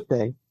that a good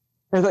thing?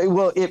 And I was like,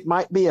 well, it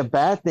might be a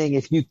bad thing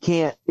if you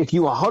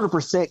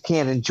 100%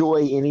 can't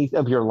enjoy any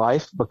of your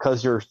life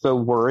because you're so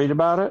worried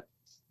about it.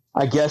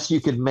 I guess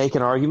you could make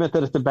an argument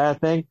that it's a bad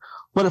thing.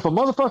 But if a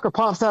motherfucker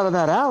pops out of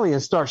that alley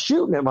and starts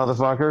shooting at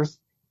motherfuckers,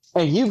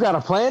 and you've got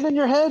a plan in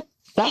your head,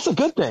 that's a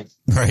good thing.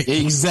 Right.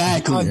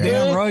 Exactly.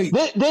 Damn right.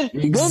 Then it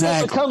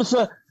becomes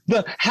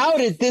how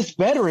did this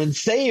veteran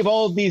save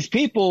all of these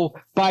people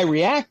by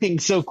reacting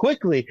so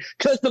quickly?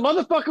 Because the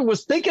motherfucker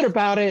was thinking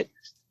about it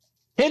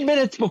 10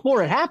 minutes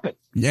before it happened.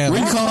 Yeah,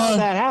 that's how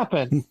that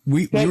happened.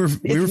 We were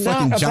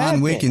fucking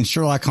John Wick and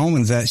Sherlock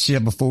Holmes that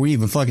shit before we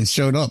even fucking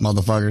showed up,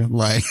 motherfucker.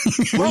 Like,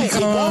 right,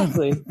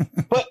 exactly.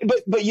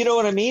 But you know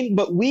what I mean?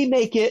 But we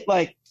make it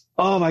like,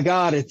 oh my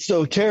God, it's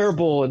so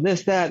terrible and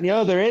this, that, and the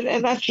other.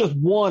 And that's just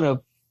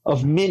one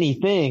of many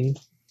things.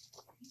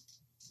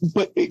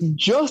 But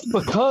just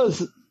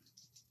because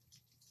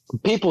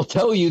people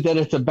tell you that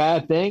it's a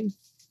bad thing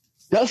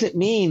doesn't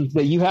mean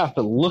that you have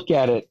to look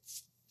at it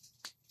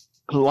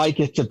like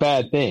it's a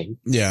bad thing.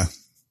 Yeah.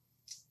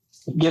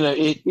 You know,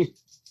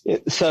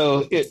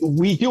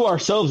 we do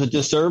ourselves a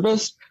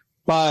disservice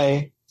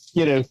by,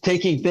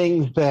 taking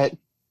things that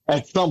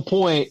at some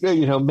point,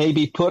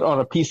 maybe put on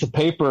a piece of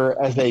paper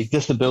as a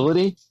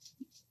disability.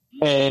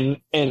 And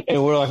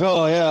we're like,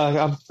 oh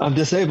yeah, I'm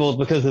disabled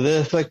because of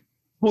this. Like,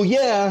 well,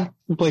 yeah,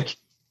 like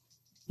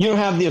you don't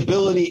have the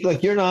ability,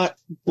 like you're not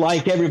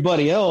like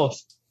everybody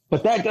else,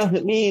 but that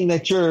doesn't mean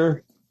that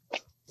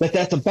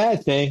that's a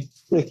bad thing.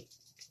 Like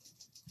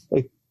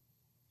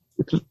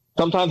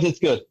sometimes it's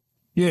good.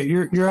 Yeah,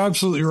 you're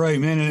absolutely right,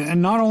 man.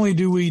 And not only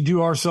do we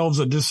do ourselves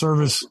a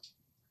disservice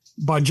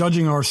by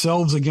judging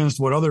ourselves against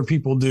what other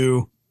people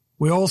do,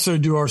 we also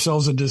do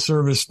ourselves a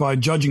disservice by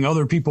judging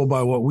other people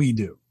by what we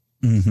do.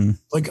 Mm-hmm.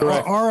 Like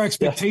our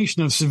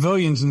expectation of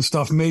civilians and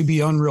stuff may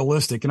be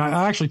unrealistic. And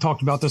I actually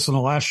talked about this on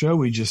the last show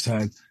we just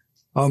had.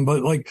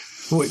 But like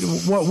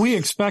what we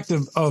expect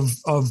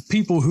of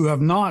people who have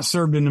not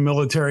served in the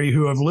military,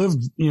 who have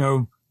lived,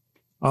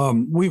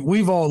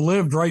 we've all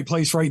lived right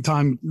place, right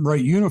time,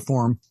 right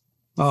uniform.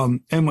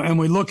 And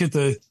we look at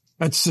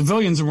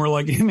civilians and we're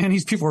like, hey man,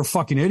 these people are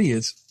fucking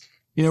idiots,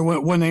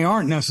 when they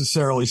aren't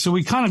necessarily. So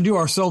we kind of do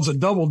ourselves a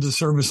double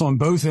disservice on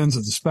both ends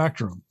of the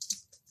spectrum.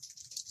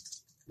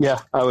 Yeah,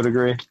 I would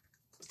agree.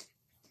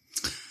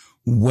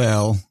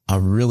 Well, I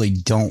really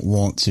don't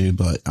want to,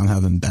 but I'm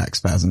having back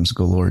spasms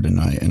galore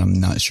tonight, and I'm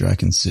not sure I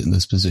can sit in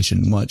this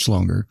position much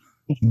longer.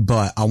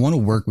 But I want to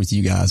work with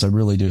you guys. I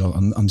really do.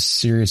 I'm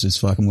serious as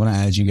fuck. I'm going to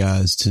add you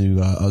guys to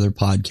other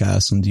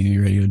podcasts on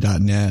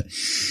dvradio.net.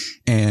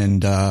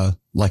 And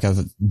like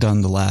I've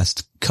done the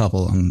last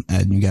couple, I'm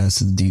adding you guys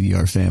to the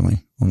DVR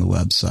family on the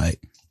website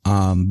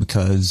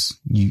because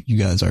you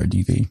guys are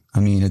DV. I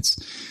mean, it's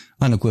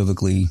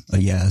unequivocally a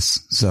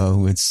yes.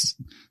 So it's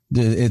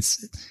a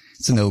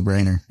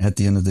no-brainer at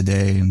the end of the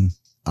day. And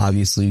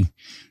obviously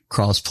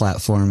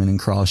cross-platforming and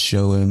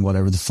cross-showing,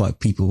 whatever the fuck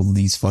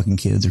these fucking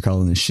kids are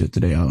calling this shit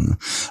today. I don't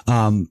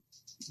know.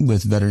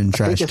 With veteran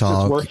trash talk.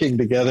 Just working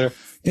together.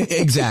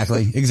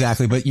 Exactly.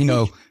 But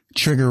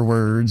trigger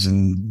words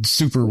and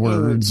super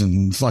words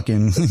and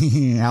fucking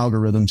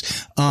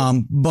algorithms.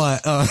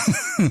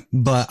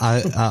 But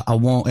I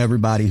want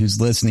everybody who's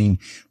listening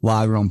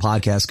live or on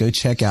podcast, go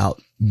check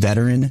out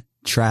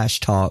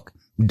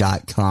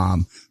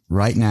veterantrashtalk.com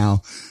right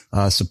now.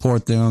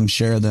 Support them,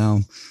 share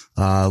them,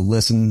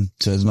 listen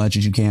to as much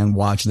as you can,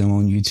 watch them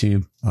on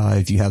YouTube.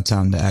 If you have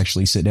time to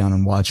actually sit down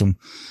and watch them,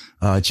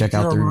 check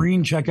out their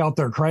Marine, check out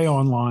their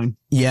Crayon line.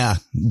 Yeah.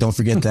 Don't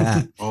forget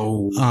that.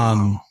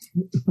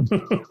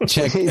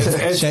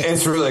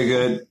 It's really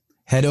good.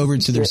 Head over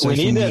to their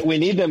social media. We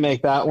need to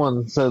make that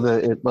one so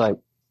that it like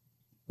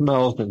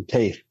smells and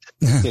tastes.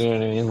 You know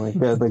what I mean? Like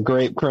the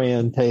grape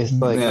crayon tastes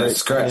like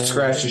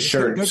scratch his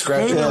shirt. Go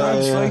to their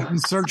website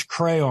and search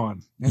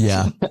Crayon.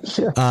 Yeah.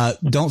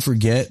 Don't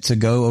forget to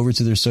go over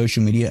to their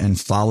social media and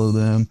follow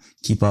them.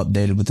 Keep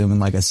updated with them. And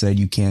like I said,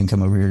 you can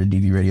come over here to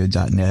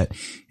dvradio.net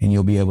and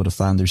you'll be able to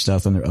find their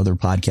stuff on their other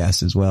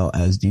podcasts as well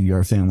as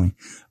DVR Family.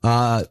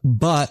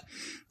 But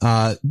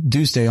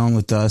do stay on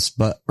with us.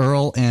 But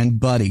Earl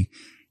and Buddy,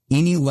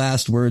 any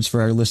last words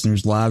for our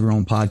listeners live or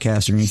on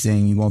podcast or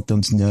anything you want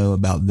them to know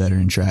about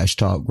Veteran Trash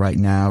Talk right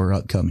now or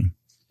upcoming?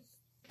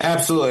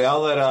 Absolutely. I'll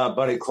let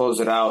Buddy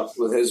close it out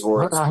with his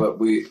words, but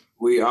we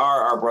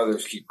are our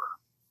brother's keeper.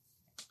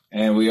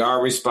 And we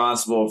are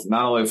responsible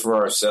not only for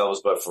ourselves,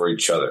 but for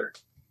each other.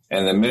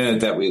 And the minute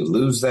that we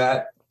lose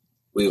that,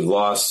 we've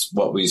lost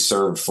what we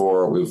served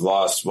for. We've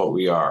lost what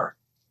we are.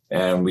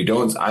 And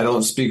I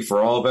don't speak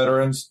for all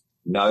veterans.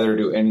 Neither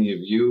do any of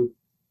you,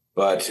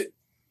 but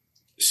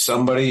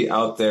somebody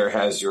out there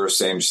has your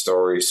same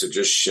story. So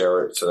just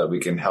share it so that we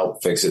can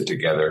help fix it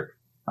together.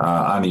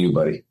 On to you,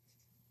 Buddy.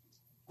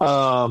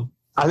 I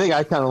think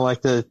I kind of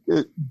like to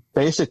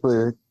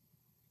basically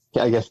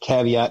I guess,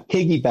 caveat,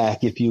 piggyback,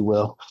 if you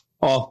will,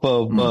 off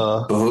of,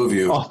 behoove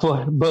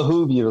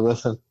you to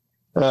listen,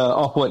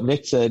 off what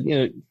Nick said. You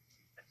know,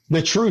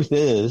 the truth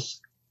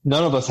is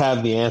none of us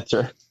have the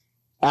answer.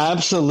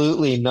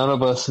 Absolutely none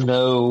of us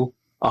know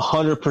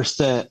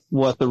 100%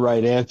 what the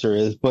right answer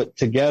is, but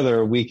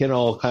together we can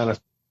all kind of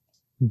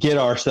get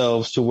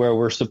ourselves to where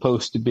we're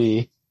supposed to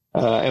be,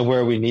 and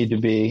where we need to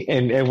be.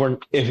 And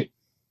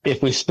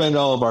if we spend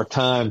all of our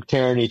time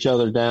tearing each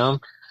other down,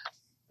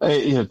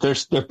 you know, there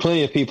are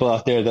plenty of people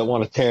out there that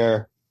want to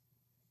tear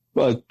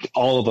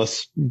all of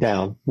us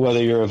down,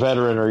 whether you're a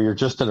veteran or you're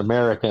just an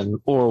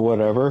American or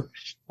whatever.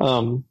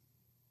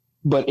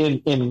 But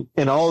in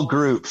all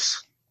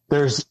groups,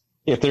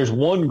 if there's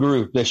one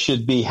group that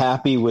should be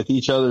happy with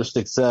each other's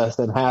success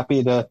and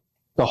happy to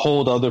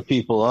hold other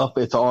people up,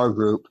 it's our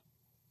group.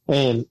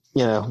 And,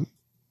 you know,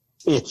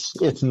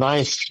 it's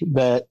nice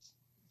that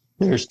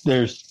there's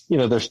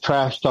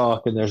trash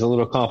talk and there's a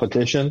little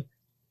competition,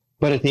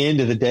 but at the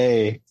end of the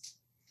day,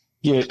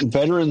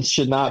 veterans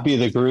should not be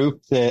the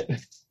group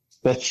that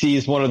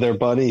sees one of their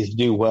buddies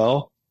do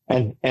well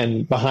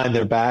and behind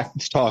their back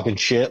is talking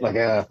shit like,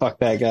 fuck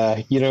that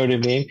guy. You know what I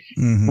mean?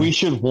 Mm-hmm. We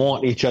should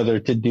want each other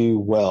to do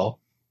well.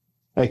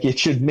 Like, it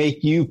should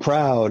make you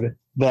proud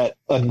that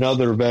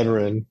another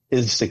veteran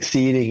is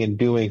succeeding and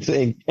doing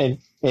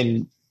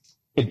and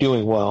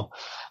doing well.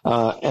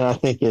 And I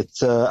think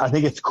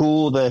it's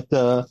cool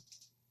that,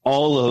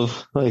 all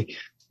of, like,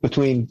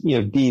 between,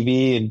 you know,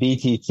 DV and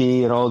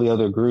DTT and all the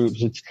other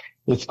groups,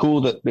 it's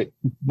cool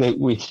that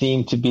we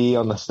seem to be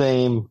on the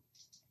same,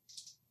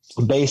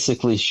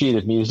 basically, sheet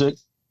of music,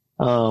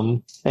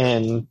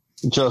 and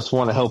just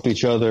want to help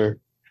each other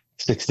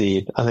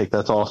succeed. I think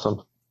that's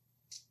awesome.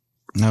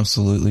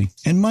 Absolutely.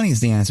 And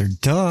money's the answer.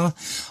 Duh.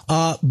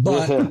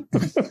 But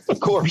of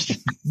course,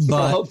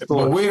 but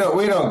we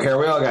don't care.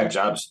 We all got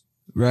jobs.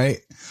 Right.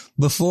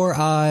 Before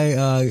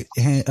I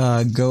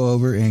go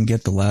over and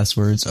get the last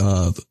words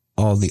of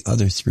all the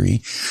other three,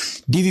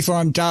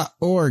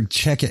 dvfarm.org.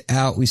 Check it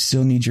out. We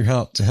still need your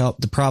help to help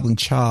the problem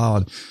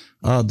child,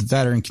 the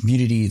veteran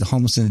community, the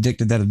homeless and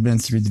addicted that have been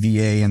through the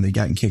VA and they've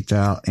gotten kicked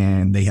out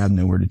and they have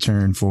nowhere to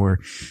turn for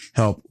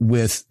help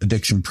with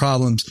addiction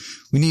problems.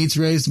 We need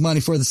to raise the money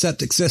for the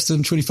septic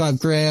system,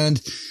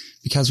 $25,000.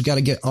 Because we got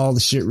to get all the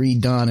shit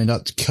redone and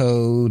up to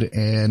code.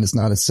 And it's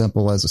not as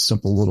simple as a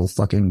simple little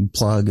fucking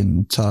plug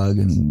and tug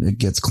and it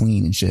gets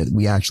clean and shit.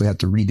 We actually have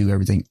to redo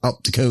everything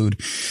up to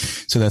code.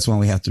 So that's why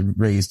we have to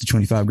raise the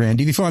 $25,000.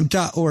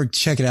 dvfarm.org.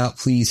 Check it out.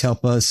 Please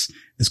help us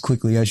as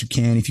quickly as you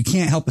can. If you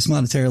can't help us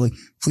monetarily,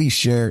 please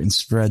share and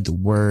spread the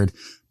word.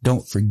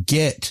 Don't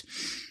forget,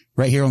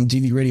 right here on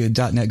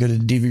dvradio.net, go to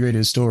the DV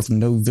Radio store from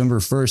November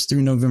 1st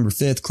through November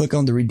 5th. Click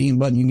on the redeem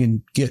button. You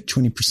can get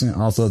 20%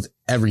 off of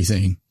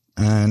everything.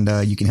 And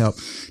you can help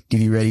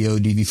DV Radio,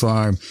 DV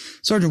Farm,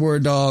 Sergeant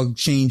Word Dog,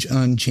 Change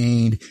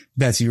Unchained,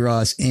 Betsy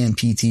Ross, and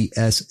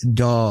PTS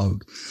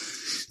Dog.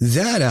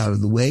 That out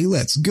of the way,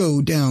 let's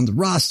go down the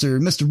roster.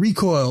 Mr.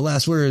 Recoil,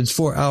 last words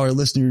for our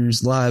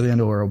listeners live and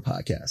oral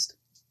podcast.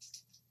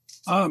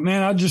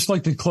 Man, I'd just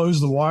like to close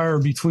the wire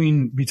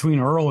between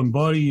Earl and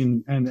Buddy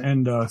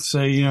and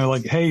say, you know,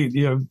 like, hey,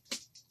 you know,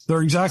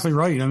 they're exactly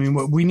right. I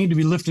mean, we need to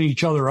be lifting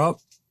each other up,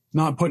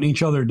 not putting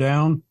each other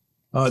down.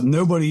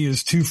 Nobody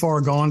is too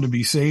far gone to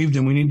be saved,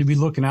 and we need to be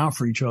looking out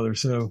for each other.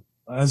 So,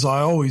 as I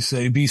always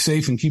say, be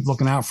safe and keep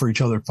looking out for each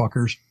other,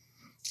 fuckers.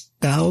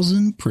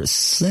 1000%.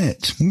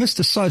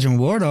 Mr. Sergeant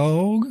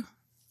Wardog.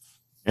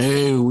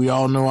 Hey, we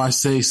all know I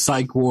say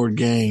psych ward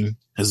gang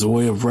as a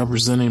way of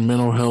representing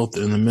mental health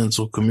in the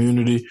mental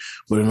community.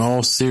 But in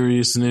all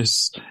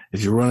seriousness,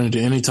 if you run into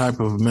any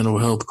type of mental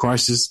health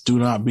crisis, do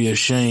not be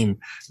ashamed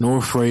nor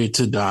afraid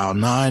to dial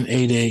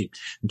 988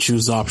 and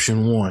choose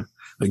option 1.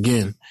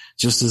 Again,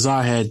 just as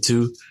I had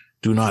to,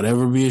 do not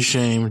ever be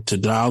ashamed to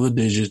dial the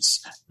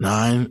digits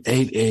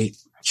 988,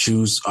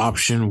 choose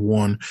option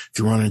 1 if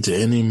you run into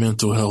any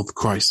mental health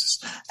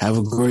crisis. Have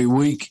a great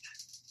week.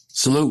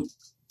 Salute.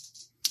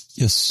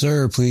 Yes,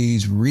 sir.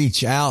 Please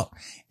reach out.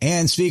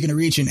 And speaking of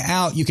reaching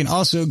out, you can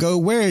also go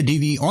where,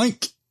 DV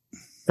Oink?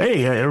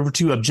 Hey, over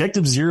to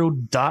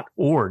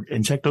objectivezero.org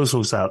and check those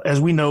folks out. As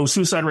we know,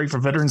 suicide rate for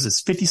veterans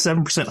is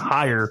 57%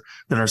 higher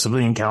than our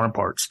civilian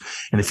counterparts.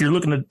 And if you're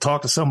looking to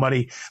talk to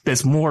somebody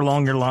that's more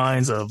along your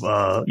lines of,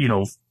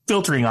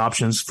 filtering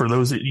options for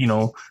those that,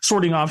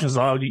 sorting options,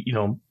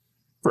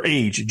 for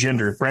age,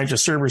 gender, branch of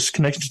service,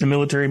 connection to the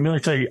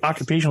military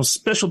occupational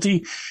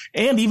specialty,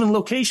 and even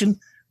location,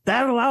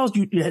 that allows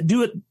you to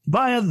do it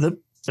via the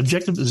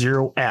Objective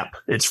Zero app.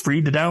 It's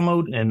free to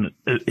download and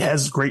it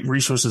has great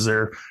resources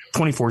there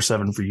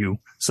 24/7 for you.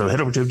 So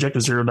head over to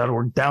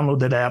objectivezero.org,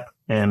 download that app,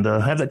 and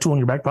have that tool in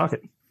your back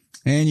pocket.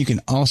 And you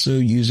can also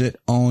use it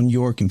on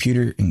your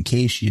computer in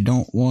case you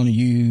don't want to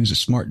use a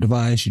smart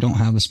device. You don't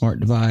have a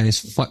smart device.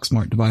 Fuck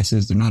smart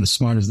devices. They're not as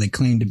smart as they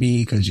claim to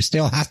be because you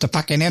still have to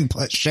fucking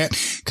input shit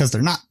because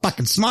they're not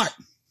fucking smart.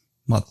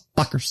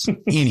 Motherfuckers.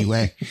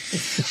 Anyway,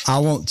 I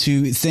want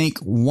to thank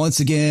once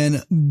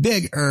again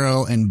Big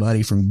Earl and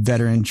Buddy from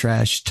Veteran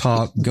Trash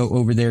Talk. Go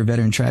over there,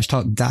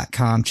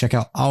 veterantrashtalk.com. Check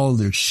out all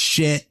their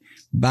shit.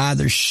 buy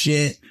their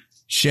shit,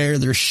 share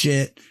their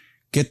shit,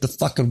 get the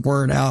fucking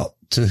word out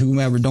to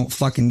whomever don't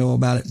fucking know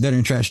about it.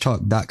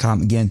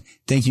 VeteranTrashTalk.com. Again,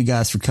 thank you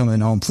guys for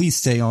coming on. Please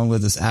stay on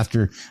with us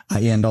after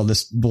I end all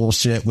this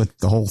bullshit with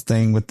the whole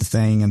thing, with the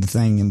thing and the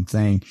thing and the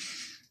thing.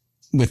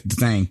 With the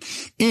thing.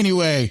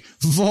 Anyway,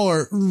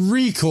 for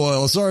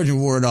Recoil, Sergeant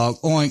War Dog,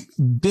 Oink,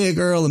 Big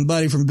Earl and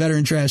Buddy from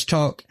Veteran Trash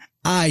Talk,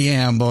 I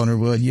am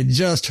Bonerwood. You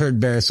just heard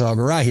Bear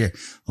Saga right here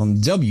on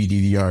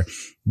WDVR,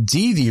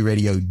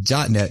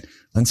 DVRadio.net.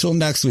 Until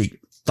next week,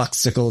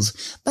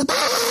 fucksicles.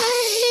 Bye-bye!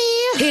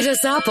 Hit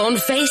us up on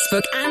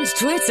Facebook and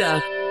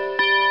Twitter.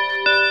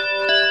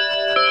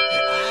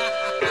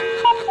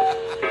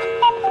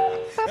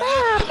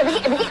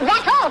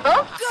 That's all,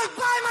 folks.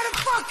 Goodbye,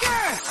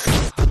 motherfucker!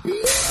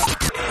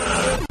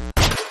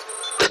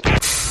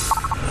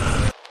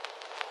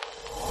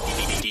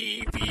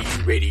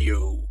 DV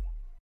Radio.